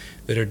places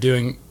that are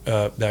doing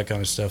that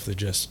kind of stuff that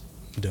just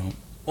don't.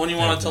 When you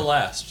want it to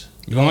last.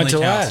 You want it Only to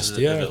counts last, if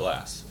yeah. it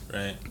lasts,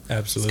 right? It's gonna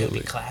Absolutely.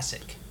 be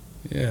classic.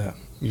 Yeah.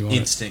 You want it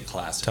Instant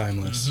classic.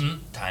 timeless.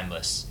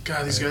 Timeless.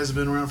 God, these guys have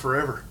been around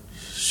forever.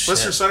 Shit.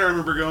 Western Cider, I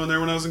remember going there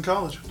when I was in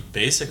college.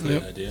 Basically,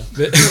 Yep. I do.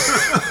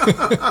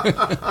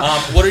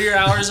 What are your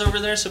hours over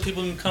there so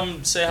people can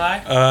come say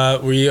hi?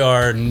 We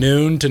are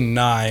noon to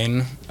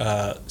 9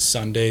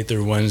 Sunday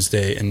through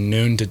Wednesday, and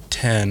noon to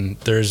 10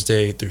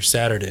 Thursday through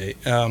Saturday.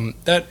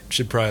 That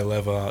should probably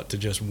level out to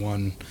just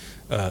one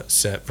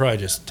set, probably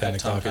just 10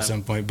 At o'clock time. at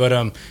some point.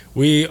 But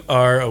we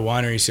are a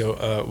winery,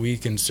 so we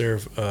can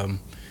serve to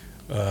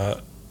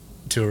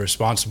a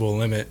responsible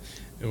limit.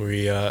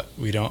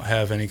 we don't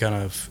have any kind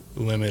of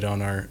limit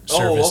on our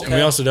service, and we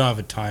okay. also don't have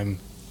a time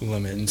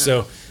limit. And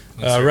so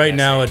right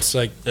now it's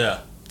like Yeah.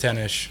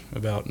 10ish,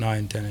 about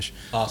 9-10ish.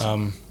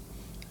 Awesome.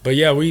 But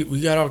yeah,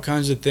 we got all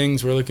kinds of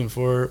things we're looking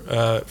for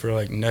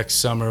like next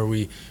summer.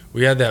 We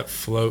had that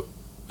float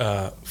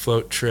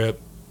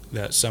trip,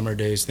 that summer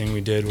days thing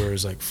we did where it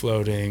was like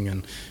floating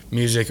and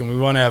music, and we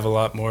want to have a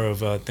lot more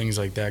of things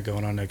like that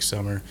going on next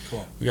summer.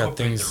 Cool. We got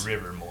Incorporate things. the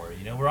river more.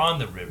 You know, we're on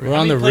the river. We're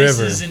How on many the river.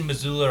 places in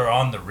Missoula are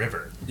on the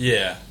river?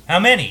 Yeah. How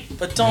many?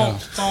 But don't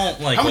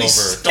like How many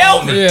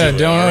don't overdo Yeah, it,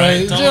 don't all right?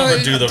 right- Don't don't-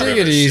 overdo the take river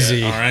it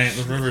easy. shit, all right?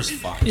 The river's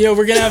fine. Yeah,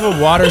 we're gonna have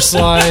a water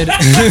slide. I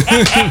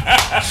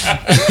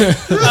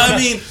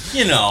mean,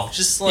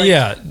 just like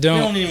Yeah, we don't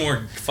don't. need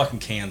more fucking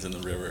cans in the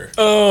river.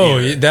 Oh,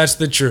 either. that's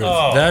the truth.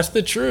 Oh. That's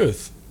the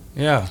truth.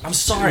 Yeah. I'm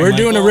sorry. We're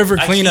doing a Michael. river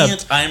I cleanup.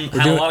 can't. I'm We're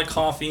had doing- a lot of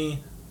coffee.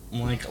 I'm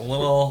like a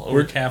little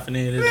over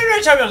caffeinated. We're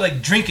not talking about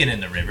like drinking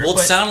in the river. Well, it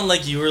but sounded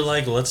like you were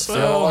like, let's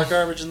throw all our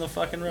garbage in the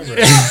fucking river.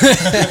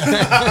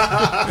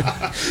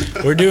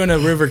 We're doing a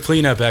river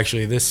cleanup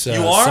actually this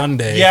You are?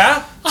 Sunday.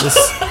 yeah.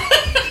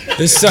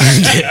 This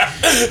Sunday.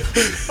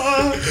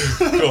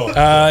 Cool.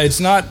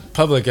 It's not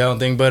public, I don't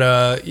think,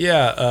 but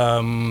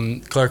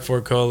Clark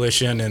Fork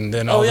Coalition, and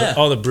then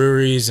all the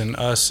breweries and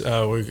us.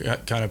 We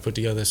kind of put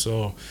together this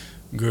little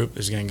group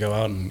is going to go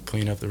out and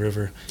clean up the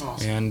river.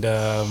 Awesome. And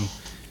I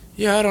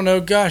don't know.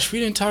 Gosh, we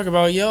didn't talk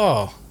about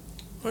y'all.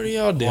 What are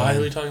y'all doing? Why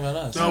are we talking about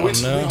us? No, we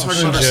no. talk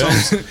about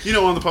ourselves.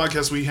 On the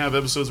podcast we have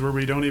episodes where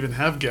we don't even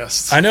have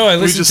guests. I know. I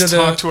We listened just to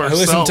the. talk to I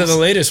listened to the ourselves.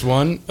 latest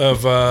one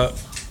of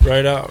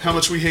right out. How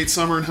much we hate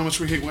summer and how much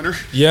we hate winter.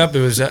 Yep,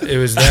 it was that.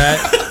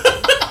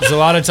 There's a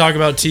lot of talk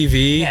about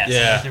TV. Yeah.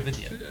 Yeah. Right there with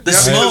you. The Yeah,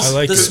 smoke. I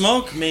like the it.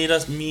 smoke made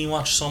me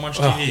watch so much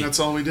TV. That's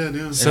all we did.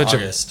 Yeah. Such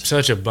August.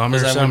 such a bummer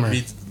Because I summer. would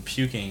be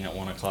puking at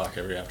 1:00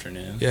 every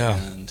afternoon. Yeah.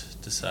 And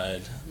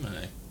decide I'm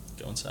gonna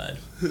go inside.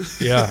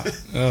 Yeah,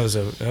 that was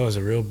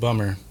a real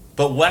bummer.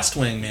 But West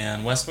Wing,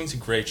 man, West Wing's a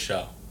great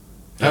show.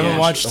 I haven't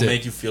watched It'll it.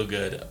 make you feel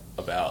good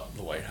about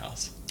the White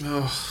House.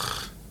 No.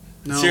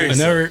 I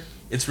Seriously. never.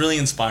 It's really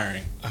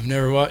inspiring. I've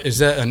never watched.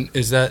 That's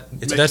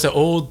an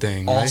old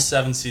thing, All right?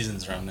 7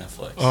 seasons are on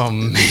Netflix. Oh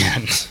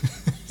man.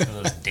 Some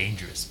of those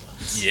dangerous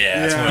ones.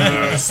 Yeah, it's Yeah. one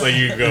of those. Like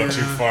you go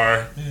too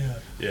far.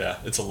 Yeah,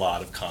 it's a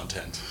lot of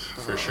content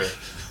for sure.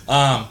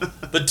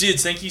 But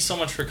dudes, thank you so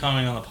much for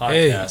coming on the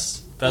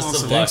podcast. Best Awesome.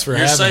 of luck. Thanks for Your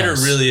having cider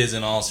us. really is,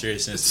 in all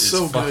seriousness, It's is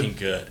so fucking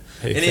good.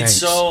 Hey, And thanks. it's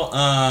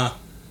so.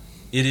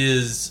 It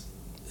is.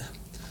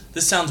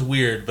 This sounds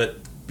weird, but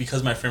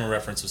because my frame of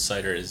reference with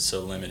cider is so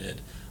limited,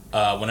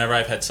 whenever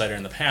I've had cider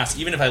in the past,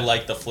 even if I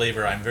like the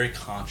flavor, I'm very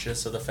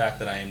conscious of the fact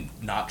that I am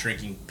not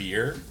drinking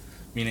beer,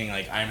 meaning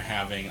like I'm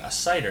having a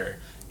cider,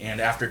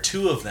 and after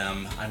 2 of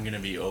them, I'm gonna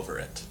be over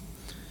it.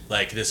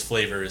 Like this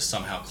flavor is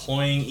somehow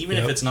cloying, even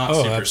if Yep. it's not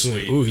Oh, super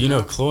absolutely. sweet.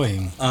 Ooh,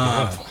 cloying.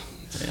 Yeah.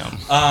 Damn.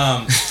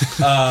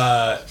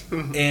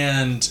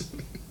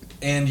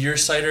 And your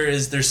cider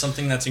there's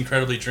something that's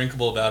incredibly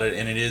drinkable about it,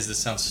 and this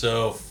sounds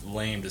so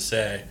lame to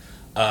say,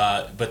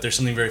 but there's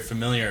something very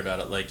familiar about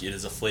it. Like it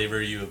is a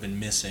flavor you have been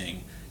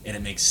missing, and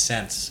it makes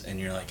sense, and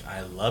you're like,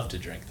 I love to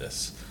drink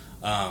this.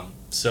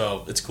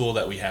 So it's cool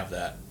that we have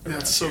that. Yeah,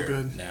 around it's so here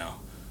good. now.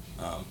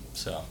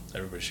 So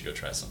everybody should go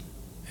try some.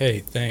 Hey,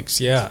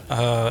 thanks. Yeah.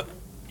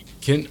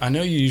 I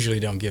know you usually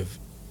don't give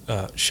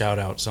shout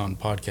outs on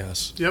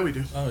podcasts. Yeah, we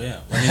do. Oh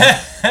yeah, I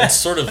mean, it's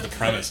sort of the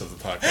premise of the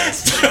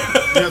podcast.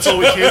 Yeah, that's all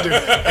we can do.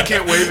 I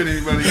can't wave at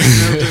anybody.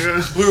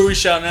 Who are we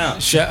shouting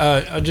out?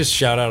 I'll just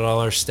shout out all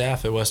our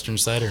staff at Western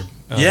Cider.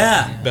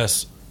 Yeah.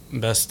 Best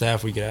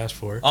staff we could ask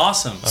for.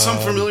 Awesome. Some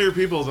familiar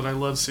people that I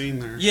love seeing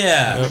there.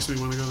 Yeah. That makes me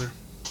want to go there.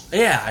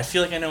 Yeah, I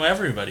feel like I know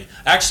everybody.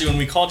 Actually, when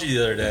we called you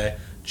the other day,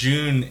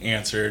 June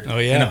answered. Oh,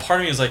 yeah. And a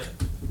part of me was like,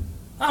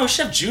 oh, we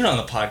should have June on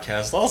the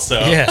podcast also.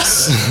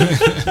 Yes.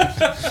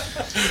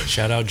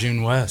 Shout out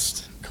June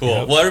West. Cool.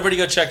 Yep. Well, everybody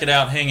go check it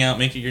out. Hang out.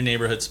 Make it your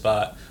neighborhood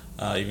spot,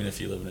 even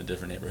if you live in a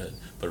different neighborhood.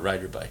 But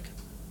ride your bike.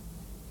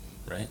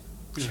 Right?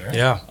 Sure.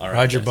 Yeah, All right,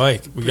 ride your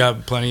guys. bike. We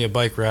got plenty of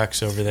bike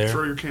racks over there.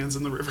 Throw your cans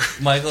in the river.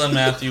 Michael and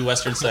Matthew,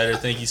 Western Cider,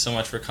 thank you so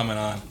much for coming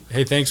on.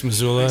 Hey, thanks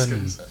Missoula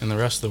Thanks, guys. and the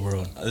rest of the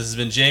world. This has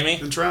been Jamie.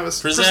 And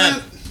Travis.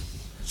 Present.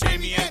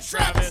 Jamie and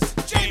Travis,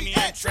 Jamie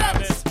and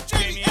Travis,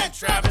 Jamie and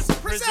Travis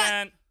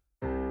present.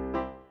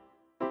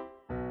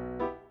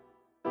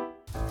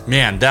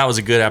 Man, that was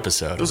a good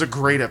episode. It was a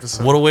great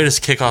episode. What a way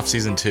to kick off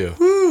season 2.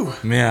 Woo!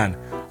 Man.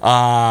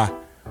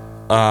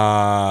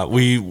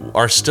 We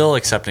are still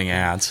accepting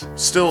ads.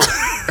 Still,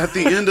 at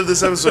the end of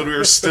this episode, we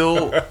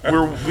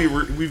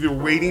were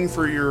waiting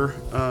for your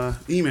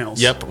emails.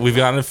 Yep, we've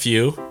gotten a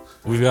few.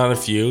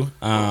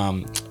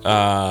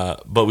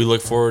 But we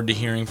look forward to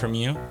hearing from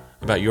you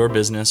about your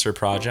business or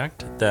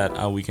project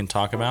that we can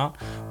talk about.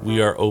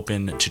 We are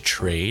open to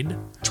trade.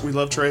 We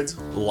love trades.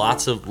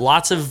 Lots of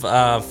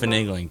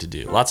finagling to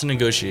do. Lots of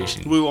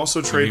negotiation. We will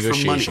also trade for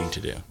money. Negotiation to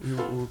do.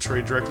 We'll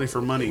trade directly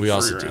for money. We for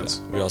also your do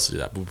ads. that. We also do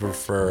that. We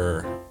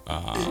prefer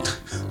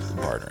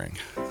bartering.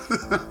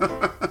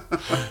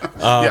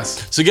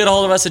 Yes. So get a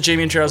hold of us at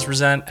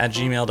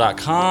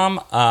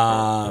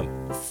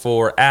jamieandtravispresent@gmail.com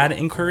for ad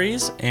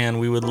inquiries, and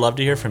we would love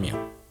to hear from you.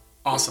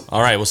 Awesome.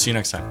 All right, we'll see you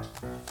next time.